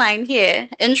sidelined here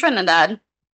in Trinidad,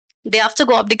 they have to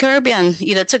go up the Caribbean,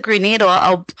 either to Grenada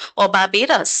or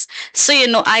Barbados. So, you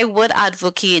know, I would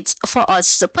advocate for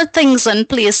us to put things in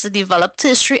place to develop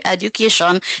tertiary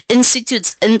education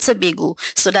institutes in Tobago,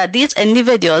 so that these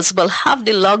individuals will have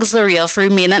the luxury of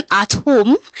remaining at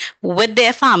home with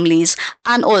their families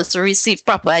and also receive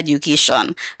proper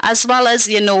education. As well as,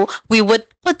 you know, we would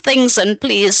put things in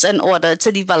place in order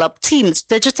to develop teams,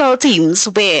 digital teams,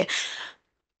 where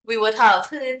we would have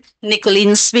heard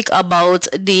Nicolene speak about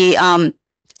the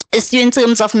issue in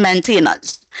terms of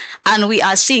maintenance. And we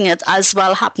are seeing it as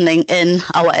well happening in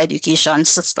our education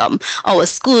system. Our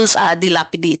schools are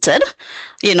dilapidated.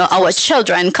 You know, our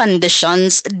children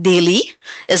conditions daily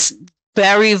is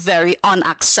very, very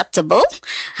unacceptable.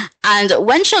 And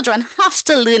when children have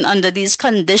to learn under these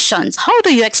conditions, how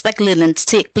do you expect learning to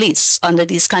take place under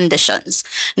these conditions?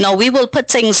 Now, we will put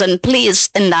things in place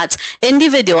in that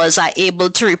individuals are able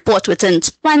to report within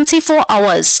 24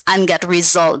 hours and get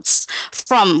results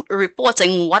from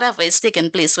reporting whatever is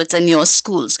taking place within your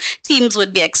schools. Teams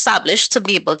would be established to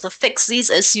be able to fix these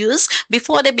issues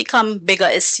before they become bigger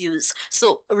issues.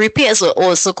 So repairs will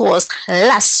also cost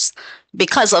less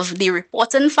because of the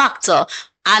reporting factor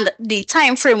and the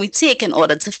time frame we take in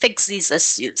order to fix these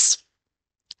issues.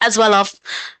 As well as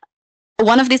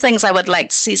one of the things I would like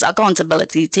to see is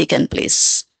accountability taking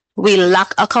place. We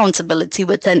lack accountability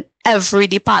within every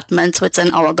department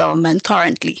within our government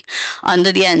currently.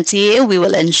 Under the NTA, we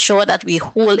will ensure that we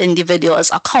hold individuals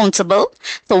accountable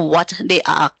for what they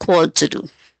are called to do.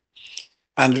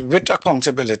 And with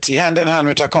accountability, hand in hand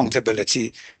with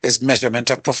accountability, is measurement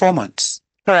of performance.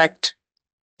 Correct.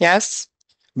 Yes.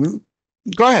 Go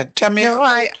ahead. Tell me. No,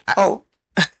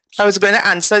 I was going to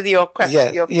answer your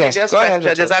question. Your yes. previous Go ahead,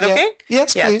 question. Is that Richard. okay?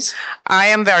 Yes, please. I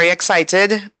am very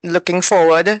excited, looking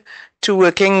forward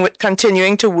to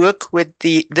continuing to work with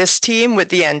this team, with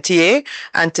the NTA,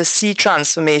 and to see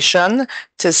transformation,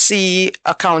 to see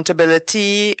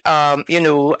accountability,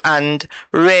 and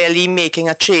really making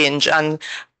a change. And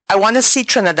I want to see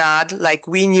Trinidad like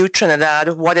we knew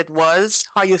Trinidad, what it was,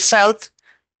 how you felt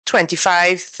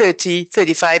 25, 30,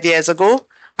 35 years ago.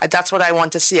 That's what I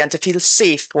want to see, and to feel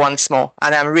safe once more.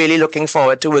 And I'm really looking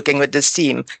forward to working with this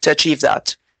team to achieve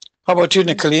that. How about you,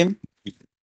 Nicolene?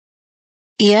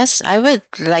 Yes, I would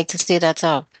like to say that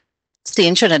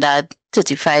seeing Trinidad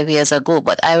 35 years ago,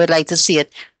 but I would like to see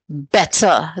it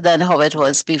better than how it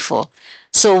was before.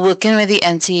 So working with the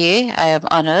NTA, I am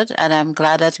honored, and I'm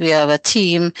glad that we have a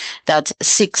team that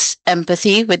seeks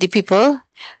empathy with the people.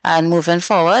 And moving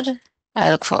forward,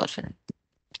 I look forward to it.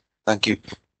 Thank you.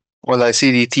 Well, I see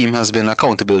the team has been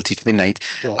accountability tonight,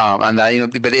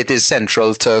 but it is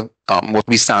central to what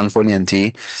we stand for in the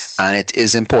NTA, and it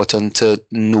is important to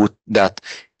note that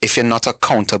if you're not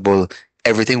accountable,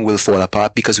 everything will fall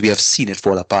apart, because we have seen it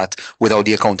fall apart without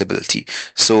the accountability.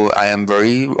 So I am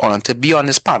very honored to be on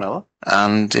this panel,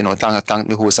 and thank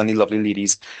the host and the lovely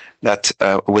ladies that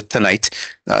with tonight.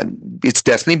 It's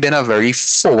definitely been a very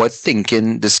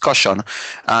forward-thinking discussion,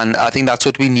 and I think that's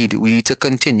what we need. We need to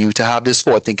continue to have this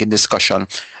forward-thinking discussion.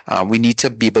 We need to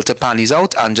be able to pan these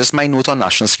out. And just my note on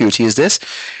national security is this: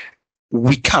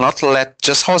 we cannot let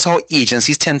just how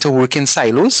agencies tend to work in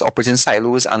silos, operate in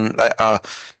silos, and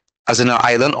as in an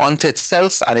island unto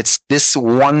itself, and it's this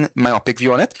one myopic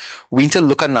view on it. We need to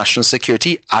look at national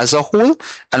security as a whole,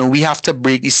 and we have to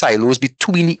break the silos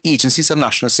between the agencies of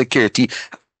national security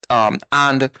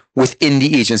and within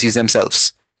the agencies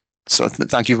themselves. So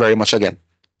thank you very much again.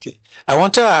 Okay. I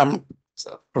want to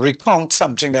recount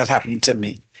something that happened to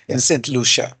me in St.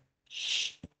 Lucia.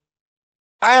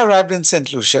 I arrived in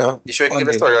St. Lucia. You sure you can give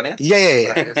a story on it?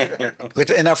 Yeah.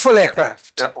 In a full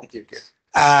aircraft. Okay.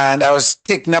 And I was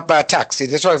taken up by a taxi.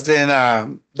 This was in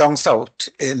down south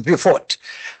in Beaufort.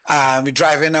 We're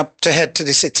driving up to head to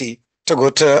the city to go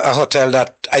to a hotel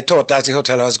that I thought that's the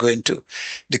hotel I was going to.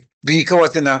 The vehicle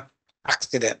was in an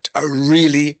accident, a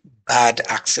really bad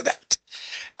accident.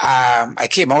 I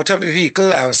came out of the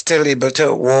vehicle. I was still able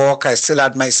to walk. I still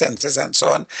had my senses and so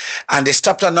on. And they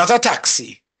stopped another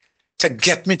taxi to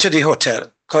get me to the hotel,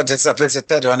 because it's a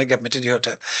visitor. They want to get me to the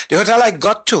hotel. The hotel I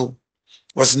got to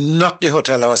was not the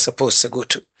hotel I was supposed to go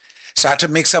to. So I had to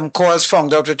make some calls,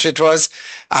 found out which it was,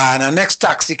 and the next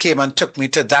taxi came and took me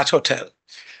to that hotel.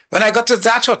 When I got to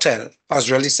that hotel, I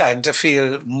was really starting to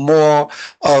feel more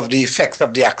of the effects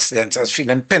of the accident. I was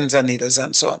feeling pins and needles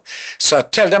and so on. So I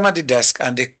tell them at the desk,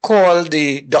 and they called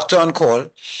the doctor on call,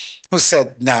 who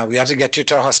said, "Now we have to get you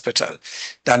to a hospital."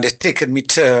 Then they've taken me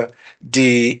to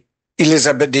the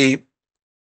Elizabeth, the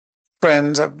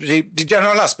Friends of the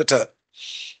General Hospital.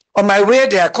 On my way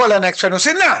there, I called an ex-friend who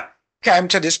said, "Nah, came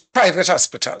to this private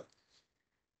hospital."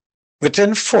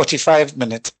 Within 45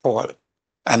 minutes, Paul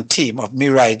and team of me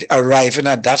arriving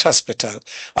at that hospital,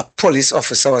 a police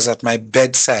officer was at my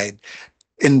bedside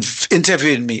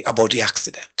interviewing me about the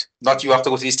accident. Not you have to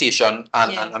go to the station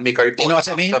and make a report. You know what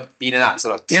I mean? Being an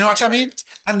accident. You know what I mean?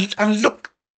 And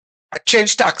look, I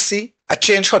changed taxi, I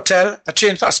changed hotel, I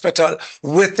changed hospital.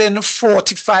 Within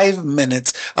 45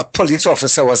 minutes, a police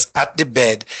officer was at the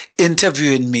bed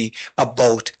interviewing me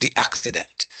about the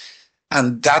accident.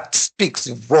 And that speaks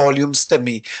volumes to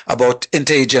me about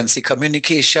interagency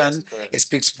communication. It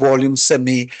speaks volumes to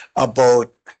me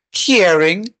about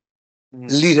caring,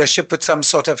 leadership with some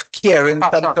sort of caring,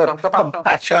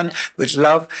 compassion, with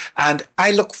love. And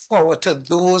I look forward to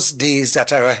those days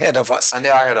that are ahead of us. And they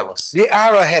are ahead of us. They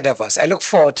are ahead of us. I look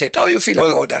forward to it. How do you feel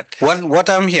about that? What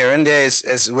I'm hearing there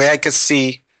is where I can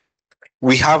see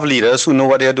we have leaders who know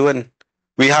what they're doing.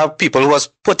 We have people who was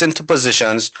put into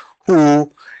positions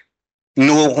who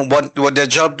know what their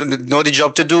job, know the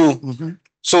job to do. Mm-hmm.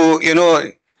 So,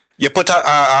 you put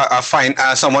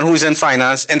someone who's in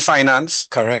finance.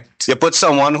 Correct. You put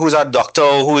someone who's a doctor,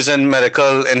 who's in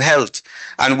medical, in health.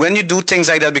 And when you do things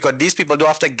like that, because these people don't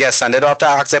have to guess and they don't have to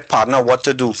ask their partner what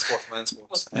to do.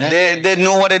 They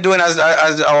know what they're doing, as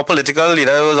our political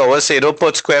leaders always say, don't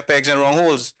put square pegs in round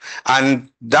holes. And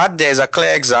that there's a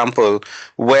clear example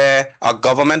where a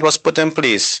government was put in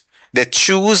place They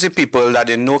choose the people that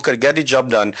they know could get the job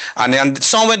done. And then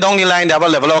somewhere down the line, they have a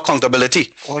level of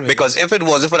accountability. Because if it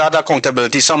wasn't for that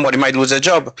accountability, somebody might lose their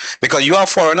job. Because you are a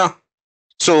foreigner.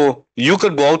 So you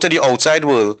could go out to the outside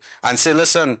world and say,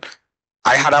 listen,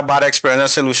 I had a bad experience in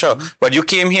St. Lucia, but you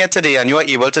came here today and you are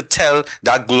able to tell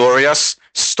that glorious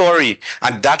story.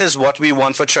 And that is what we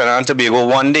want for Trinidad and Tobago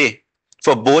one day,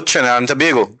 for both Trinidad and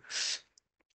Tobago.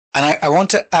 And I want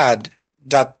to add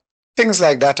that things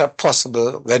like that are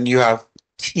possible when you have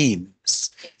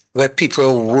teams where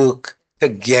people work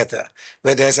together,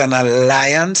 where there's an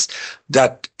alliance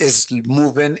that is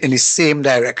moving in the same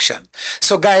direction.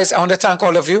 So guys, I want to thank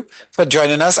all of you for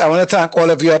joining us. I want to thank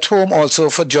all of you at home also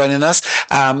for joining us.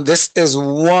 This is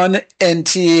one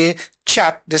NTA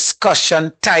chat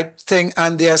discussion type thing,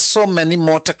 and there's so many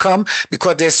more to come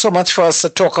because there's so much for us to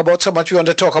talk about, so much we want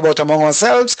to talk about among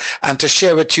ourselves and to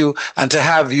share with you and to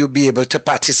have you be able to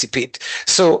participate.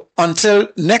 So until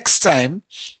next time,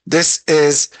 this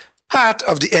is part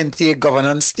of the NTA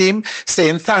governance team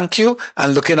saying thank you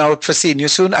and looking out for seeing you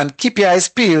soon, and keep your eyes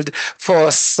peeled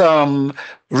for some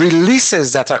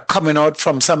releases that are coming out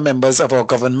from some members of our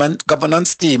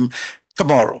governance team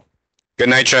tomorrow. Good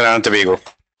night, Trinidad and Tobago.